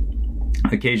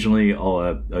 Occasionally,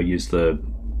 I'll use the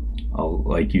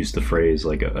phrase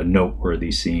like a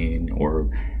noteworthy scene or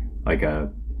like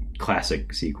a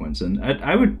classic sequence, and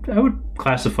I would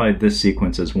classify this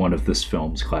sequence as one of this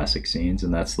film's classic scenes,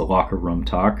 and that's the locker room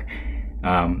talk,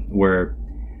 where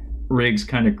Riggs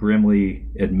kind of grudgingly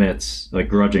admits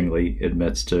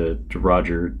to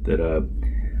Roger that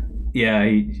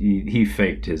he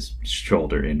faked his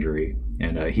shoulder injury,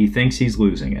 and he thinks he's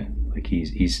losing it. Like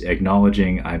he's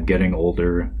acknowledging, I'm getting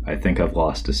older. I think I've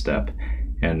lost a step,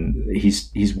 and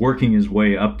he's working his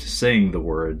way up to saying the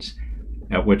words.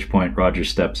 At which point Roger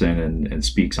steps in and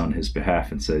speaks on his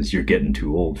behalf and says, "You're getting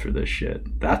too old for this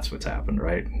shit." That's what's happened,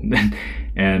 right?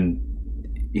 And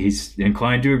he's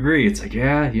inclined to agree. It's like,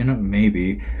 yeah, you know,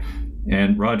 maybe.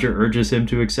 And Roger urges him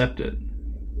to accept it,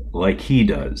 like he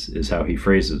does, is how he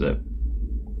phrases it.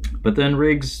 But then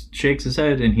Riggs shakes his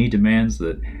head and he demands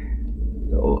that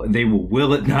they will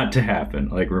will it not to happen.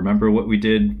 Like, remember what we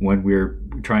did when we were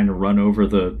trying to run over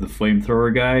the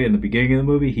flamethrower guy in the beginning of the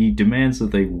movie? He demands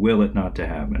that they will it not to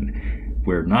happen.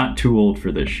 We're not too old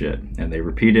for this shit. And they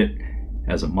repeat it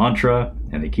as a mantra,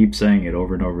 and they keep saying it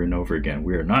over and over and over again.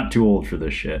 We are not too old for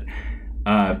this shit.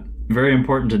 Very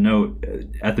important to note,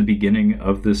 at the beginning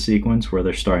of this sequence where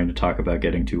they're starting to talk about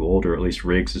getting too old, or at least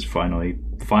Riggs is finally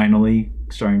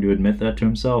starting to admit that to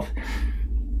himself,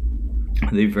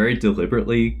 they very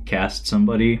deliberately cast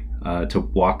somebody to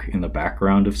walk in the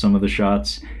background of some of the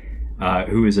shots,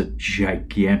 who is a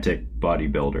gigantic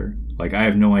bodybuilder. Like, I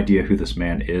have no idea who this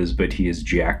man is, but he is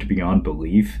jacked beyond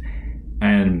belief.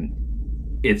 And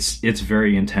it's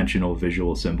very intentional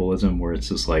visual symbolism, where it's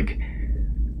just like,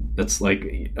 it's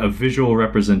like a visual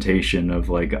representation of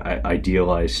like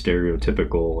idealized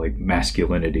stereotypical like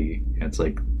masculinity. It's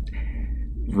like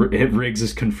Riggs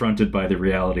is confronted by the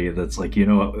reality that's like, you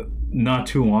know, not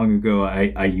too long ago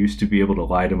I used to be able to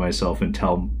lie to myself and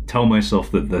tell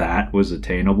myself that was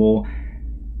attainable,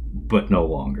 but no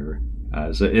longer.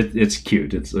 So it's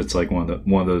cute. It's like one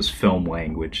of those film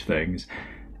language things.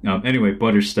 Anyway,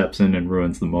 Butters steps in and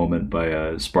ruins the moment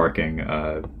by sparking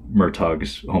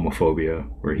Murtaugh's homophobia,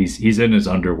 where he's in his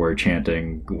underwear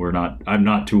chanting, "I'm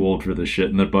not too old for this shit,"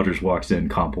 and then Butters walks in,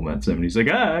 compliments him, and he's like,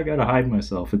 I gotta hide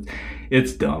myself.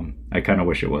 It's dumb. I kind of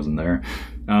wish it wasn't there.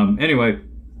 Anyway,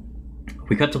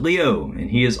 we cut to Leo, and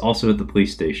he is also at the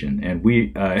police station, and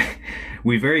we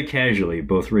very casually,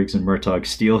 both Riggs and Murtaugh,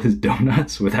 steal his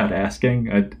donuts without asking.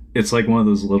 It's like one of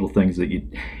those little things that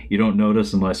you don't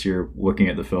notice unless you're looking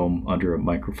at the film under a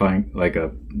magnifying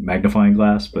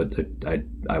glass, but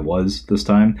I was this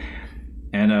time.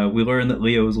 And we learn that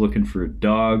Leo is looking for a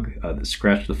dog that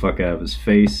scratched the fuck out of his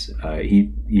face.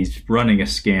 He's running a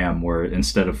scam where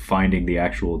instead of finding the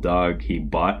actual dog, he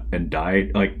bought and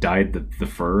dyed the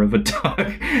fur of a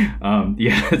dog.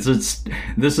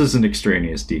 This is an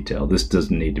extraneous detail. This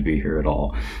doesn't need to be here at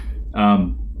all.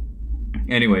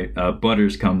 Anyway,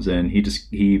 Butters comes in.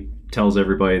 He tells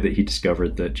everybody that he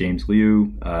discovered that James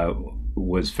Liu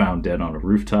was found dead on a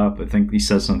rooftop. I think he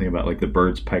says something about like the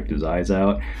birds pecked his eyes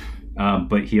out.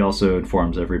 But he also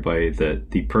informs everybody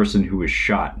that the person who was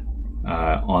shot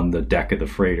on the deck of the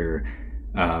freighter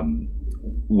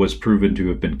was proven to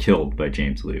have been killed by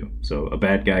James Liu. So a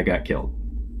bad guy got killed.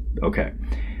 Okay.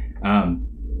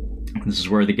 This is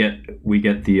where we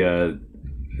get the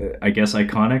I guess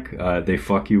iconic they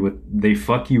fuck you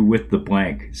with the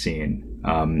blank scene.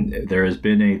 There has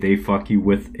been a they fuck you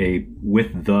with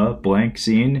the blank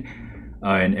scene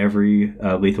in every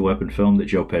Lethal Weapon film that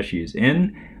Joe Pesci is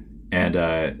in. And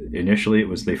initially it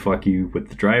was they fuck you with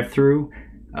the drive-thru.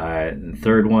 The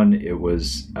third one, it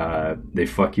was they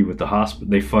fuck you with the hospital.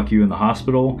 They fuck you in the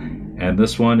hospital. And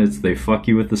this one, it's they fuck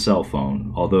you with the cell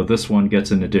phone. Although this one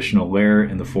gets an additional layer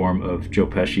in the form of Joe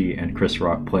Pesci and Chris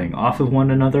Rock playing off of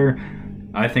one another.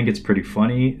 I think it's pretty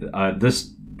funny.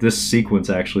 This this sequence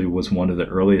actually was one of the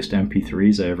earliest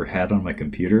MP3s I ever had on my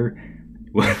computer.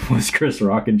 Was Chris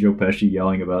Rock and Joe Pesci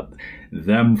yelling about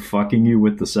them fucking you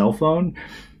with the cell phone.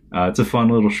 It's a fun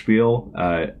little spiel.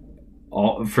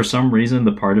 For some reason,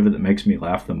 the part of it that makes me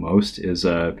laugh the most is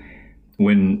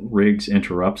when Riggs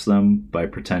interrupts them by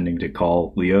pretending to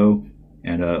call Leo,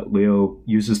 and Leo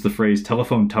uses the phrase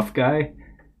telephone tough guy.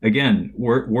 Again,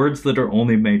 words that are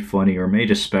only made funny or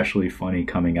made especially funny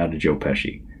coming out of Joe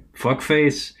Pesci.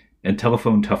 Fuckface and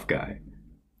telephone tough guy.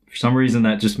 For some reason,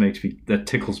 that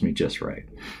tickles me just right.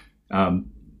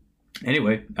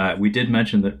 Anyway, we did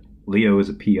mention that Leo is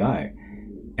a PI,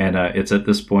 and it's at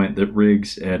this point that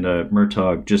Riggs and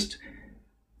Murtaugh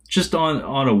just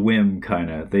on a whim, kind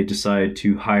of, they decide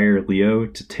to hire Leo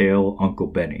to tail Uncle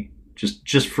Benny,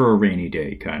 just for a rainy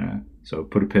day, kind of. So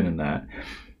put a pin in that.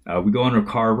 We go on a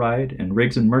car ride, and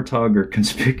Riggs and Murtaugh are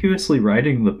conspicuously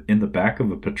riding in the back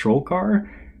of a patrol car.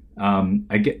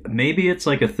 Maybe it's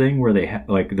like a thing where they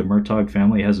like the Murtaugh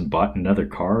family hasn't bought another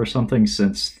car or something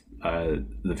since the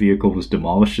vehicle was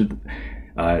demolished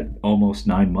almost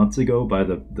 9 months ago by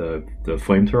the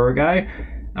flamethrower guy.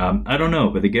 I don't know,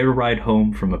 but they get a ride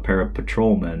home from a pair of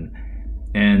patrolmen,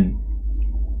 and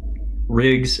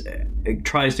Riggs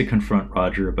tries to confront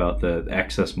Roger about the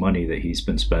excess money that he's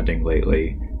been spending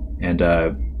lately. And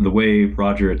the way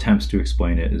Roger attempts to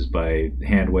explain it is by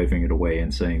hand-waving it away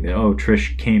and saying that, oh,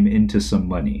 Trish came into some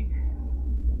money.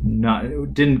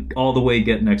 Didn't all the way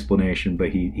get an explanation, but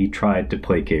he tried to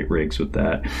placate Riggs with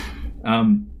that.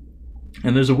 And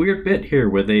there's a weird bit here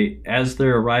where as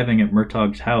they're arriving at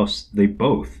Murtaugh's house, they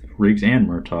both, Riggs and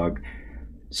Murtaugh,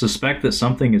 suspect that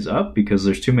something is up because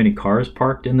there's too many cars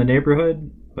parked in the neighborhood.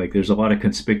 Like, there's a lot of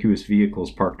conspicuous vehicles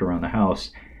parked around the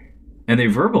house. And they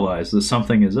verbalize that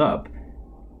something is up,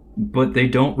 but they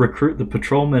don't recruit the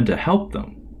patrolmen to help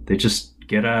them. They just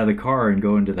get out of the car and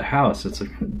go into the house. It's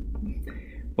like,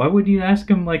 why would you ask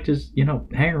them, like, just,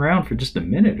 hang around for just a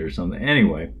minute or something?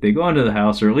 Anyway, they go into the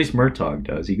house, or at least Murtaugh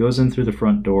does. He goes in through the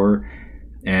front door,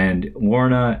 and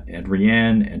Lorna and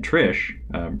Rianne and Trish,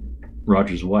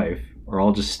 Roger's wife, are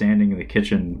all just standing in the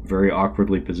kitchen, very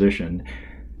awkwardly positioned.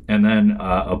 And then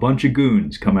a bunch of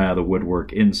goons come out of the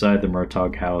woodwork inside the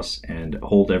Murtaugh house and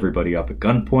hold everybody up at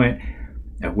gunpoint,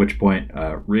 at which point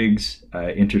Riggs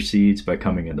intercedes by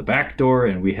coming in the back door,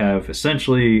 and we have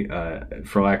essentially,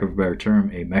 for lack of a better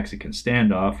term, a Mexican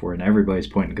standoff wherein everybody's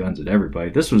pointing guns at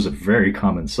everybody. This was a very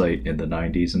common sight in the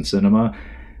 90s in cinema.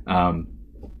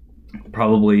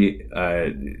 Probably,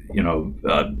 a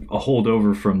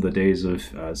holdover from the days of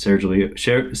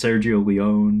Sergio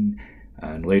Leone,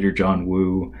 and later John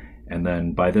Woo, and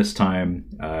then by this time,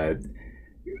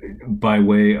 by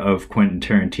way of Quentin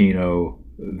Tarantino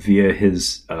via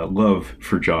his love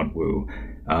for John Woo.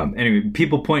 Anyway,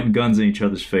 people pointing guns in each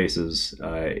other's faces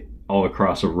all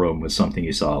across a room was something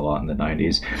you saw a lot in the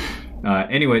 90s.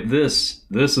 Anyway, this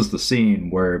is the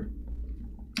scene where,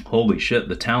 holy shit,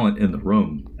 the talent in the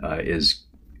room is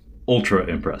ultra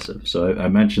impressive. So I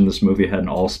mentioned this movie had an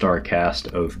all-star cast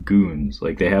of goons.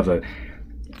 Like, they have a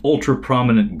ultra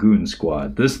prominent goon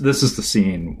squad. This is the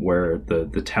scene where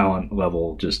the talent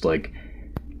level just like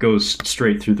goes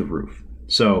straight through the roof.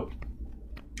 So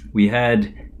we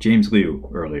had James Liu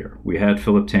earlier. We had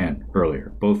Philip Tan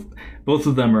earlier. Both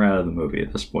of them are out of the movie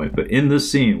at this point. But in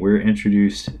this scene, we're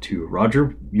introduced to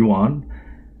Roger Yuan,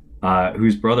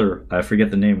 whose brother, I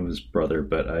forget the name of his brother,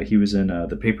 but he was in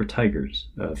The Paper Tigers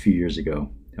a few years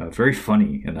ago. Very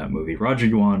funny in that movie. Roger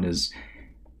Yuan is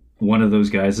one of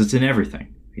those guys that's in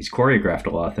everything. He's choreographed a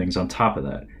lot of things on top of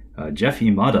that. Jeff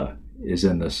Imada is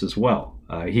in this as well.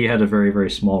 He had a very, very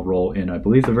small role in, I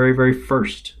believe, the very, very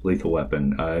first Lethal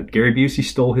Weapon. Gary Busey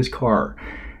stole his car.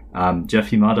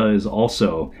 Jeff Imada is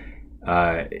also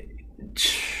has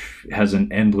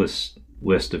an endless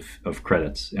list of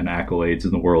credits and accolades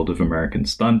in the world of American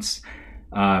stunts.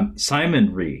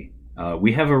 Simon Rhee.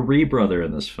 We have a Rhee brother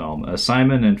in this film.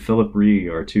 Simon and Philip Rhee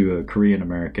are two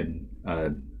Korean-American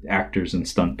actors and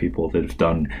stunt people that have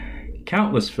done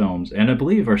countless films, and I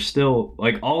believe are still,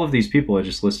 like, all of these people I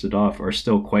just listed off are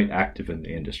still quite active in the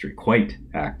industry. Quite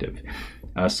active.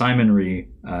 Simon Rhee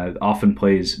often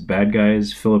plays bad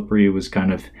guys. Philip Rhee was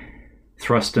kind of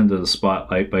thrust into the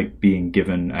spotlight by being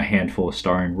given a handful of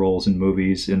starring roles in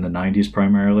movies in the 90s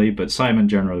primarily, but Simon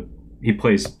generally, he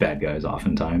plays bad guys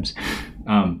oftentimes.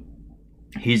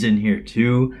 He's in here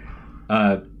too.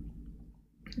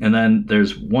 And then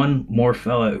there's one more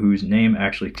fella whose name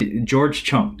actually, George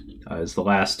Chung, is the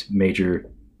last major,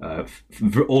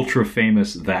 ultra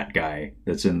famous that guy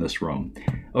that's in this room.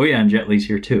 Oh yeah, and Jet Li's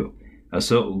here too.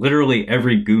 So literally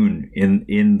every goon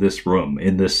in this room,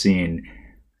 in this scene,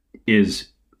 is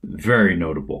very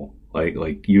notable.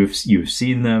 Like you've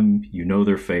seen them, you know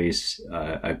their face.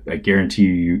 I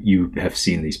guarantee you have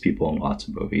seen these people in lots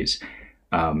of movies,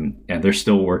 and they're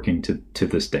still working to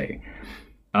this day.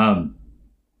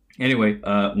 Anyway,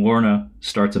 Lorna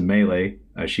starts a melee.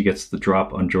 She gets the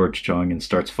drop on George Chung and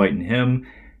starts fighting him.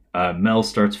 Mel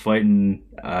starts fighting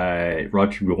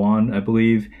Roger Yuan, I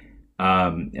believe,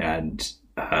 and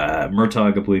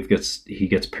Murtaugh, I believe,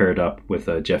 gets paired up with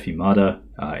Jeff Imada.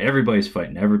 Everybody's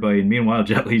fighting everybody, and meanwhile,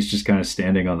 Jet Li's just kind of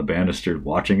standing on the banister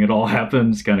watching it all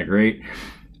happen. It's kind of great.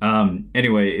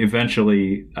 Anyway,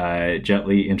 eventually, Jet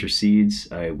Li intercedes.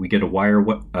 We get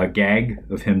a gag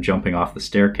of him jumping off the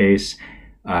staircase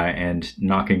and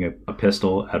knocking a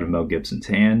pistol out of Mel Gibson's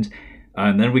hand.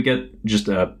 And then we get just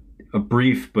a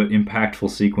brief but impactful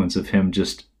sequence of him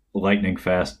just lightning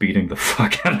fast beating the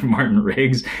fuck out of Martin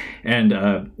Riggs.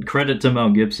 And credit to Mel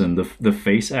Gibson, the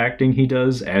face acting he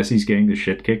does as he's getting the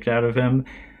shit kicked out of him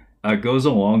goes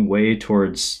a long way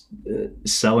towards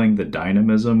selling the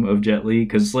dynamism of Jet Li.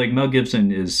 Because like Mel Gibson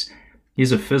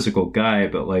he's a physical guy,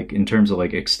 but like in terms of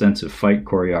like extensive fight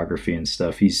choreography and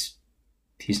stuff, he's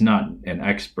not an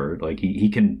expert. Like he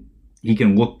can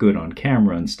look good on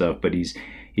camera and stuff, but he's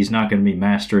not going to be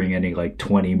mastering any like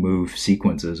 20 move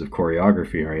sequences of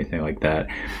choreography or anything like that.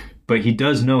 But he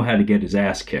does know how to get his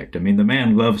ass kicked. I mean, the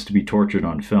man loves to be tortured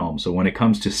on film. So when it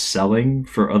comes to selling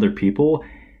for other people,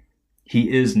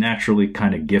 he is naturally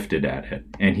kind of gifted at it.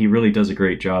 And he really does a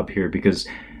great job here, because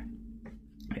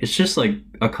it's just like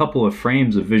a couple of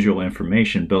frames of visual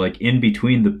information, but like in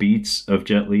between the beats of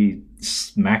Jet Li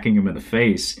smacking him in the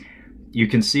face, you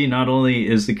can see not only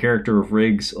is the character of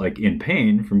Riggs like in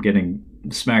pain from getting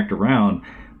smacked around,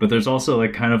 but there's also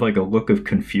like kind of like a look of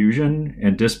confusion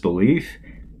and disbelief,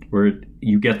 where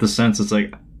you get the sense it's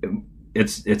like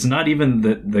it's not even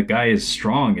that the guy is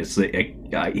strong, it's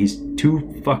he's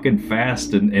too fucking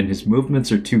fast, and his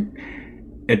movements are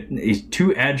he's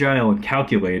too agile and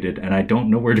calculated, and I don't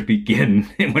know where to begin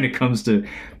when it comes to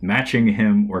matching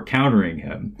him or countering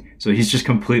him. So he's just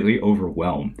completely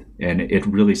overwhelmed, and it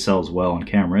really sells well on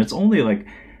camera. It's only like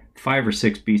 5 or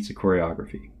 6 beats of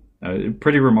choreography.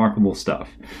 Pretty remarkable stuff.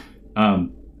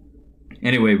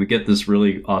 Anyway, we get this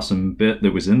really awesome bit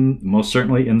that was most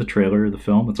certainly in the trailer of the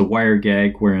film. It's a wire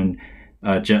gag wherein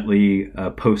Jet Li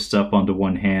posts up onto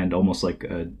one hand, almost like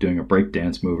doing a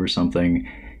breakdance move or something.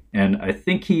 And I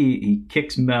think he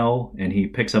kicks Mel and he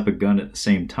picks up a gun at the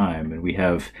same time. And we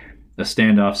have a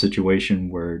standoff situation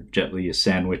where Jet Li is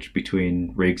sandwiched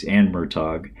between Riggs and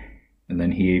Murtaugh. And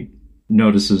then he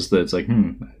notices that it's like,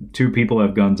 2 people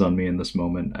have guns on me in this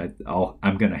moment.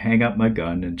 I'm going to hang up my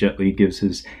gun. And Jet Li gives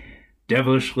his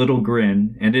devilish little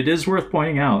grin. And it is worth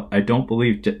pointing out, I don't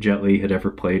believe Jet Li had ever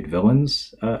played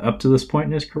villains up to this point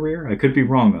in his career. I could be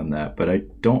wrong on that, but I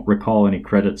don't recall any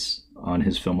credits on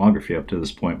his filmography up to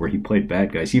this point where he played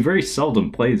bad guys. He very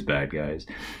seldom plays bad guys,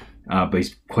 but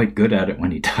he's quite good at it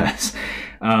when he does.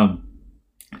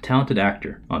 Talented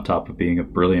actor on top of being a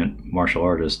brilliant martial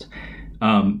artist.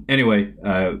 Anyway,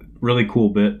 really cool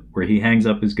bit where he hangs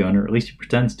up his gun, or at least he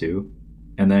pretends to,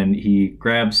 and then he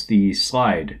grabs the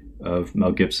slide of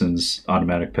Mel Gibson's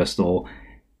automatic pistol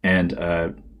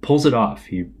and pulls it off.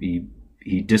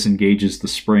 He disengages the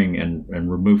spring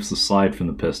and removes the slide from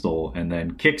the pistol, and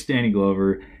then kicks Danny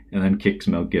Glover, and then kicks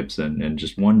Mel Gibson. And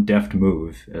just one deft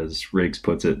move, as Riggs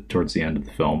puts it towards the end of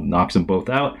the film, knocks them both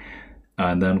out.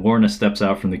 And then Lorna steps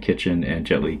out from the kitchen, and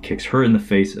Jet Li kicks her in the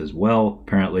face as well.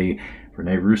 Apparently,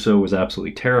 Rene Russo was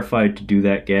absolutely terrified to do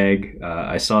that gag.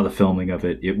 I saw the filming of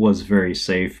it. It was very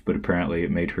safe, but apparently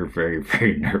it made her very,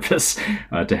 very nervous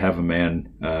to have a man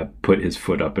put his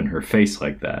foot up in her face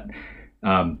like that.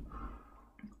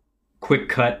 Quick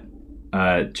cut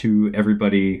to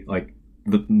everybody, like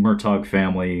the Murtaugh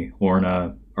family,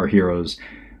 Lorna, our heroes,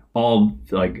 all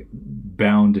like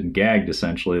bound and gagged,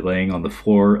 essentially laying on the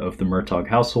floor of the Murtaugh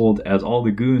household as all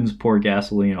the goons pour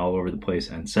gasoline all over the place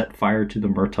and set fire to the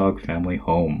Murtaugh family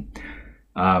home.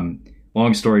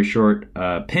 Long story short,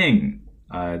 Ping,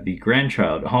 the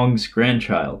grandchild, Hong's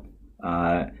grandchild,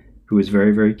 who is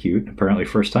very, very cute, apparently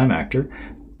first-time actor,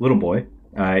 little boy,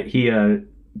 he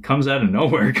comes out of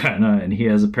nowhere, kind of, and he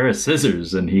has a pair of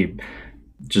scissors, and he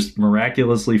just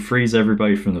miraculously frees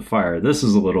everybody from the fire. This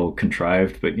is a little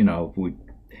contrived, but, you know,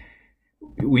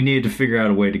 we needed to figure out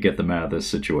a way to get them out of this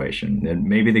situation. And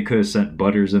maybe they could have sent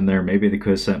Butters in there, maybe they could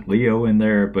have sent Leo in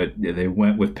there, but they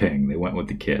went with Ping. They went with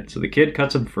the kid. So the kid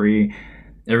cuts him free.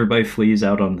 Everybody flees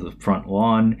out onto the front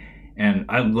lawn, and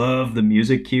I love the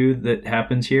music cue that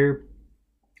happens here.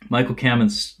 Michael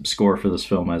Kammen's score for this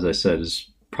film, as I said,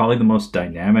 is probably the most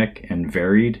dynamic and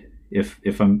varied, if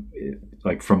I'm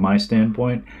like from my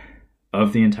standpoint,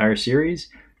 of the entire series.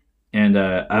 And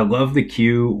I love the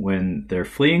cue when they're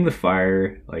fleeing the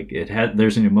fire. Like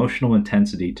there's an emotional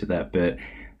intensity to that bit.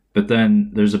 But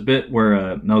then there's a bit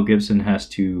where Mel Gibson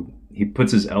he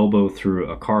puts his elbow through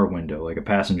a car window, like a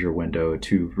passenger window,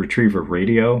 to retrieve a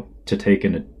radio to take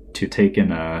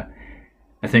in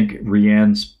I think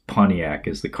Rianne's Pontiac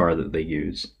is the car that they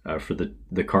use for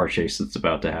the car chase that's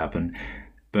about to happen.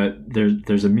 But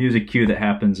there's a music cue that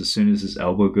happens as soon as his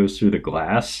elbow goes through the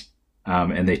glass,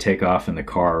 and they take off in the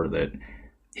car that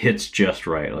hits just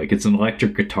right. Like it's an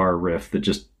electric guitar riff that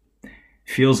just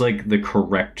feels like the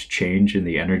correct change in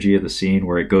the energy of the scene,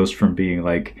 where it goes from being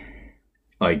like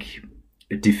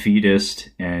defeatist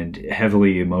and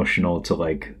heavily emotional to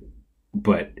like,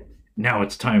 but now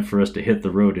it's time for us to hit the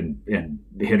road and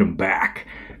hit them back.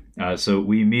 So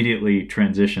we immediately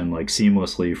transition like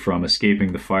seamlessly from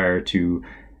escaping the fire to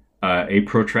a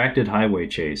protracted highway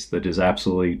chase that is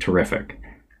absolutely terrific.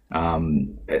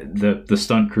 The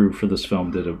stunt crew for this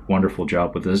film did a wonderful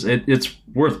job with this. It's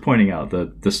worth pointing out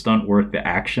the stunt work, the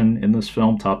action in this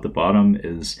film, top to bottom,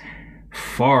 is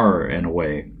far and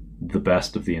away the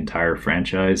best of the entire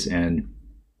franchise, and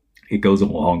it goes a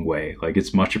long way. Like,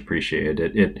 it's much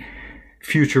appreciated. It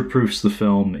future-proofs the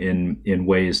film in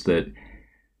ways that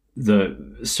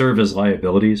serve as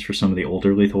liabilities for some of the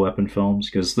older Lethal Weapon films,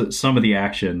 because some of the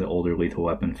action in the older Lethal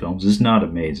Weapon films is not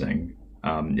amazing.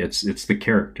 It's the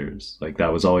characters. Like,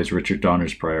 that was always Richard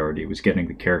Donner's priority, was getting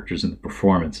the characters and the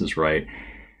performances right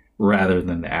rather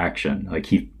than the action. Like,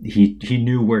 he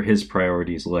knew where his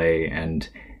priorities lay, and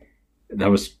that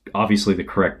was obviously the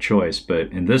correct choice.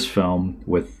 But in this film,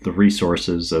 with the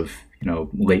resources of,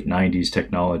 late 90s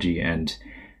technology and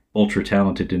ultra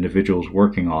talented individuals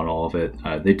working on all of it,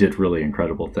 they did really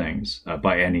incredible things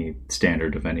by any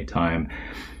standard of any time.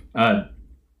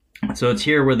 So it's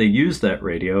here where they use that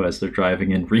radio as they're driving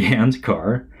in Rianne's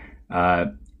car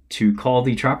to call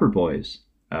the Chopper Boys,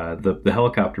 the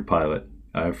helicopter pilot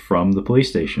from the police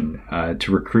station,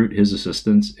 to recruit his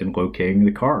assistance in locating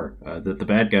the car that the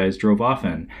bad guys drove off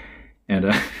in. And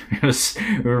it was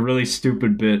a really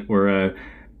stupid bit where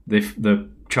the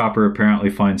chopper apparently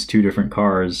finds two different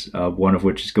cars, one of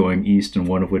which is going east and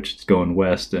one of which is going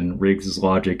west, and Riggs'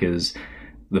 logic is,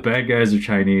 the bad guys are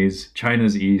Chinese,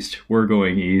 China's east, we're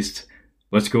going east,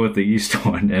 let's go with the east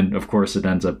one. And of course it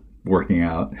ends up working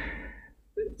out.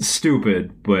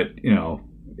 Stupid, but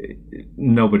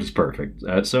nobody's perfect.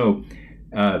 So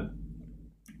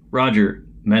Roger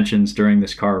mentions during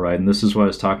this car ride, and this is what I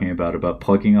was talking about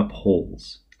plugging up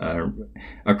holes.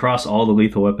 Across all the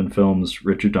Lethal Weapon films,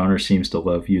 Richard Donner seems to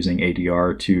love using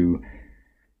ADR to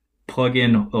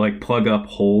plug up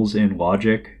holes in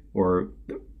logic or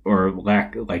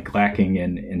lacking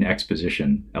in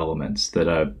exposition elements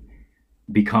that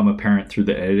become apparent through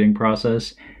the editing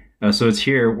process. So it's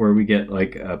here where we get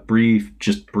like a brief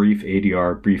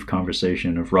ADR, brief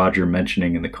conversation of Roger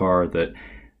mentioning in the car that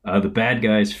the bad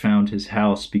guys found his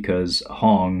house because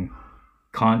Hong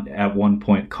at one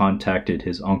point contacted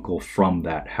his uncle from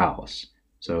that house.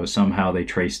 So somehow they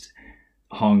traced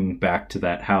Hong back to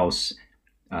that house,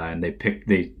 and they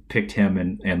picked him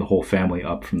and the whole family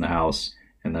up from the house,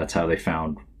 and that's how they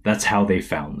found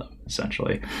them,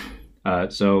 essentially.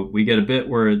 So we get a bit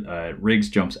where Riggs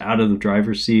jumps out of the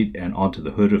driver's seat and onto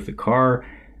the hood of the car,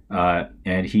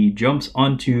 and he jumps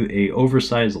onto a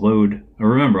oversized load.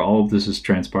 Remember, all of this is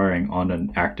transpiring on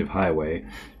an active highway.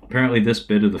 Apparently this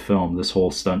bit of the film, this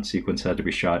whole stunt sequence, had to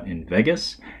be shot in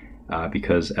Vegas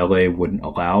because LA wouldn't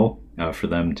allow for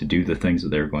them to do the things that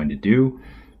they were going to do.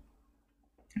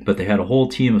 But they had a whole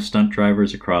team of stunt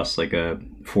drivers across like a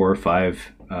 4 or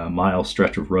 5 mile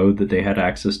stretch of road that they had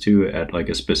access to at like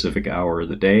a specific hour of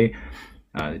the day.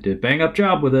 They did a bang up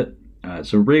job with it.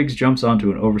 So Riggs jumps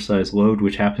onto an oversized load,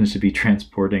 which happens to be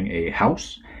transporting a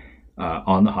house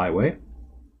on the highway.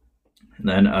 And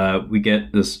then we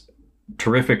get this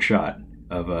terrific shot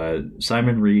of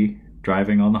Simon Rhee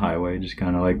driving on the highway, just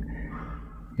kind of like,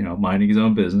 minding his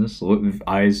own business,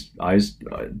 eyes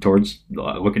towards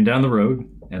looking down the road.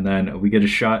 And then we get a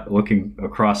shot looking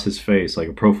across his face, like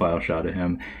a profile shot of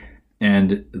him,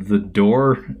 and the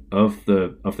door of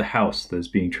the house that's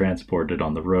being transported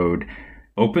on the road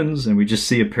opens, and we just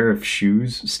see a pair of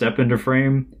shoes step into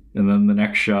frame. And then the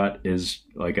next shot is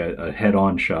like a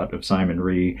head-on shot of Simon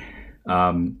Rhee,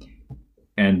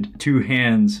 and two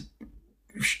hands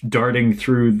darting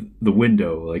through the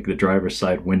window, like the driver's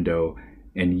side window,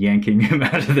 and yanking him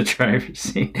out of the driver's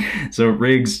seat. So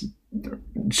Riggs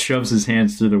shoves his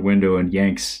hands through the window and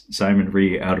yanks Simon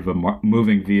Rhee out of a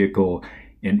moving vehicle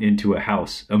and into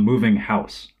a moving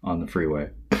house on the freeway.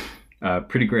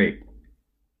 Pretty great.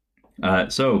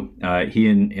 So he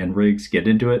and Riggs get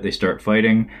into it. They start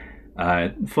fighting.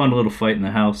 Fun little fight in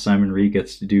the house. Simon Rhee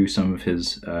gets to do some of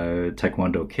his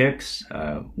taekwondo kicks.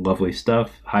 Lovely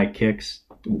stuff. High kicks,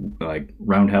 like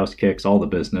roundhouse kicks, all the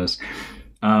business.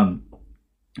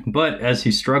 But as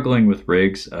he's struggling with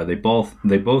Riggs, they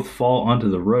both fall onto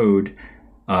the road,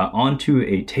 onto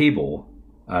a table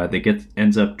that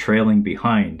ends up trailing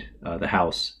behind the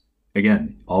house.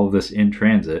 Again, all of this in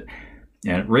transit.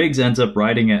 And Riggs ends up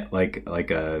riding it like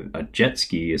a jet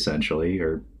ski, essentially,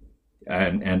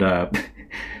 and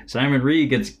Simon Rhee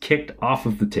gets kicked off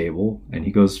of the table, and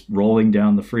he goes rolling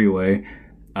down the freeway,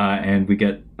 and we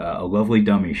get a lovely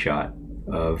dummy shot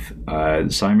of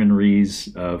Simon Rhee's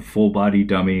full body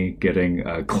dummy getting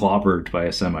clobbered by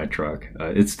a semi-truck.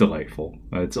 It's delightful.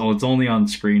 It's only on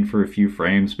screen for a few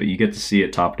frames, but you get to see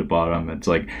it top to bottom. It's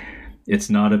like, it's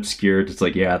not obscured. It's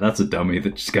like, yeah, that's a dummy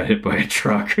that just got hit by a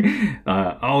truck.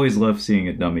 I always love seeing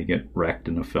a dummy get wrecked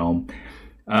in a film.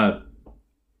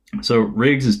 So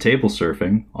Riggs is table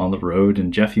surfing on the road,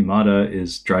 and Jeff Yamada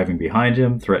is driving behind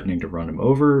him, threatening to run him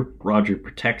over. Roger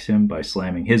protects him by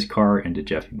slamming his car into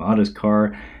Jeff Yamada's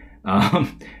car. I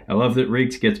love that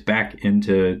Riggs gets back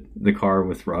into the car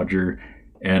with Roger,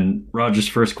 and Roger's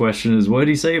first question is, what did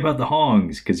he say about the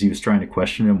Hongs? Because he was trying to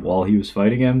question him while he was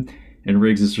fighting him. And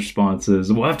Riggs' response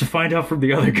is, we'll have to find out from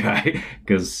the other guy,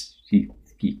 because he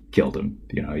killed him.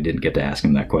 You know, he didn't get to ask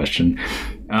him that question.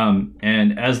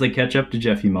 And as they catch up to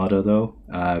Jeff Yamada, though,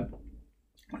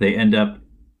 they end up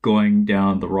going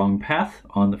down the wrong path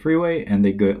on the freeway, and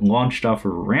they get launched off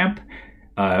of a ramp.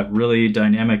 Really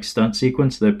dynamic stunt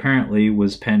sequence that apparently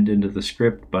was penned into the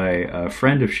script by a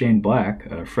friend of Shane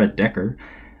Black, Fred Decker,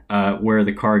 where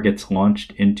the car gets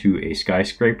launched into a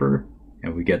skyscraper,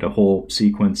 and we get a whole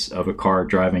sequence of a car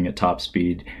driving at top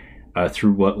speed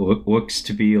through what looks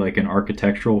to be like an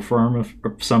architectural firm of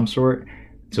some sort.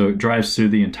 So it drives through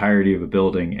the entirety of a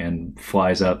building and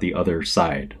flies out the other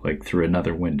side, like through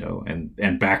another window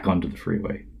and back onto the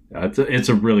freeway. It's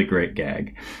a really great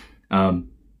gag.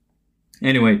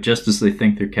 Anyway, just as they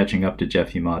think they're catching up to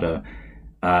Jeff Yamada,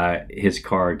 his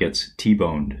car gets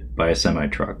T-boned by a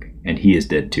semi-truck, and he is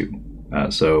dead too.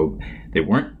 So they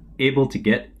weren't able to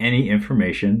get any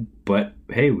information, but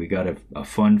hey, we got a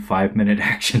fun 5-minute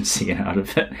action scene out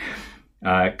of it.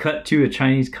 Cut to a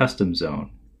Chinese customs zone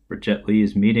where Jet Li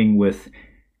is meeting with,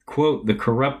 quote, the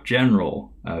corrupt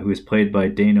general, who is played by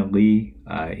Dana Lee.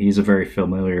 He's a very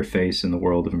familiar face in the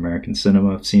world of American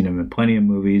cinema. I've seen him in plenty of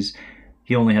movies.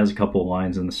 He only has a couple of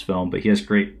lines in this film, but he has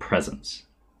great presence.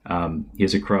 He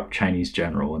is a corrupt Chinese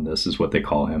general, and this is what they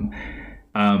call him.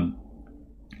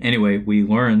 Anyway, we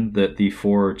learn that the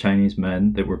 4 Chinese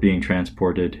men that were being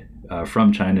transported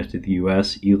from China to the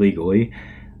U.S. illegally,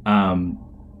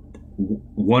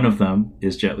 one of them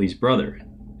is Jet Li's brother.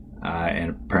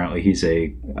 And apparently he's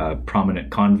a prominent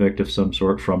convict of some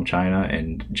sort from China,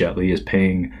 and Jet Li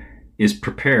is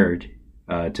prepared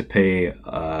to pay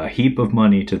a heap of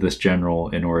money to this general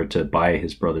in order to buy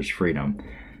his brother's freedom.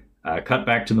 Cut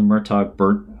back to the Murtaugh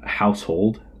burnt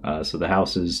household. So the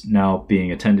house is now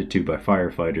being attended to by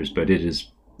firefighters, but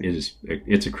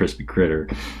it's a crispy critter.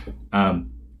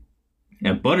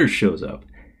 And Butters shows up,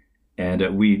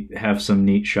 and we have some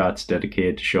neat shots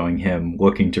dedicated to showing him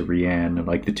looking to Rianne, and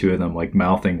like the two of them like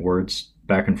mouthing words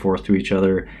back and forth to each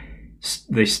other.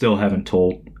 They still haven't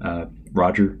told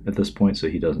Roger at this point, so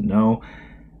he doesn't know.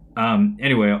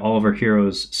 Anyway, all of our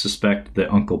heroes suspect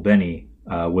that Uncle Benny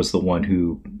was the one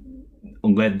who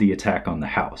led the attack on the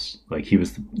house. Like, he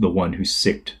was the one who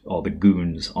sicked all the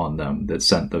goons on them that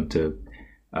sent them to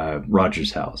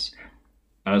Roger's house.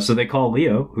 So they call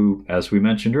Leo, who, as we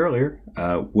mentioned earlier,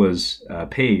 was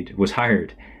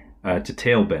hired to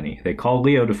tail Benny. They call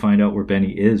Leo to find out where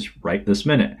Benny is right this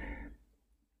minute.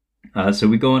 So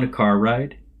we go on a car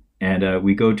ride, and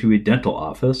we go to a dental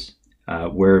office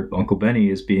where Uncle Benny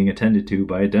is being attended to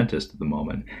by a dentist at the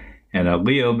moment. And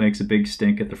Leo makes a big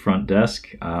stink at the front desk.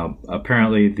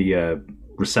 Apparently the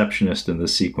receptionist in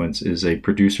this sequence is a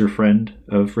producer friend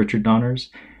of Richard Donner's.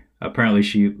 Apparently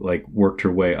she worked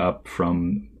her way up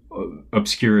from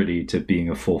obscurity to being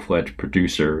a full-fledged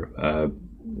producer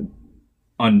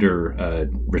under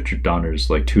Richard Donner's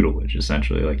tutelage,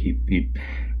 essentially. He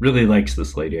really likes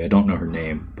this lady. I don't know her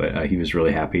name, but he was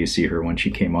really happy to see her when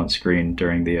she came on screen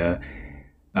during the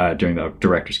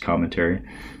director's commentary.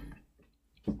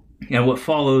 And what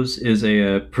follows is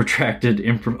a protracted,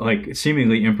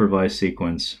 seemingly improvised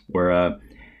sequence where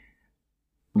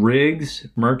Riggs,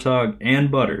 Murtaugh,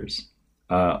 and Butters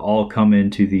all come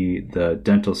into the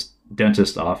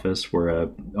dentist office where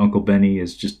Uncle Benny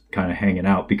is just kind of hanging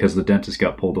out because the dentist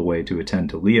got pulled away to attend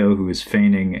to Leo, who is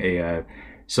feigning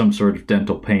some sort of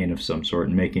dental pain of some sort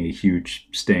and making a huge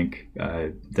stink,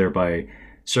 thereby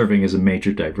serving as a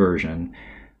major diversion.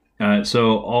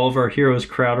 So all of our heroes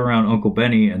crowd around Uncle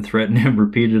Benny and threaten him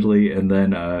repeatedly, and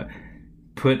then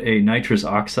put a nitrous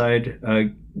oxide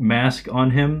mask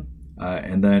on him,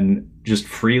 and then just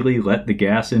freely let the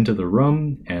gas into the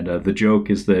room. And the joke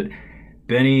is that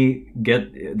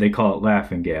they call it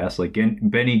laughing gas. Like,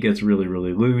 Benny gets really,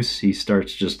 really loose. He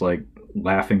starts just like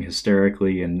laughing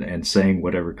hysterically and saying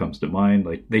whatever comes to mind.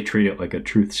 Like, they treat it like a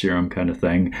truth serum kind of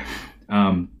thing.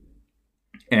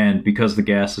 And because the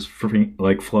gas is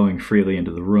flowing freely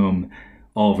into the room,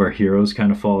 all of our heroes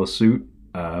kind of follow suit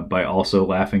by also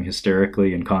laughing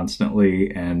hysterically and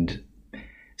constantly and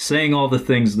saying all the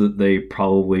things that they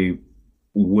probably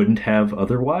wouldn't have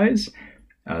otherwise.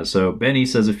 So Benny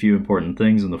says a few important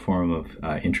things in the form of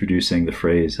introducing the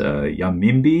phrase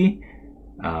Yamimbi,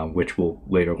 which we'll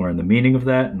later learn the meaning of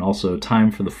that, and also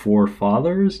time for the four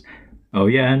fathers. Oh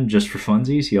yeah, and just for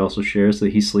funsies, he also shares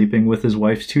that he's sleeping with his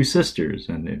wife's two sisters,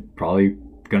 and it's probably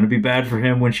going to be bad for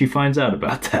him when she finds out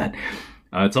about that.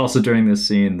 It's also during this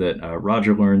scene that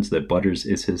Roger learns that Butters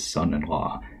is his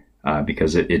son-in-law,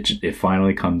 because it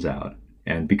finally comes out.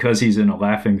 And because he's in a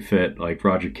laughing fit, like,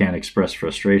 Roger can't express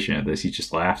frustration at this. He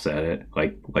just laughs at it,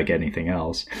 like anything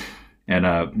else.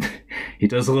 And he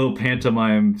does a little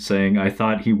pantomime saying, "I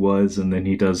thought he was," and then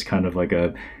he does kind of like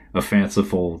a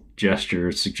fanciful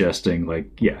gesture suggesting,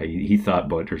 like, yeah, he thought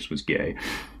Butters was gay.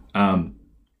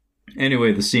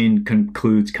 Anyway, the scene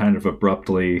concludes kind of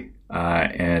abruptly,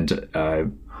 and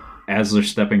as they're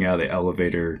stepping out of the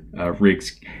elevator,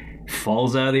 Riggs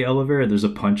falls out of the elevator. There's a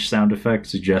punch sound effect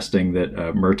suggesting that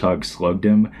Murtaugh slugged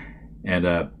him,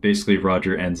 and basically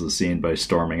Roger ends the scene by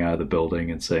storming out of the building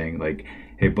and saying, like,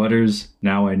 "Hey, Butters,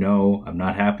 now I know. I'm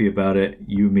not happy about it.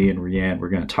 You, me, and Rianne, we're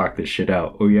going to talk this shit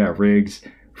out. Oh yeah, Riggs,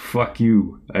 fuck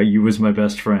you. You was my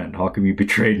best friend. How come you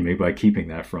betrayed me by keeping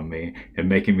that from me and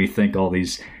making me think all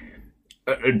these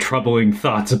troubling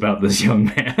thoughts about this young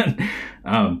man?"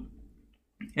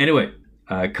 Anyway,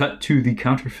 cut to the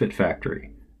counterfeit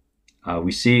factory.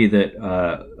 We see that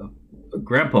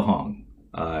Grandpa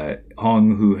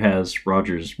Hong, who has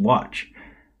Roger's watch,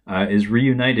 is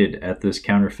reunited at this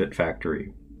counterfeit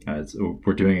factory.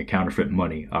 We're doing a counterfeit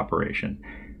money operation.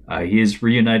 He is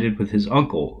reunited with his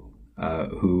uncle,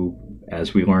 who,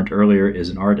 as we learned earlier, is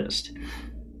an artist.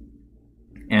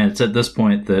 And it's at this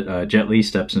point that Jet Li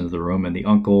steps into the room, and the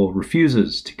uncle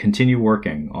refuses to continue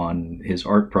working on his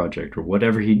art project or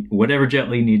whatever Jet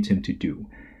Li needs him to do,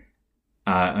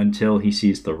 until he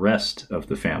sees the rest of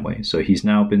the family. So he's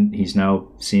now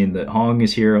seen that Hong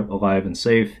is here alive and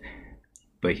safe,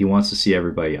 but he wants to see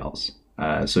everybody else.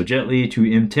 So Jet Li, to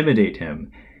intimidate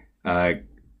him,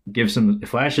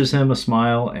 flashes him a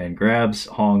smile and grabs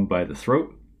Hong by the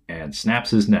throat and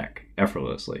snaps his neck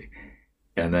effortlessly,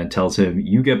 and then tells him,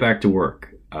 "You get back to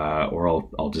work, or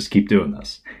I'll just keep doing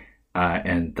this."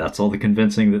 And that's all the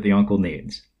convincing that the uncle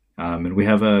needs. And we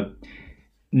have a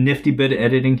nifty bit of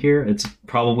editing here. It's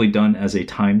probably done as a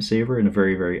time saver and a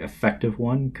very, very effective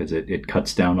one, because it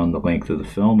cuts down on the length of the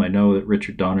film. I know that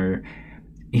Richard Donner,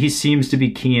 he seems to be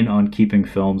keen on keeping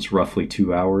films roughly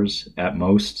 2 hours at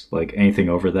most. Like, anything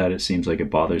over that, it seems like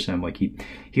it bothers him. Like,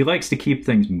 he likes to keep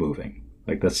things moving.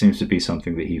 Like, that seems to be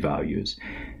something that he values.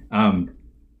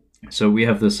 So we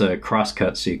have this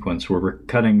cross-cut sequence where we're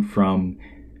cutting from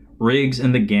Riggs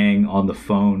and the gang on the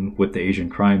phone with the Asian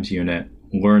Crimes Unit,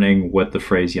 learning what the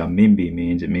phrase Yamimbi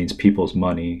means. It means people's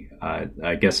money.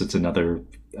 I guess it's another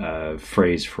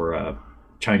phrase for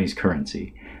Chinese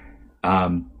currency.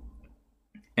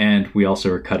 And we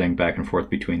also are cutting back and forth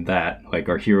between that, like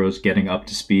our heroes getting up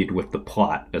to speed with the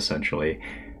plot, essentially,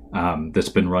 that's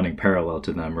been running parallel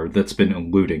to them, or that's been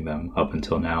eluding them up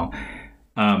until now.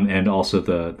 And also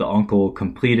the uncle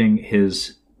completing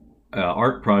his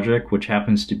art project, which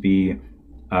happens to be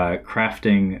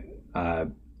crafting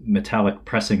metallic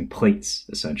pressing plates,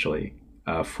 essentially,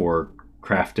 for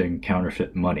crafting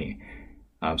counterfeit money.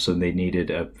 So they needed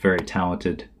a very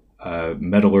talented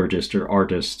metallurgist or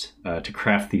artist to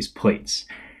craft these plates.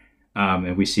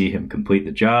 And we see him complete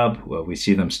the job. Well, we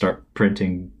see them start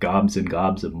printing gobs and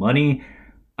gobs of money,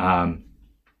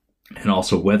 and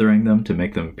also weathering them to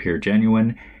make them appear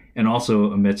genuine. And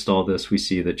also, amidst all this, we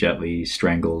see that Jet Li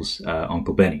strangles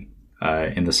Uncle Benny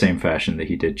in the same fashion that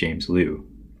he did James Liu.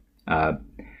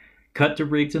 Cut to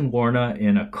Riggs and Lorna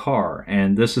in a car,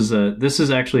 and this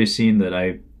is actually a scene that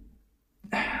I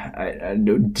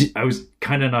was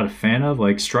kind of not a fan of.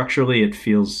 Like, structurally, it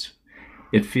feels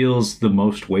the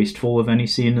most wasteful of any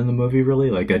scene in the movie,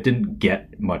 really. Like, I didn't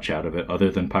get much out of it other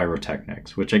than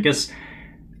pyrotechnics, which I guess,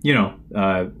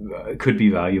 could be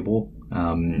valuable.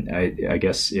 I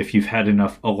guess if you've had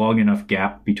a long enough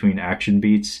gap between action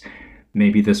beats,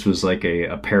 maybe this was like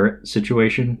a parrot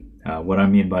situation. What I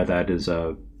mean by that is,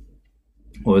 what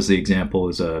was the example?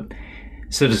 Is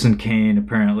Citizen Kane.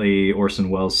 Apparently, Orson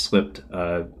Welles slipped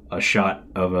a shot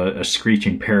of a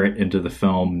screeching parrot into the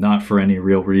film, not for any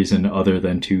real reason other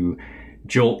than to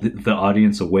jolt the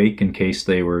audience awake in case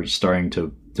they were starting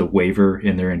to waver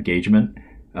in their engagement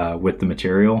with the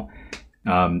material.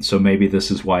 So maybe this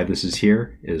is why this is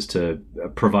here, is to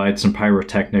provide some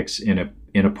pyrotechnics in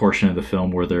a portion of the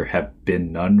film where there have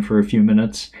been none for a few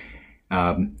minutes.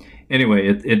 Anyway,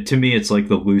 it to me, it's like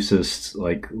the loosest,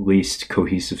 like least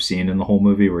cohesive scene in the whole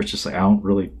movie, where it's just like, I don't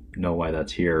really know why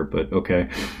that's here, but okay.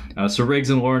 So Riggs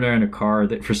and Lorna are in a car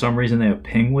that for some reason they have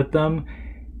Ping with them,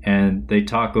 and they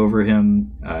talk over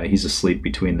him. He's asleep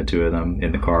between the two of them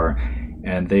in the car,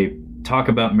 and they talk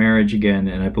about marriage again,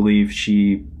 and I believe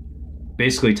she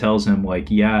basically tells him, like,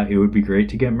 yeah, it would be great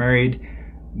to get married,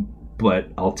 but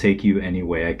I'll take you any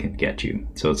way I can get you.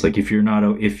 So it's like, if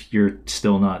you're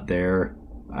still not there,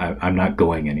 I'm not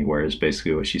going anywhere, is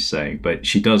basically what she's saying. But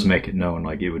she does make it known,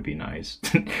 like, it would be nice.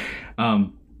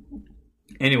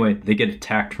 Anyway, they get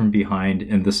attacked from behind,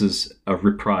 and this is a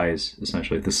reprise,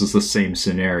 essentially. This is the same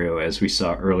scenario as we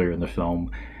saw earlier in the film,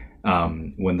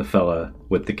 when the fella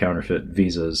with the counterfeit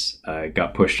visas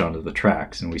got pushed onto the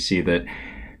tracks. And we see that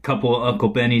a couple of Uncle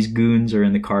Benny's goons are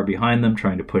in the car behind them,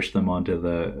 trying to push them onto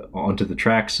the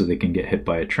tracks so they can get hit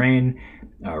by a train.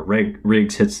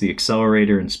 Riggs hits the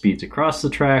accelerator and speeds across the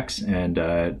tracks, and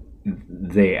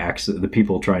the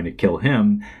people trying to kill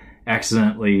him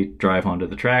accidentally drive onto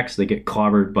the tracks. They get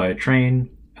clobbered by a train,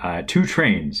 2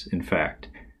 trains, in fact,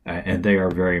 and they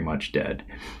are very much dead.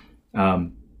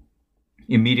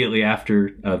 Immediately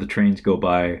after the trains go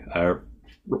by,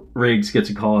 Riggs gets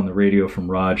a call on the radio from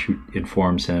Raj, who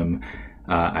informs him,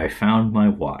 I found my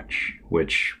watch,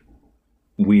 which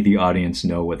we, the audience,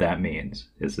 know what that means,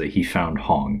 is that he found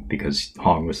Hong, because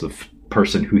Hong was the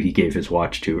person who he gave his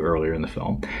watch to earlier in the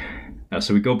film.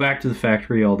 So we go back to the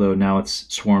factory, although now it's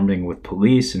swarming with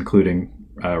police, including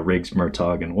Riggs,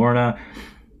 Murtaugh, and Lorna.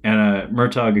 And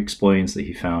Murtaugh explains that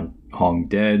he found Hong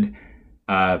dead.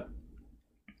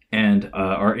 And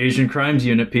our Asian Crimes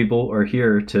Unit people are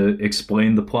here to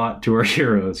explain the plot to our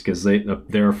heroes, because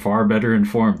they're far better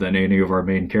informed than any of our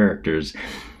main characters.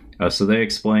 So they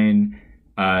explain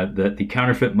that the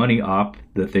counterfeit money op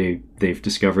that they've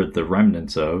discovered the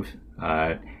remnants of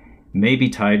may be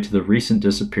tied to the recent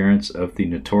disappearance of the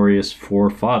notorious 4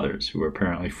 fathers, who are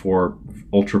apparently 4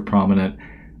 ultra-prominent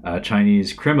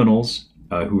Chinese criminals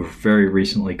who have very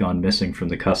recently gone missing from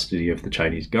the custody of the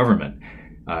Chinese government.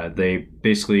 They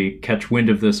basically catch wind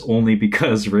of this only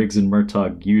because Riggs and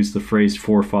Murtaugh use the phrase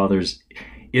 4 fathers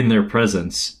in their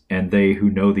presence, and they, who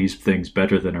know these things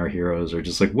better than our heroes, are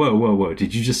just like, whoa,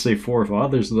 did you just say 4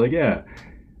 fathers? They're like, yeah.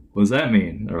 What does that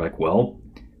mean? They're like, well,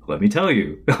 let me tell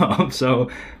you. So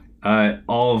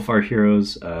all of our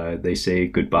heroes, they say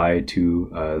goodbye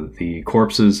to the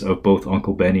corpses of both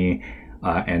Uncle Benny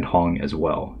and Hong as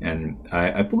well. And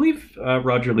I believe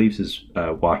Roger leaves his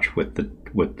watch with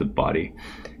the body.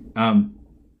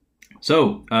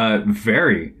 So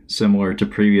very similar to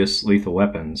previous Lethal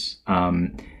Weapons,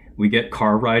 we get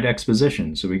car ride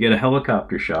exposition. So we get a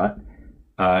helicopter shot,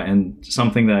 and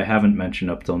something that I haven't mentioned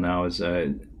up till now is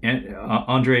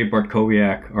Andrei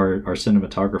Bartkowiak, our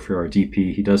cinematographer, our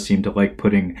DP, he does seem to like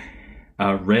putting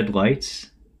red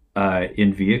lights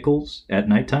in vehicles at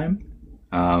nighttime,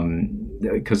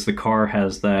 because the car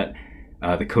has that.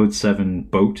 The Code 7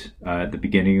 boat at the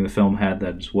beginning of the film had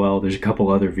that as well. There's a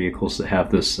couple other vehicles that have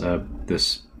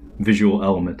this visual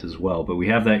element as well, but we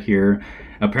have that here.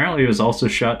 Apparently it was also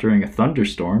shot during a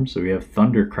thunderstorm, so we have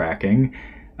thunder cracking.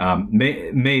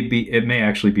 It may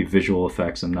actually be visual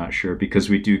effects, I'm not sure, because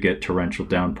we do get torrential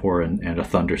downpour and a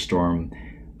thunderstorm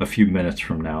a few minutes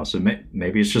from now. So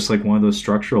maybe it's just like one of those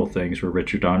structural things where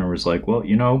Richard Donner was like, well,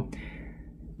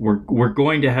 we're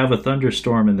going to have a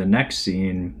thunderstorm in the next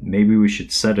scene. Maybe we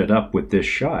should set it up with this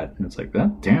shot. And it's like,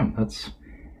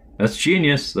 that's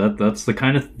genius. That's the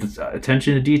kind of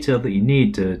attention to detail that you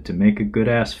need to make a good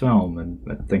ass film. And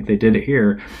I think they did it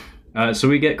here. So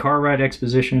we get car ride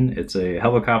exposition. It's a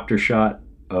helicopter shot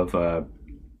of a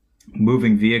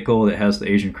moving vehicle that has the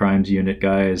Asian Crimes Unit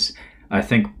guys. I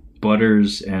think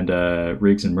Butters and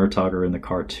Riggs and Murtaugh are in the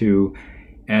car too.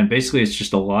 And basically it's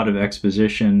just a lot of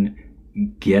exposition,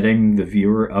 getting the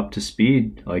viewer up to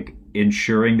speed, like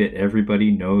ensuring that everybody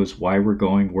knows why we're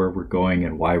going, where we're going,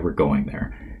 and why we're going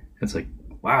there. It's like,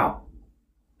 wow,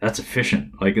 that's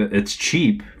efficient. Like, it's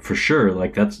cheap for sure.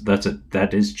 Like that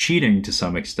is cheating to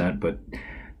some extent, but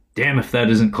damn if that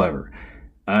isn't clever.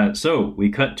 So we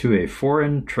cut to a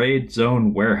foreign trade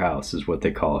zone warehouse, is what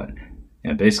they call it.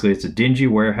 And basically, it's a dingy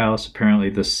warehouse. Apparently,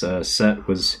 this set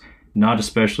was not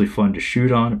especially fun to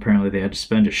shoot on. Apparently, they had to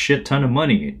spend a shit ton of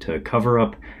money to cover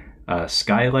up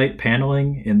skylight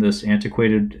paneling in this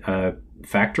antiquated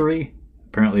factory.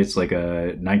 Apparently, it's like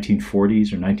a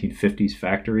 1940s or 1950s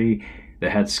factory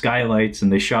that had skylights,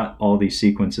 and they shot all these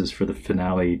sequences for the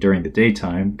finale during the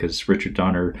daytime because Richard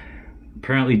Donner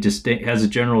apparently has a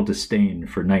general disdain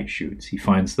for night shoots. He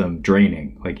finds them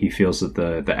draining. Like, he feels that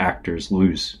the actors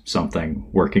lose something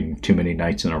working too many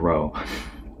nights in a row.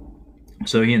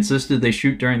 So he insisted they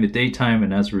shoot during the daytime,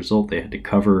 and as a result, they had to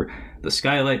cover the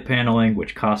skylight paneling,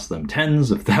 which cost them tens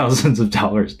of thousands of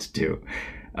dollars to do.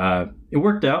 It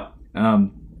worked out.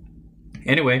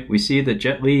 Anyway, we see that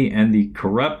Jet Li and the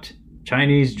corrupt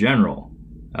Chinese general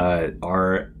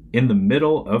are in the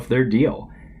middle of their deal.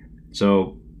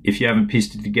 So if you haven't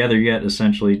pieced it together yet,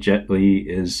 essentially Jet Li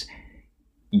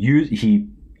he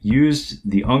used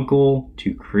the uncle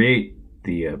to create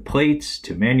the plates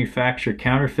to manufacture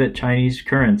counterfeit Chinese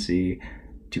currency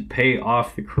to pay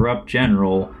off the corrupt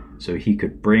general so he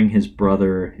could bring his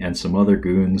brother and some other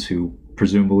goons who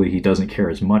presumably he doesn't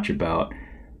care as much about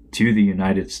to the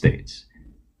United States.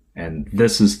 And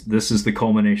this is the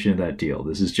culmination of that deal.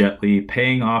 This is Jet Li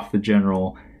paying off the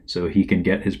general so he can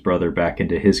get his brother back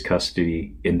into his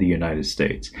custody in the United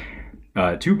States.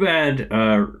 Too bad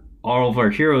all of our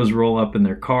heroes roll up in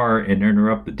their car and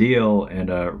interrupt the deal, and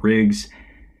Riggs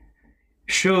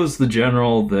shows the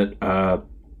general that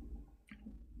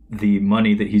the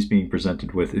money that he's being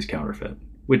presented with is counterfeit,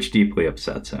 which deeply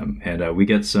upsets him. And we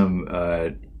get some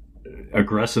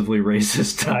aggressively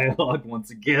racist dialogue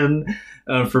once again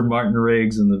from Martin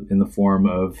Riggs in the form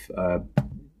of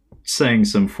saying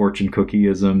some fortune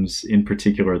cookie-isms, in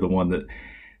particular the one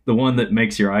that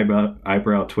makes your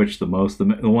eyebrow twitch the most,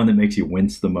 the one that makes you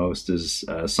wince the most is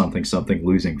something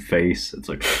losing face. It's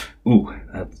like, ooh,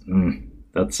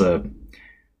 that's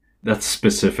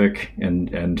specific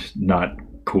and not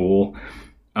cool.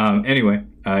 Anyway,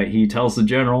 he tells the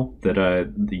general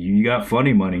that you got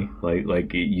funny money.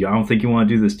 Like I don't think you want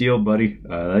to do this deal, buddy.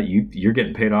 You're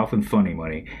getting paid off in funny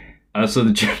money. So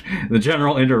the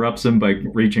general interrupts him by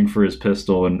reaching for his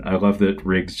pistol, and I love that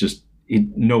Riggs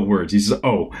no words. He says,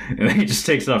 "Oh," and then he just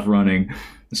takes off running.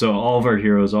 So all of our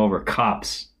heroes, all of our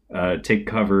cops, take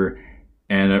cover,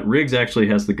 and Riggs actually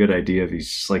has the good idea of,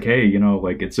 he's just like, hey,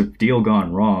 like, it's a deal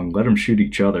gone wrong. Let them shoot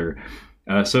each other.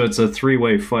 So it's a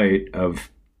three-way fight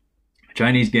of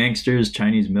Chinese gangsters,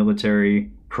 Chinese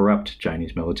military, corrupt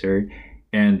Chinese military,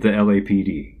 and the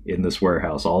LAPD in this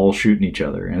warehouse, all shooting each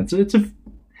other. And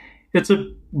it's a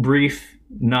brief,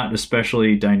 not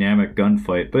especially dynamic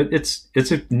gunfight, but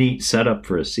it's a neat setup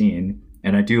for a scene.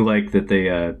 And I do like that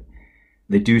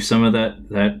they do some of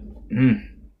that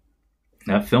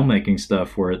filmmaking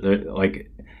stuff where they're like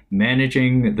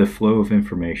managing the flow of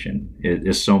information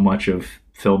is so much of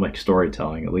filmic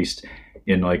storytelling, at least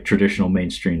in like traditional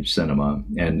mainstream cinema.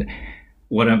 And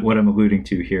what I'm alluding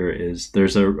to here is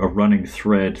there's a running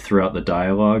thread throughout the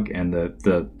dialogue and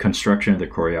the construction of the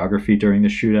choreography during the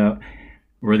shootout,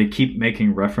 where they keep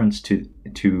making reference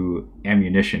to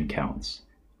ammunition counts.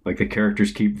 Like, the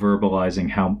characters keep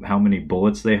verbalizing how many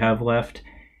bullets they have left.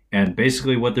 And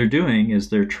basically what they're doing is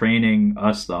they're training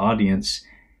us, the audience,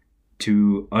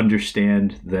 to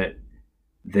understand that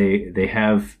they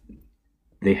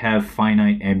have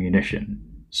finite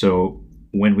ammunition. So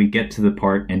when we get to the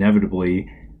part,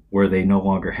 inevitably, where they no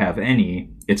longer have any,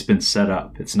 it's been set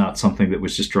up. It's not something that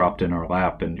was just dropped in our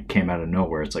lap and came out of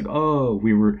nowhere. It's like, oh,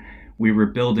 we were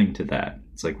building to that.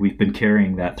 It's like we've been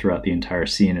carrying that throughout the entire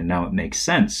scene, and now it makes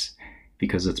sense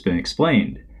because it's been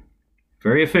explained.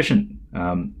 Very efficient.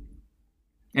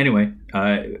 Anyway,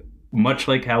 much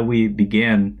like how we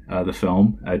began the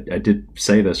film, I did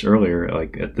say this earlier,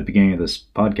 like at the beginning of this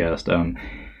podcast,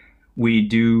 we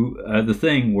do the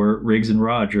thing where Riggs and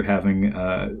Raj are having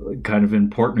kind of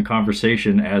important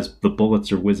conversation as the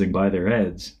bullets are whizzing by their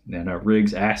heads. And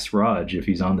Riggs asks Raj if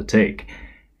he's on the take.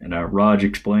 And Raj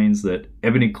explains that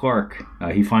Ebony Clark,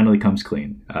 he finally comes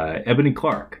clean. Ebony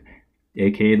Clark,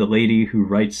 a.k.a. the lady who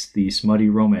writes the smutty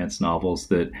romance novels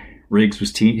that Riggs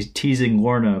was teasing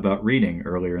Lorna about reading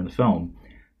earlier in the film,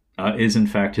 is in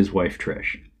fact his wife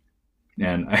Trish.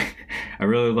 And I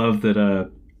really love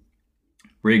that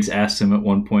Riggs asks him at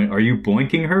one point, "Are you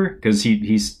boinking her?" Because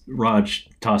Raj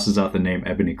tosses out the name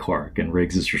Ebony Clark, and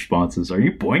Riggs' response is, "Are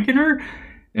you boinking her?"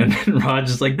 And then Raj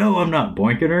is like, "No, I'm not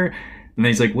boinking her." And then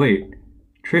he's like, "Wait,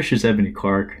 Trish is Ebony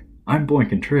Clark. I'm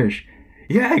boinking Trish."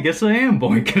 "Yeah, I guess I am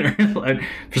boinking her."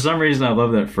 For some reason, I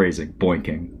love that phrasing,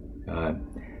 boinking.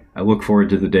 I look forward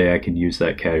to the day I can use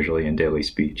that casually in daily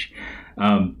speech.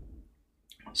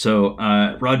 So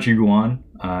Raju Yuan,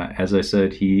 As I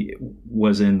said, he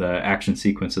was in the action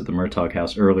sequence at the Murtaugh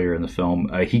house earlier in the film.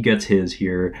 He gets his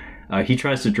here. He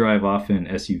tries to drive off an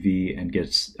SUV and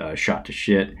gets shot to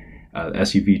shit. The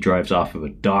SUV drives off of a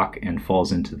dock and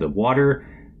falls into the water.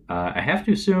 I have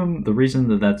to assume the reason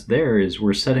that that's there is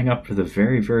we're setting up for the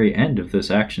very, very end of this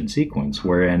action sequence,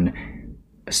 wherein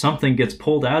something gets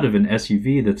pulled out of an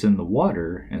SUV that's in the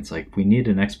water, and it's like, we need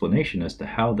an explanation as to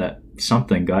how that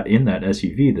something got in that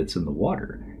SUV that's in the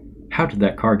water. How did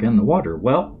that car get in the water?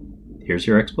 Well, here's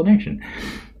your explanation.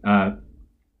 The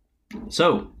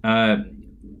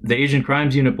Asian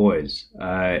Crimes Unit boys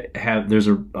there's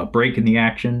a break in the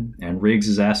action, and Riggs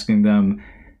is asking them,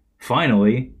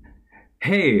 finally,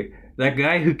 hey, that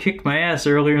guy who kicked my ass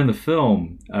earlier in the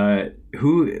film,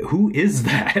 who is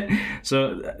that?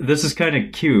 So this is kind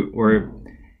of cute, where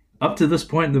up to this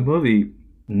point in the movie,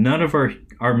 none of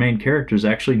our main characters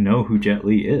actually know who Jet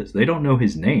Li is. They don't know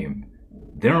his name.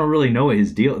 They don't really know what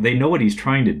his deal. They know what he's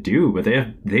trying to do, but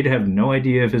they'd have no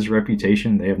idea of his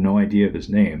reputation. They have no idea of his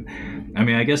name. I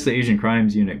mean, I guess the Asian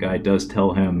Crimes Unit guy does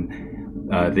tell him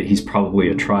that he's probably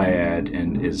a triad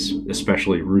and is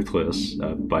especially ruthless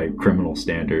by criminal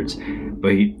standards.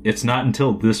 But it's not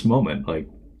until this moment, like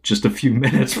just a few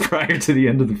minutes prior to the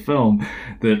end of the film,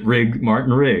 that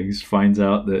Martin Riggs finds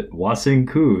out that Wasing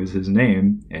Ku is his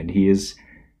name, and he is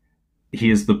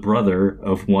the brother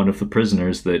of one of the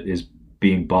prisoners that is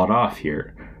being bought off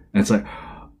here. And it's like,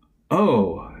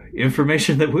 oh,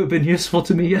 information that would have been useful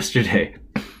to me yesterday.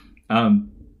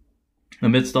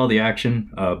 Amidst all the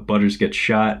action, Butters gets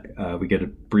shot. We get a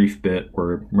brief bit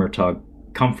where Murtaugh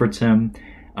comforts him,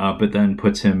 but then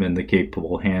puts him in the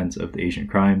capable hands of the Asian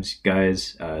Crimes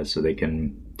guys so they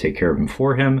can take care of him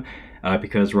for him,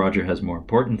 because Roger has more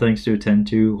important things to attend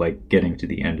to, like getting to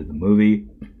the end of the movie,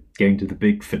 getting to the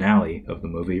big finale of the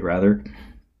movie, rather.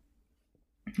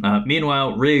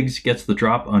 Meanwhile, Riggs gets the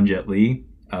drop on Jet Li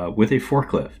with a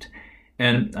forklift.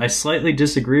 And I slightly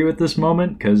disagree with this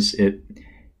moment, because it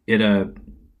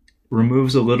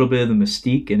removes a little bit of the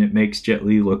mystique, and it makes Jet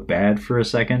Li look bad for a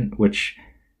second, which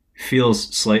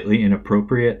feels slightly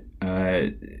inappropriate.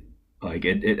 I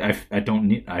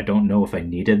don't know if I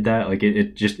needed that. Like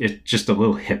it's just a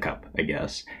little hiccup, I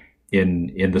guess,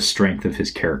 in the strength of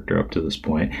his character up to this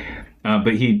point.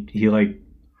 But he like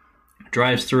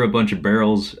drives through a bunch of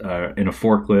barrels in a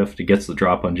forklift. He gets the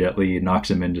drop on Jet Li, knocks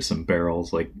him into some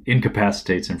barrels, like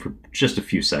incapacitates him for just a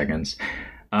few seconds.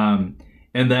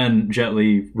 And then Jet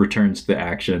Li returns to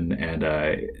action and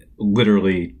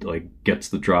literally like gets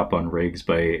the drop on Riggs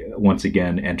by once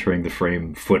again entering the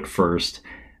frame foot first,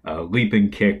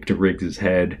 leaping kick to Riggs's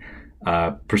head,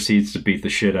 proceeds to beat the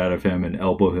shit out of him and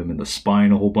elbow him in the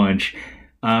spine a whole bunch.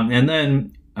 And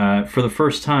then for the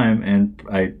first time, and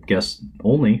I guess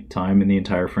only time in the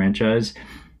entire franchise,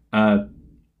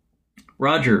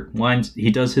 Roger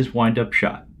does his wind-up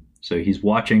shot. So he's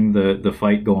watching the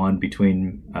fight go on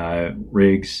between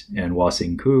Riggs and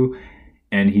Wasing Ku,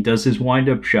 and he does his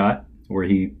wind-up shot where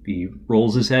he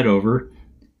rolls his head over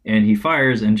and he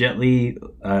fires, and Jet Li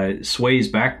sways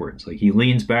backwards. Like he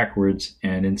leans backwards,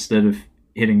 and instead of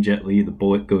hitting Jet Li, the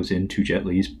bullet goes into Jet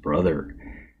Li's brother.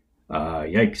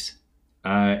 Yikes.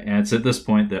 And it's at this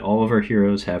point that all of our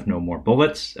heroes have no more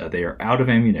bullets. They are out of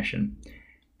ammunition.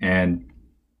 And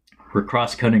we're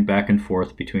cross-cutting back and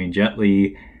forth between Jet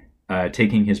Li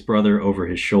taking his brother over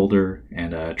his shoulder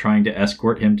and trying to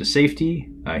escort him to safety.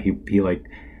 He like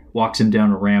walks him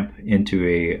down a ramp into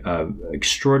a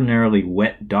extraordinarily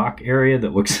wet dock area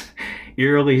that looks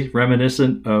eerily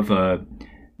reminiscent of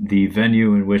the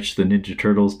venue in which the Ninja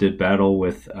Turtles did battle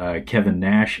with Kevin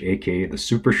Nash, aka the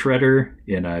Super Shredder,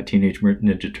 in Teenage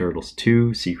Ninja Turtles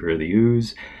 2, Secret of the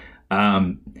Ooze.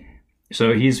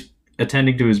 So he's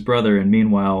attending to his brother, and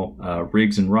meanwhile,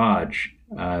 Riggs and Raj,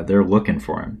 they're looking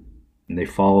for him. And they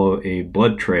follow a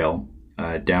blood trail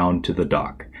down to the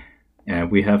dock. And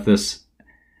we have this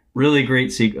really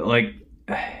great sequence. Like,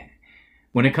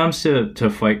 when it comes to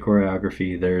fight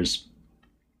choreography, there's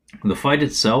the fight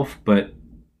itself, but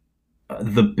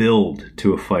the build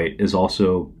to a fight is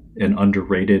also an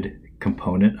underrated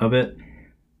component of it.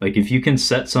 Like, if you can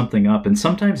set something up, and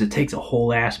sometimes it takes a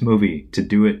whole ass movie to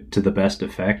do it to the best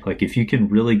effect. Like, if you can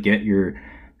really get your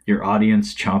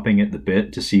audience chomping at the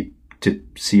bit to see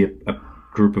a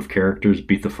group of characters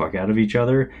beat the fuck out of each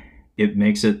other, it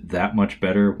makes it that much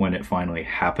better when it finally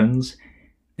happens.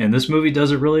 And this movie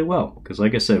does it really well, because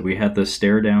like I said, we had the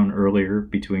stare down earlier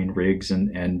between Riggs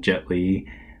and Jet Li,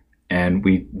 and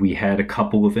we had a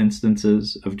couple of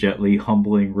instances of Jet Li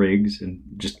humbling Riggs and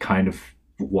just kind of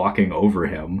walking over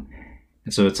him.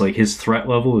 And so it's like his threat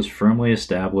level is firmly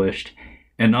established.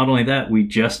 And not only that, we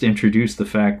just introduced the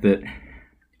fact that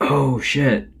oh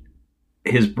shit,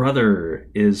 his brother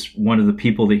is one of the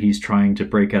people that he's trying to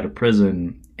break out of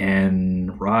prison,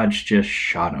 and Raj just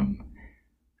shot him.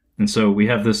 And so we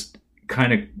have this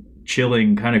kind of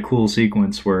chilling, kind of cool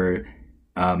sequence where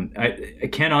I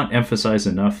cannot emphasize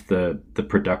enough the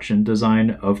production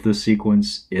design of this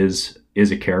sequence is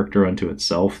a character unto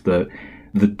itself. The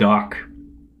dock,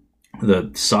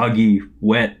 the soggy,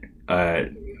 wet,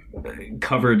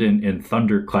 covered in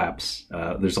thunderclaps.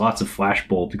 There's lots of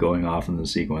flashbulbs going off in the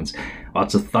sequence,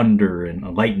 lots of thunder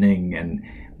and lightning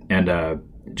and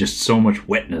just so much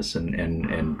wetness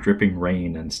and dripping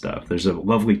rain and stuff. There's a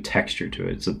lovely texture to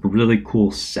it. It's a really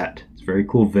cool set. It's a very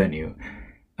cool venue.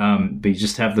 But you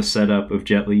just have the setup of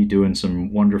Jet Li doing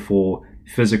some wonderful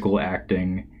physical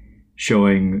acting,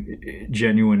 showing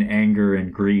genuine anger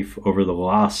and grief over the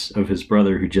loss of his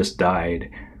brother who just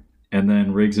died. And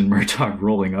then Riggs and Murtaugh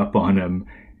rolling up on him.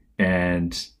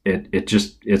 And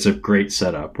it's a great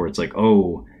setup where it's like,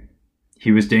 oh,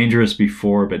 he was dangerous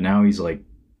before, but now he's like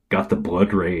got the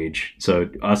blood rage. So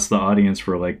us, the audience,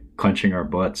 were like clenching our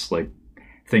butts, like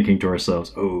thinking to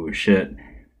ourselves, oh shit,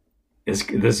 this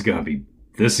is gonna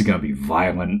be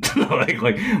violent.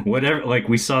 like whatever, like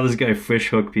we saw this guy fish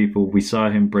hook people, we saw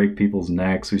him break people's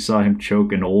necks, we saw him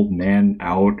choke an old man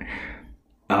out.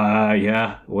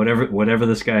 Yeah, whatever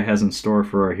this guy has in store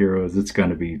for our heroes, it's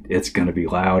gonna be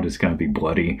loud, it's gonna be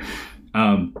bloody.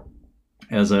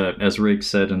 As Riggs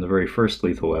said in the very first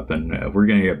Lethal Weapon, we're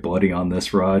gonna get bloody on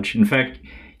this, Raj. In fact,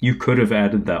 you could have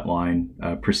added that line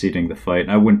preceding the fight.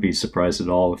 I wouldn't be surprised at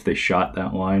all if they shot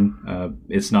that line.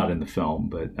 It's not in the film,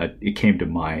 but it came to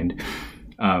mind.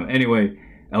 Anyway,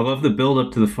 I love the build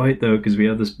up to the fight though, because we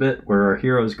have this bit where our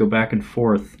heroes go back and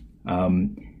forth,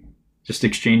 just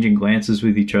exchanging glances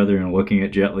with each other and looking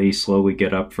at Jet Li slowly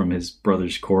get up from his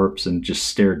brother's corpse and just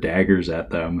stare daggers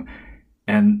at them.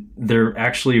 And they're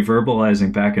actually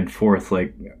verbalizing back and forth,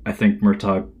 like I think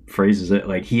Murtaugh phrases it,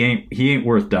 like he ain't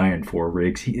worth dying for,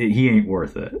 Riggs. He ain't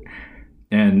worth it.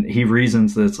 And he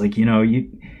reasons that it's like,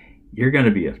 you're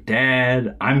gonna be a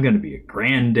dad, I'm gonna be a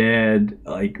granddad,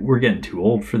 like we're getting too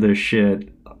old for this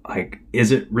shit. Like,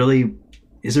 is it really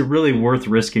worth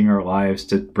risking our lives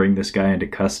to bring this guy into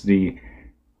custody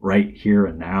right here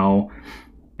and now?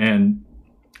 And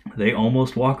they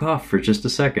almost walk off for just a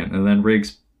second, and then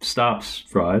Riggs stops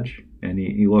Raj and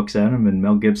he looks at him, and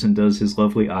Mel Gibson does his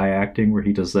lovely eye acting where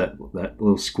he does that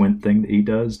little squint thing that he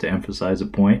does to emphasize a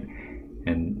point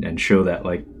and show that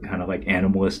like kind of like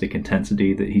animalistic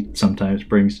intensity that he sometimes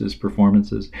brings to his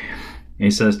performances. And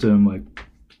he says to him like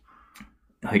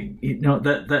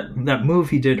that move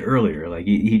he did earlier, like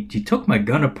he took my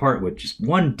gun apart with just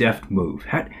one deft move.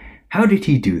 How did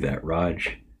he do that,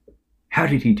 Raj? How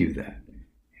did he do that?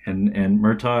 And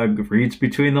Murtaugh reads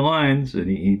between the lines, and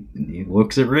he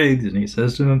looks at Riggs, and he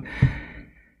says to him,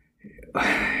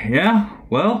 yeah,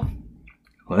 well,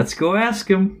 let's go ask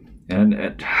him.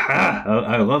 And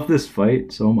I love this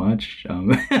fight so much.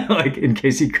 Like, in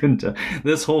case you couldn't tell,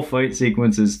 this whole fight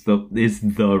sequence is the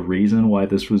reason why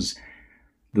this was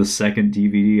the second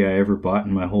DVD I ever bought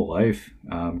in my whole life.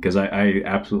 Because I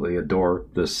absolutely adore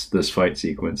this fight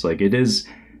sequence. Like, it is,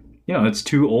 it's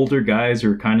two older guys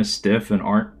who are kind of stiff and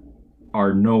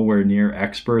are nowhere near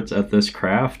experts at this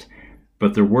craft,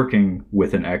 but they're working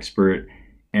with an expert,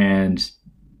 and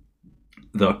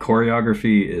the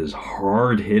choreography is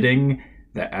hard hitting.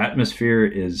 The atmosphere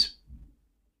is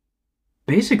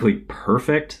basically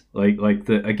perfect. Like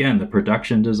the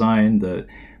production design,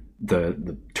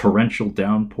 the torrential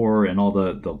downpour and all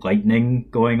the lightning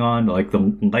going on. Like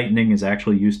the lightning is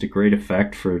actually used to great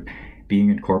effect for being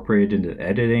incorporated into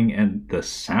editing, and the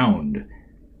sound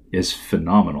is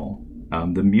phenomenal.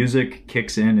 The music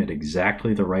kicks in at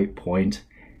exactly the right point.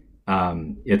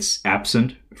 It's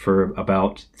absent for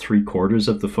about 3/4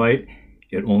 of the fight.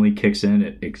 It only kicks in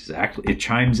at it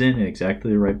chimes in at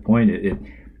exactly the right point. It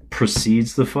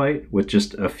precedes the fight with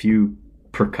just a few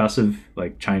percussive,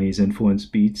 like Chinese influence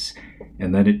beats,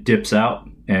 and then it dips out,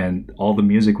 and all the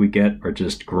music we get are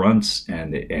just grunts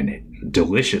and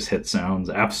delicious hit sounds,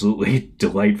 absolutely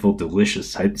delightful,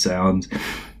 delicious hit sounds.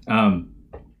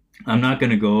 I'm not going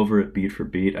to go over it beat for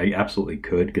beat. I absolutely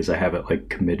could, because I have it like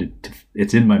committed to,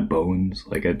 it's in my bones.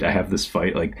 Like I have this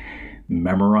fight like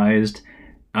memorized.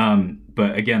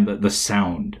 But again, the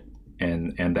sound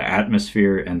and the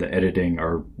atmosphere and the editing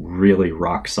are really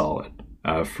rock solid.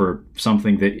 For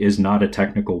something that is not a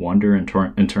technical wonder in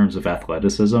terms of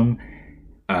athleticism,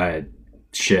 they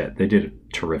did a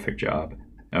terrific job.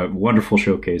 A wonderful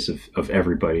showcase of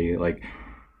everybody. Like,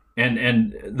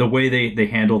 and the way they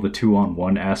handle the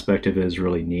 2-on-1 aspect of it is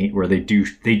really neat, where they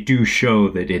do show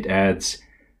that it adds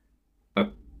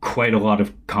quite a lot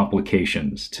of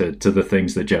complications to the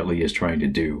things that Jet Li is trying to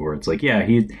do, where it's like, yeah,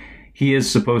 he is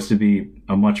supposed to be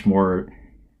a much more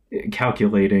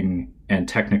calculating and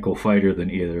technical fighter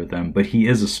than either of them, but he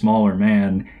is a smaller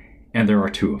man, and there are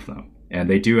two of them, and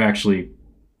they do actually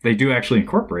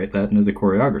incorporate that into the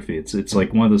choreography. It's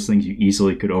like one of those things you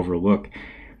easily could overlook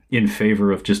in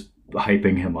favor of just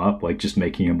hyping him up, like just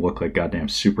making him look like goddamn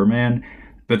Superman.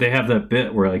 But they have that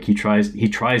bit where like he tries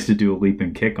to do a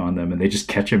leaping kick on them, and they just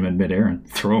catch him in midair and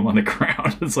throw him on the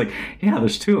ground. It's like, yeah,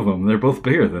 there's two of them. They're both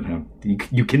bigger than him.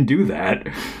 You can do that.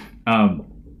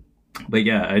 But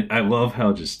yeah, I love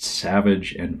how just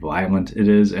savage and violent it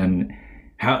is, and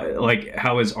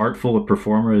how as artful a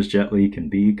performer as Jet Li can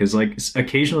be. Because like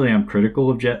occasionally I'm critical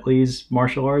of Jet Li's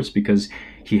martial arts because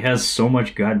he has so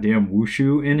much goddamn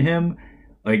wushu in him.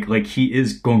 Like he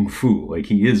is kung fu, like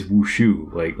he is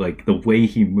wushu, like the way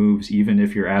he moves, even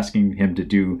if you're asking him to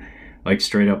do like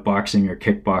straight up boxing or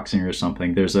kickboxing or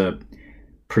something, there's a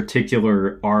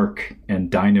particular arc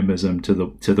and dynamism to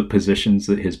the positions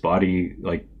that his body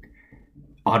like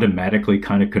automatically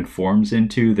kind of conforms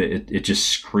into, that it just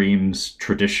screams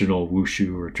traditional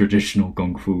wushu or traditional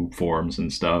kung fu forms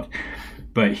and stuff.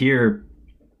 But here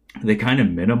they kind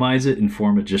of minimize it in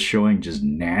form of just showing just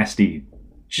nasty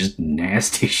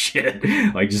shit,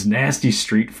 like just nasty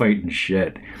street fighting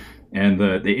shit. And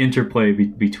the interplay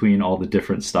between all the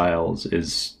different styles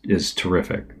is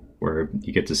terrific, where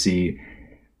you get to see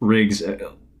Riggs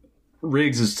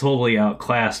is totally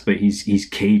outclassed, but he's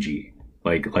cagey.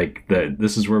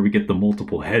 This is where we get the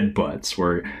multiple headbutts,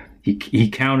 where he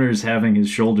counters having his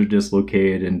shoulder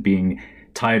dislocated and being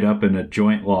tied up in a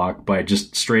joint lock by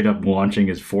just straight up launching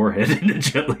his forehead into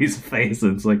Jet Li's face.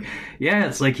 And it's like, yeah,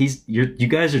 it's like you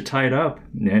guys are tied up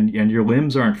and your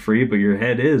limbs aren't free, but your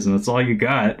head is, and that's all you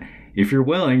got. If you're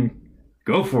willing,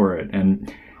 go for it.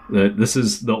 And this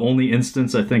is the only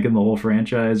instance I think in the whole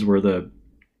franchise where the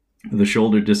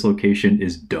shoulder dislocation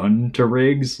is done to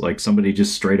Riggs. Like somebody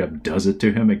just straight up does it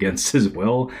to him against his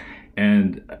will,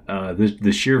 and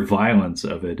the sheer violence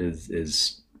of it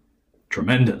is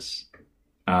tremendous.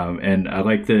 And I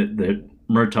like that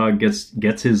Murtaugh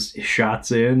gets his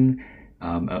shots in.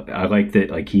 I like that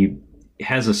like he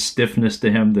has a stiffness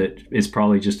to him that is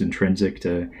probably just intrinsic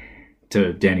to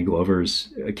Danny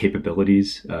Glover's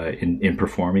capabilities in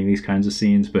performing these kinds of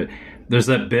scenes. But there's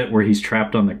that bit where he's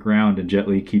trapped on the ground and Jet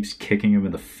Li keeps kicking him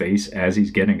in the face as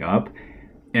he's getting up.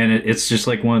 And it's just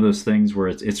like one of those things where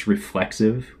it's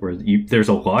reflexive, where there's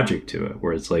a logic to it,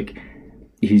 where it's like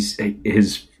he's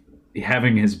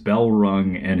having his bell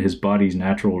rung and his body's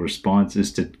natural response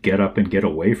is to get up and get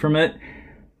away from it,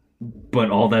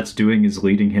 but all that's doing is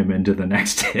leading him into the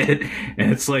next hit.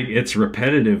 And it's like, it's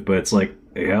repetitive, but it's like,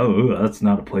 oh, that's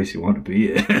not a place you want to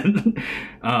be in.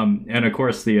 And of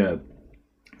course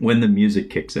when the music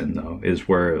kicks in though is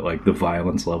where like the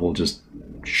violence level just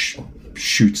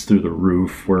shoots through the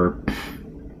roof, where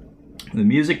the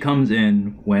music comes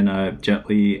in when Jet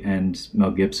Li and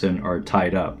Mel Gibson are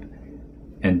tied up.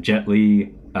 And Jet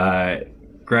Li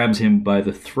grabs him by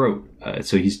the throat.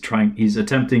 So he's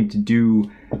attempting to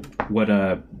do what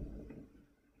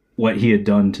he had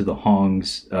done to the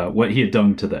Hongs, what he had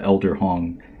done to the Elder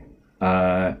Hong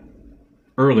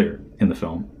earlier in the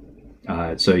film.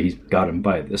 So he's got him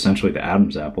by essentially the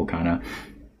Adam's apple, kind of.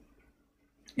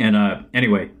 And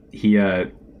anyway, he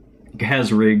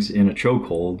has Riggs in a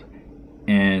chokehold,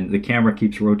 and the camera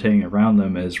keeps rotating around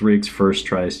them as Riggs first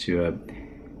tries to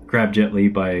grab Jet Li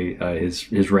by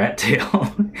his rat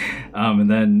tail.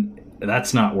 And then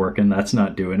that's not working. That's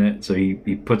not doing it. So he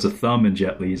puts a thumb in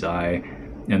Jet Li's eye,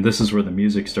 and this is where the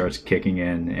music starts kicking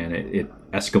in, and it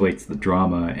escalates the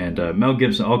drama. And Mel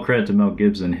Gibson, all credit to Mel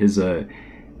Gibson, his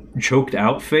choked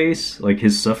out face, like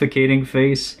his suffocating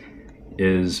face,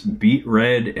 is beet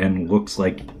red and looks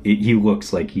like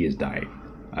he is dying.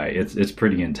 It's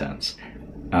pretty intense.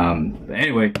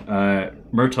 Anyway,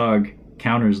 Murtaugh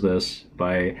counters this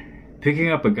by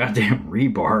picking up a goddamn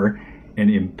rebar and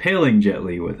impaling Jet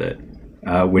Li with it,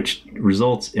 which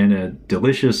results in a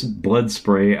delicious blood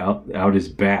spray out his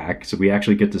back. So we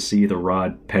actually get to see the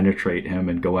rod penetrate him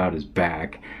and go out his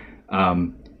back.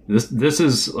 This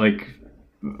is like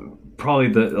probably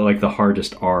the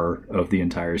hardest R of the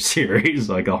entire series,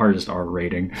 like the hardest R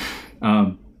rating.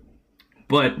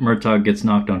 But Murtaugh gets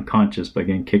knocked unconscious by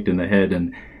getting kicked in the head,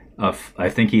 and I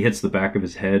think he hits the back of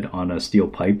his head on a steel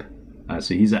pipe.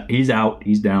 So he's out,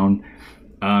 he's down.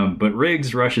 But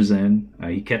Riggs rushes in,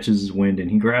 he catches his wind, and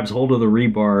he grabs hold of the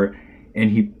rebar, and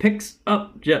he picks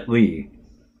up Jet Li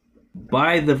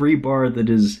by the rebar that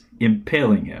is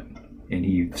impaling him. and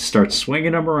he starts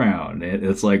swinging him around.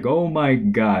 It's like, oh my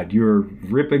god, you're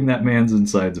ripping that man's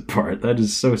insides apart. That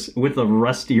is so, with a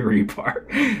rusty rebar.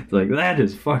 It's like, that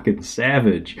is fucking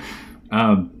savage.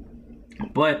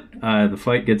 But the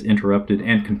fight gets interrupted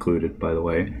and concluded, by the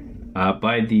way,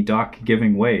 by the dock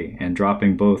giving way and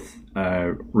dropping both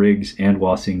Riggs and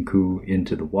Wasing-Ku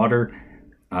into the water,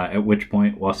 at which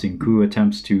point Wasing-Ku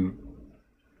attempts to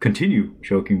continue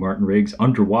choking Martin Riggs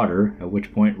underwater, at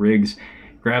which point Riggs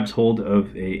grabs hold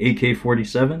of a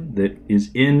AK-47 that is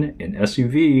in an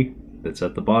SUV that's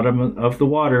at the bottom of the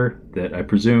water, that I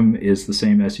presume is the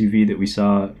same SUV that we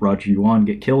saw Roger Yuan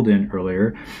get killed in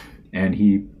earlier, and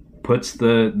he puts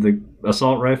the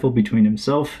assault rifle between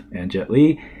himself and Jet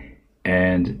Li,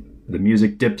 and the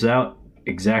music dips out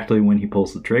exactly when he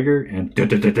pulls the trigger, and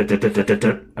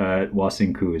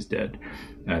Wasing-Ku is dead.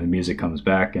 The music comes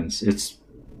back, and it's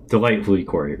delightfully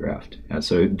choreographed.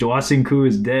 So Wasing-Ku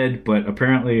is dead, but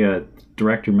apparently a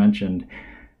director mentioned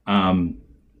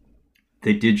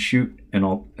they did shoot an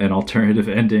alternative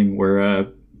ending where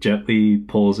Jet Li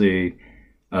pulls a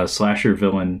slasher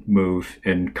villain move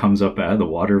and comes up out of the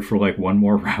water for like one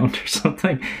more round or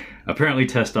something. Apparently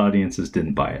test audiences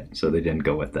didn't buy it, so they didn't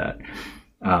go with that.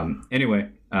 Anyway,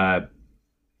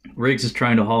 Riggs is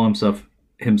trying to haul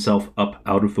himself up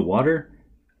out of the water,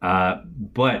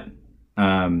 but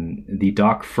the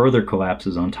dock further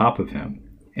collapses on top of him,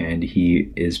 and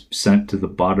he is sent to the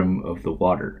bottom of the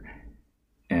water.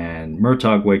 And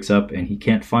Murtaugh wakes up, and he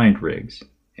can't find Riggs.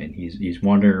 And he's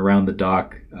wandering around the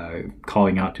dock,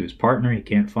 calling out to his partner. He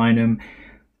can't find him.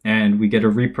 And we get a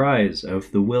reprise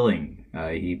of the willing.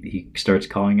 He starts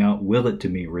calling out, "Will it to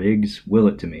me, Riggs, will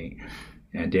it to me."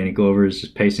 And Danny Glover is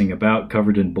just pacing about,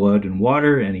 covered in blood and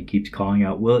water, and he keeps calling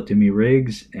out, "Will it to me,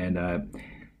 Riggs." And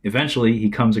eventually he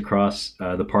comes across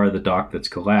the part of the dock that's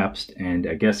collapsed, and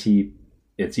I guess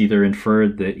it's either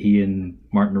inferred that he and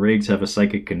Martin Riggs have a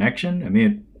psychic connection. I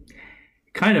mean, it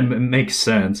kind of makes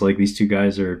sense. Like, these two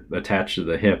guys are attached to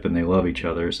the hip and they love each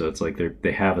other, so it's like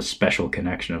they have a special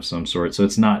connection of some sort. So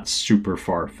it's not super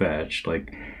far-fetched,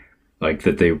 like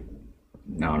that they, I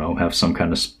don't know, have some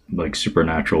kind of like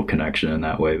supernatural connection in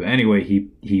that way. But anyway,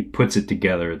 he puts it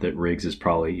together that Riggs is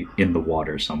probably in the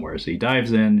water somewhere. So he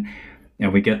dives in,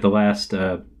 and we get the last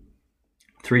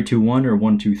 3-2-1 or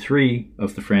 1-2-3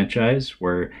 of the franchise,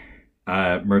 where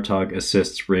Murtaugh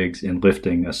assists Riggs in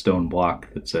lifting a stone block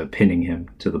that's pinning him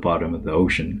to the bottom of the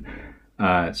ocean.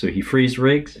 So he frees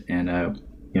Riggs, and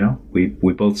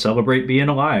we both celebrate being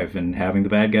alive and having the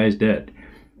bad guys dead.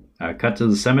 Cut to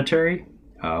the cemetery,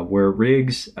 where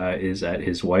Riggs is at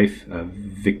his wife,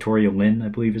 Victoria Lynn, I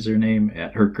believe is her name,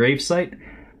 at her gravesite,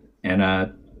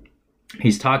 and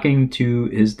he's talking to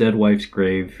his dead wife's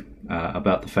grave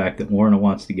about the fact that Lorna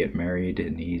wants to get married,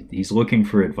 and he's looking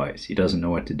for advice. He doesn't know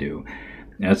what to do.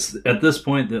 And it's at this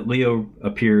point that Leo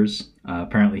appears.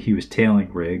 Apparently he was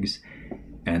tailing Riggs,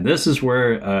 and this is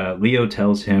where Leo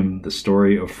tells him the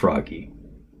story of Froggy.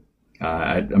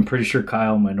 I'm pretty sure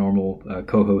Kyle, my normal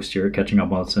co-host here at Catching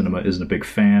Up on Cinema, isn't a big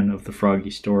fan of the Froggy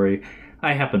story.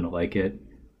 I happen to like it.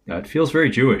 It feels very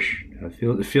Jewish.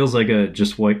 It feels like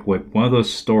just like one of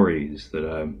those stories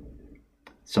that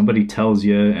somebody tells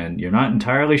you and you're not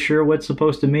entirely sure what it's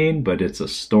supposed to mean, but it's a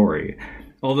story.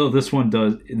 Although this one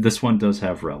does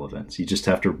have relevance. You just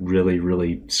have to really,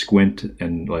 really squint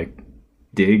and like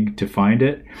dig to find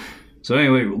it. So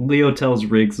anyway, Leo tells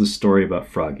Riggs the story about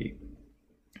Froggy,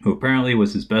 who apparently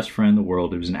was his best friend in the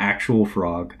world. He was an actual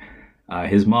frog.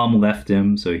 His mom left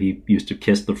him, so he used to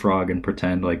kiss the frog and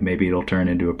pretend like maybe it'll turn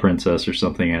into a princess or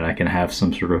something, and I can have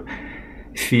some sort of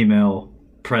female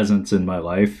presence in my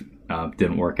life.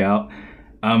 Didn't work out.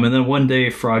 And then one day,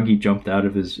 Froggy jumped out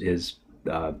of his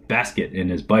basket in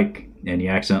his bike, and he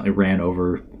accidentally ran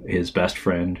over his best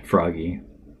friend, Froggy,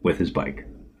 with his bike.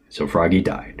 So Froggy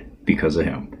died because of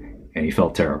him. And he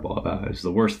felt terrible about it. It was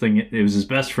the worst thing. It was his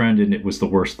best friend, and it was the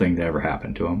worst thing that ever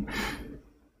happened to him.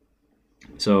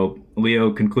 So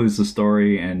Leo concludes the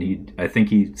story, and I think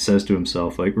he says to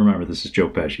himself, like, remember, this is Joe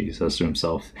Pesci. He says to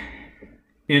himself,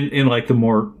 in like the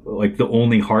more, like the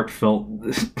only heartfelt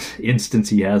instance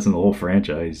he has in the whole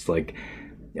franchise, like,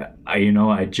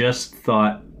 I just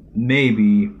thought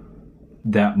maybe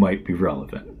that might be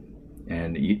relevant.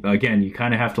 And again, you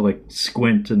kind of have to like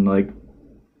squint and like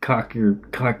cock your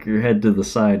head to the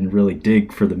side and really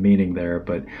dig for the meaning there.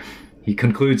 But he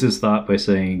concludes his thought by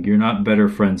saying, "You're not better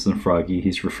friends than Froggy."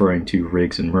 He's referring to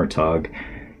Riggs and Murtaugh.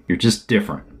 "You're just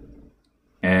different."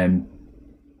 And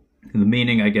the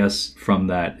meaning, I guess, from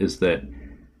that is that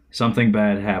something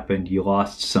bad happened, you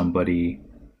lost somebody,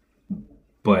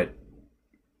 but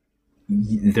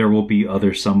there will be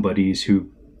other somebodies who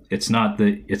it's not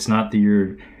that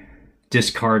you're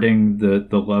discarding the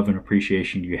love and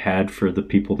appreciation you had for the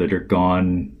people that are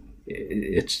gone.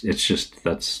 It's just,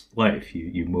 that's life.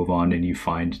 You move on and you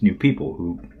find new people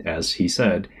who, as he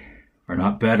said, are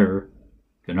not better.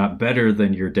 They're not better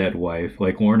than your dead wife.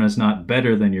 Like, Lorna's not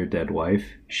better than your dead wife.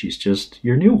 She's just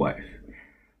your new wife.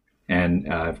 And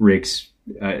Riggs,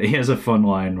 he has a fun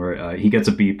line where he gets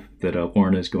a beep that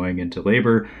Lorna is going into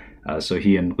labor. So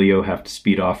he and Leo have to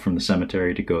speed off from the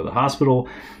cemetery to go to the hospital.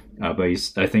 But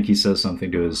I think he says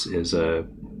something to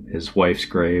his wife's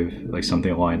grave, like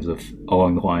something along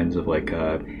the lines of like,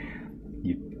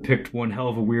 you picked one hell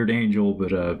of a weird angel,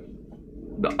 but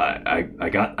I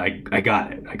got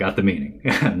it. I got the meaning.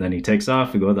 And then he takes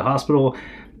off. We go to the hospital.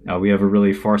 We have a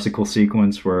really farcical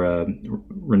sequence where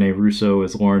Renee Russo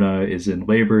as Lorna is in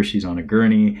labor. She's on a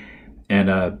gurney,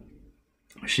 and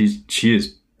she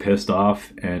is pissed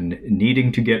off and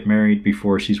needing to get married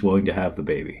before she's willing to have the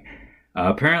baby.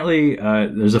 Apparently,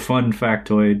 there's a fun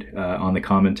factoid on the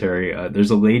commentary.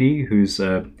 There's a lady who's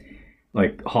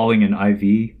like hauling an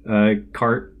IV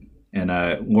cart, and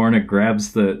Lorna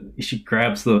grabs the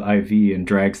IV and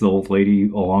drags the old lady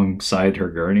alongside her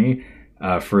gurney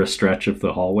for a stretch of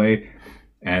the hallway.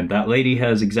 And that lady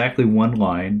has exactly one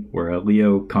line where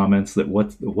Leo comments that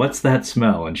what's that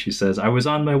smell? And she says, "I was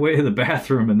on my way to the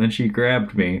bathroom and then she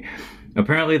grabbed me."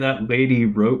 Apparently that lady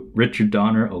wrote Richard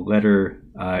Donner a letter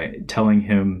telling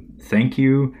him thank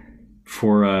you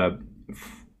for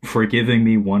giving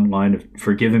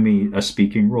me a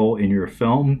speaking role in your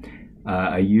film.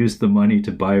 I used the money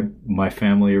to buy my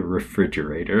family a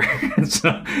refrigerator.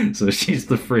 so she's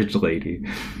the fridge lady.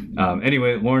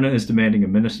 Anyway, Lorna is demanding a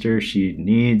minister. She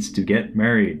needs to get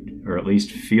married, or at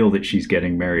least feel that she's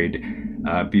getting married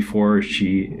before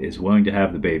she is willing to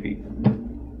have the baby.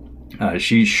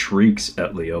 She shrieks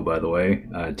at Leo, by the way,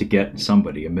 to get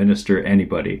somebody, a minister,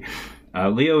 anybody.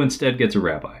 Leo instead gets a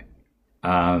rabbi.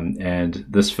 And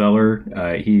this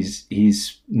feller,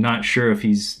 he's not sure if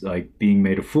he's like being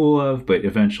made a fool of, but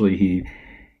eventually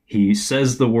he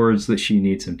says the words that she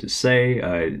needs him to say.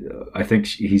 I think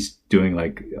he's doing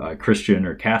like Christian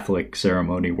or Catholic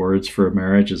ceremony words for a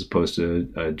marriage as opposed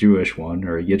to a Jewish one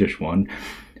or a Yiddish one.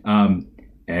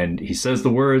 And he says the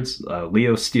words.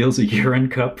 Leo steals a urine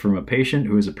cup from a patient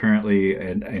who is apparently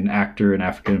an actor, an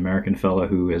African-American fellow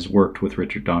who has worked with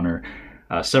Richard Donner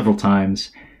several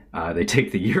times. They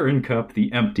take the urine cup,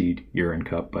 the emptied urine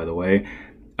cup, by the way,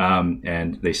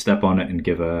 and they step on it and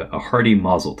give a hearty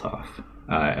mazel tov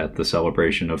at the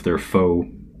celebration of their faux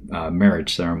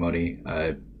marriage ceremony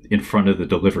in front of the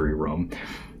delivery room.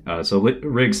 So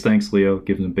Riggs thanks Leo,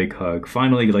 gives him a big hug,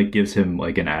 finally like gives him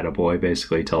like an attaboy,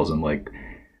 basically tells him like,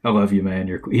 "I love you, man."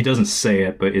 He doesn't say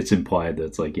it, but it's implied that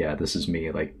it's like, yeah, this is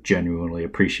me, like genuinely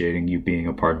appreciating you being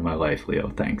a part of my life, Leo.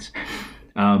 Thanks.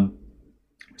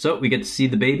 So we get to see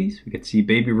the babies. We get to see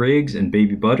baby Riggs and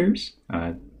baby Butters,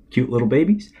 cute little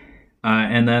babies.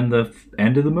 And then the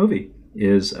end of the movie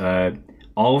is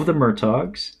all of the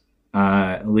Murtaughs,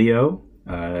 Leo,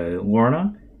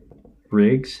 Lorna,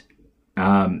 Riggs.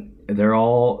 They're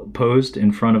all posed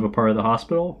in front of a part of the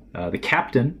hospital. The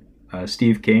captain,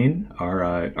 Steve Kane,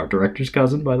 our director's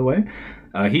cousin, by the way,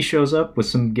 he shows up with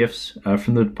some gifts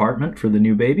from the department for the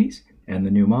new babies and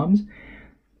the new moms.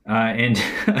 And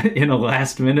in a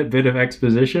last-minute bit of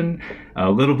exposition, a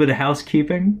little bit of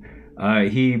housekeeping,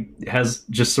 he has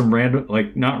just some random,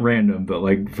 like not random, but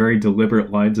like very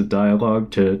deliberate lines of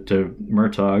dialogue to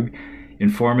Murtaugh,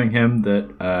 informing him that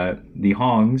the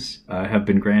Hongs have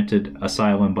been granted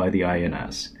asylum by the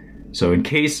INS. So in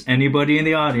case anybody in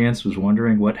the audience was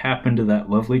wondering what happened to that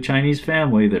lovely Chinese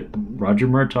family that Roger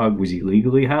Murtaugh was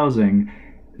illegally housing,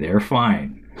 they're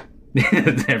fine.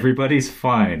 Everybody's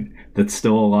fine that's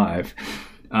still alive.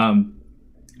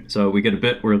 So we get a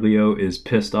bit where Leo is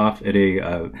pissed off at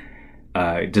a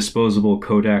disposable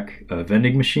Kodak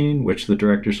vending machine, which the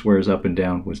director swears up and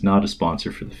down was not a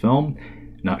sponsor for the film.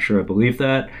 Not sure I believe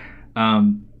that.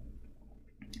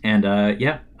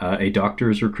 A doctor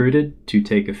is recruited to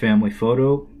take a family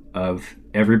photo of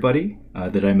everybody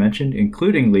that I mentioned,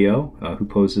 including Leo, who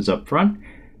poses up front.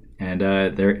 And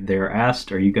they're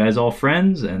asked, "Are you guys all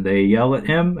friends?" And they yell at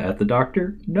him, at the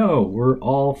doctor, "No, we're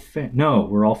all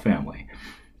family."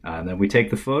 And then we take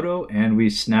the photo and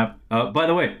we snap. By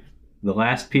the way, the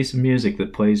last piece of music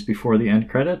that plays before the end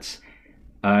credits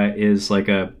is like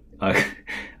a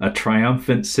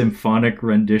triumphant symphonic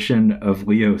rendition of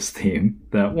Leo's theme.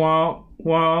 That wah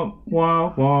wah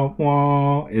wah wah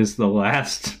wah is the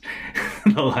last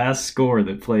score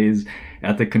that plays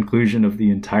at the conclusion of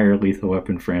the entire Lethal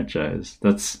Weapon franchise.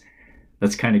 That's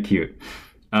kind of cute.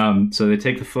 So they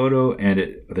take the photo,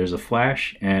 and there's a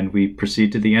flash, and we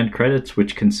proceed to the end credits,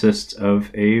 which consists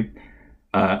of a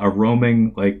a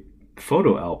roaming like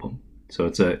photo album. So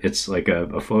it's like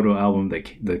a photo album that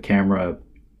the camera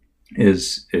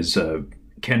is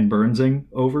Ken Burnsing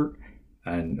over,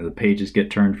 and the pages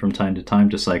get turned from time to time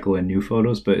to cycle in new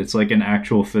photos. But it's like an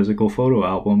actual physical photo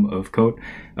album of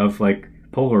like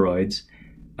Polaroids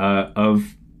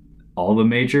of all the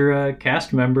major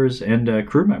cast members and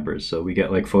crew members. So we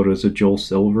get like photos of Joel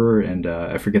Silver and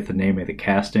I forget the name of the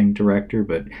casting director,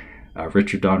 but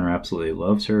Richard Donner absolutely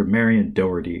loves her. Marion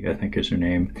Doherty, I think, is her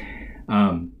name.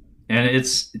 And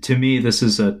it's, to me, this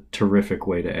is a terrific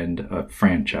way to end a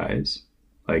franchise,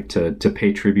 like to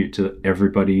pay tribute to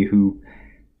everybody who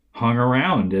hung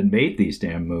around and made these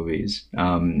damn movies.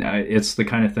 It's the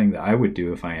kind of thing that I would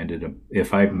do if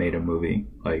I made a movie.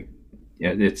 Like,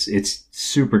 it's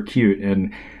super cute,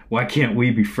 and "Why Can't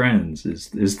We Be Friends" is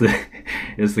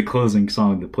the closing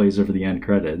song that plays over the end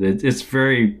credit. It's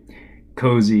very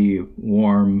cozy,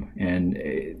 warm, and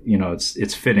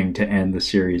it's fitting to end the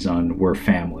series on "We're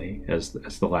family" as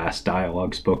the last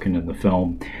dialogue spoken in the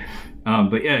film.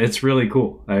 But yeah, it's really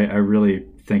cool. I really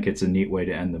think it's a neat way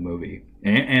to end the movie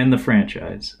and the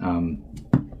franchise.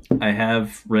 I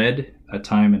have read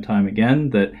time and time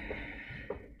again that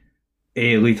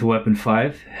a Lethal Weapon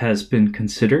 5 has been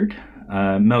considered.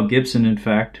 Mel Gibson, in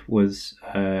fact, was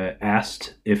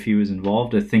asked if he was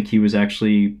involved. I think he was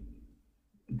actually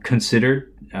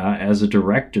considered as a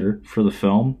director for the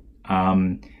film.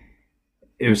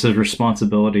 It was a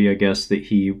responsibility, I guess, that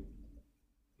he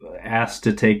asked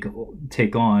to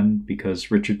take on because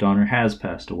Richard Donner has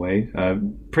passed away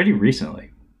pretty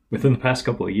recently, within the past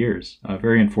couple of years.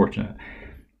 Very unfortunate.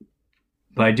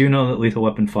 But I do know that Lethal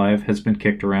Weapon 5 has been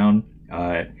kicked around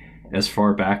as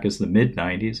far back as the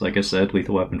mid-90s. Like I said,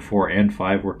 Lethal Weapon 4 and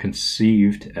 5 were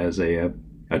conceived as a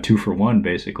 2-for-1,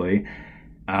 basically.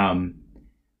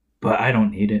 But I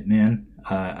don't need it, man.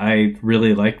 I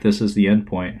really like this as the end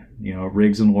point.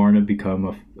 Riggs and Lorna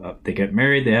become they get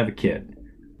married, they have a kid.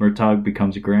 Murtaugh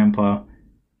becomes a grandpa.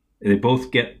 They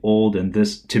both get old, and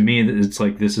this, to me, it's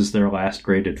like this is their last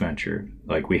great adventure.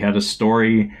 Like, we had a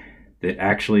story that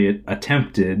actually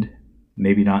attempted,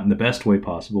 maybe not in the best way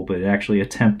possible, but it actually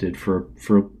attempted for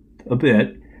a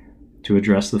bit to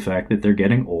address the fact that they're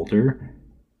getting older,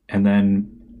 and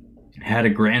then had a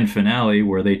grand finale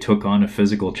where they took on a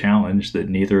physical challenge that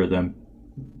neither of them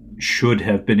should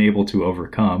have been able to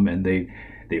overcome, and they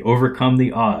overcome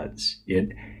the odds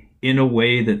in a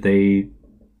way that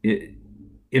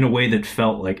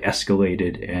felt like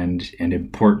escalated and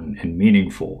important and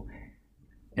meaningful.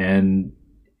 And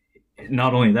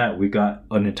not only that, we got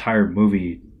an entire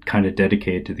movie kind of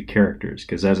dedicated to the characters,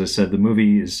 because, as I said, the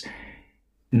movie is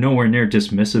nowhere near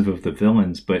dismissive of the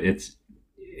villains, but it's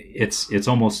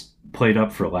almost played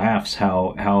up for laughs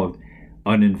how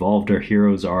uninvolved our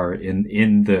heroes are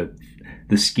in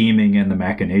the scheming and the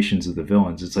machinations of the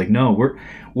villains. It's like, no,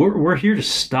 we're here to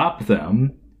stop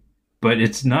them, but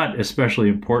it's not especially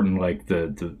important, like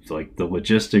the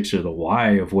logistics or the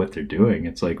why of what they're doing.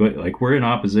 It's like we're in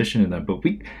opposition to them, but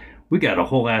we got a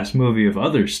whole ass movie of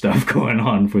other stuff going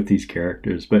on with these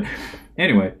characters. But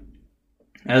anyway,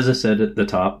 as I said at the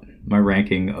top, my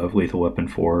ranking of Lethal Weapon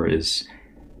 4 is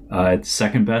it's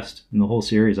second best in the whole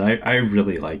series. I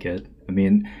really like it. I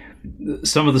mean,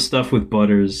 some of the stuff with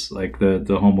Butters, like the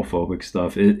homophobic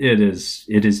stuff, it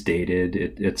is dated.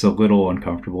 It's a little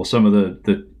uncomfortable. Some of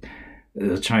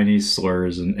the Chinese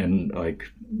slurs and like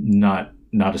not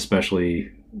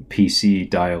especially PC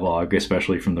dialogue,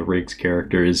 especially from the Riggs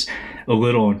character, is a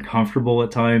little uncomfortable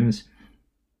at times.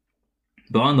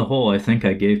 But on the whole, I think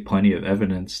I gave plenty of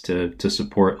evidence to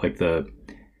support like the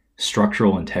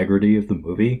structural integrity of the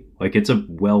movie. Like, it's a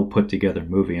well put together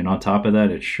movie, and on top of that,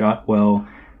 it's shot well.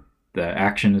 The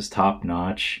action is top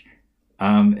notch.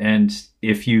 And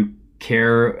if you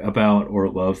care about or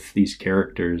love these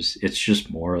characters, it's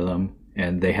just more of them,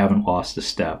 and they haven't lost a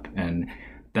step. And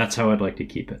that's how I'd like to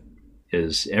keep it.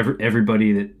 Is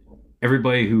everybody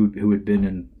who had been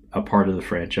in a part of the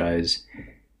franchise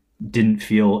didn't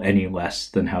feel any less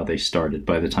than how they started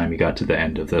by the time you got to the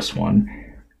end of this one.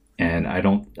 And I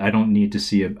don't need to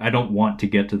see it. I don't want to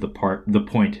get to the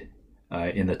point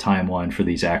in the timeline for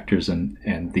these actors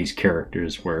and these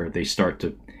characters where they start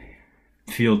to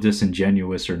feel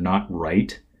disingenuous or not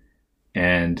right.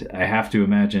 And I have to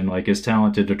imagine, like, as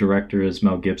talented a director as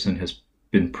Mel Gibson has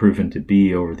been proven to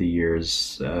be over the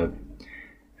years,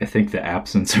 I think the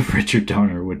absence of Richard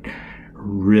Donner would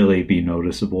really be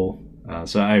noticeable.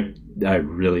 So I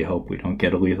really hope we don't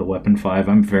get a Lethal Weapon 5.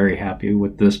 I'm very happy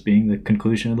with this being the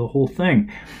conclusion of the whole thing.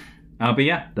 But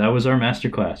yeah, that was our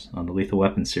masterclass on the Lethal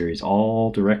Weapon series,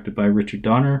 all directed by Richard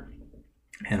Donner.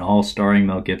 and all starring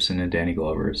Mel Gibson and Danny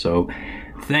Glover. So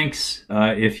thanks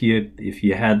if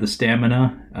you had the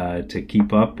stamina to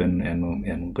keep up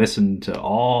and listen to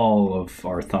all of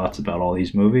our thoughts about all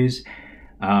these movies.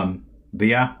 But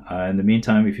yeah, in the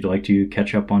meantime, if you'd like to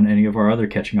catch up on any of our other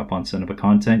Catching Up on Cinema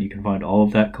content, you can find all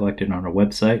of that collected on our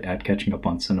website at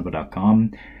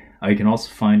catchinguponcinema.com. You can also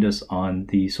find us on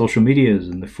the social medias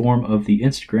in the form of the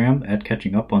Instagram at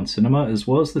Catching Up on Cinema, as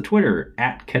well as the Twitter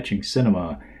at Catching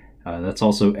Cinema. That's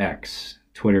also X,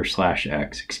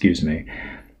 Twitter/X, excuse me.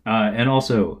 And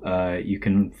also, you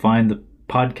can find the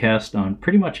podcast on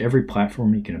pretty much every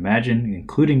platform you can imagine,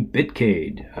 including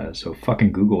Bitcade. So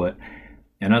fucking Google it.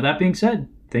 And that being said,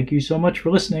 thank you so much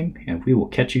for listening, and we will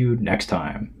catch you next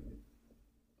time.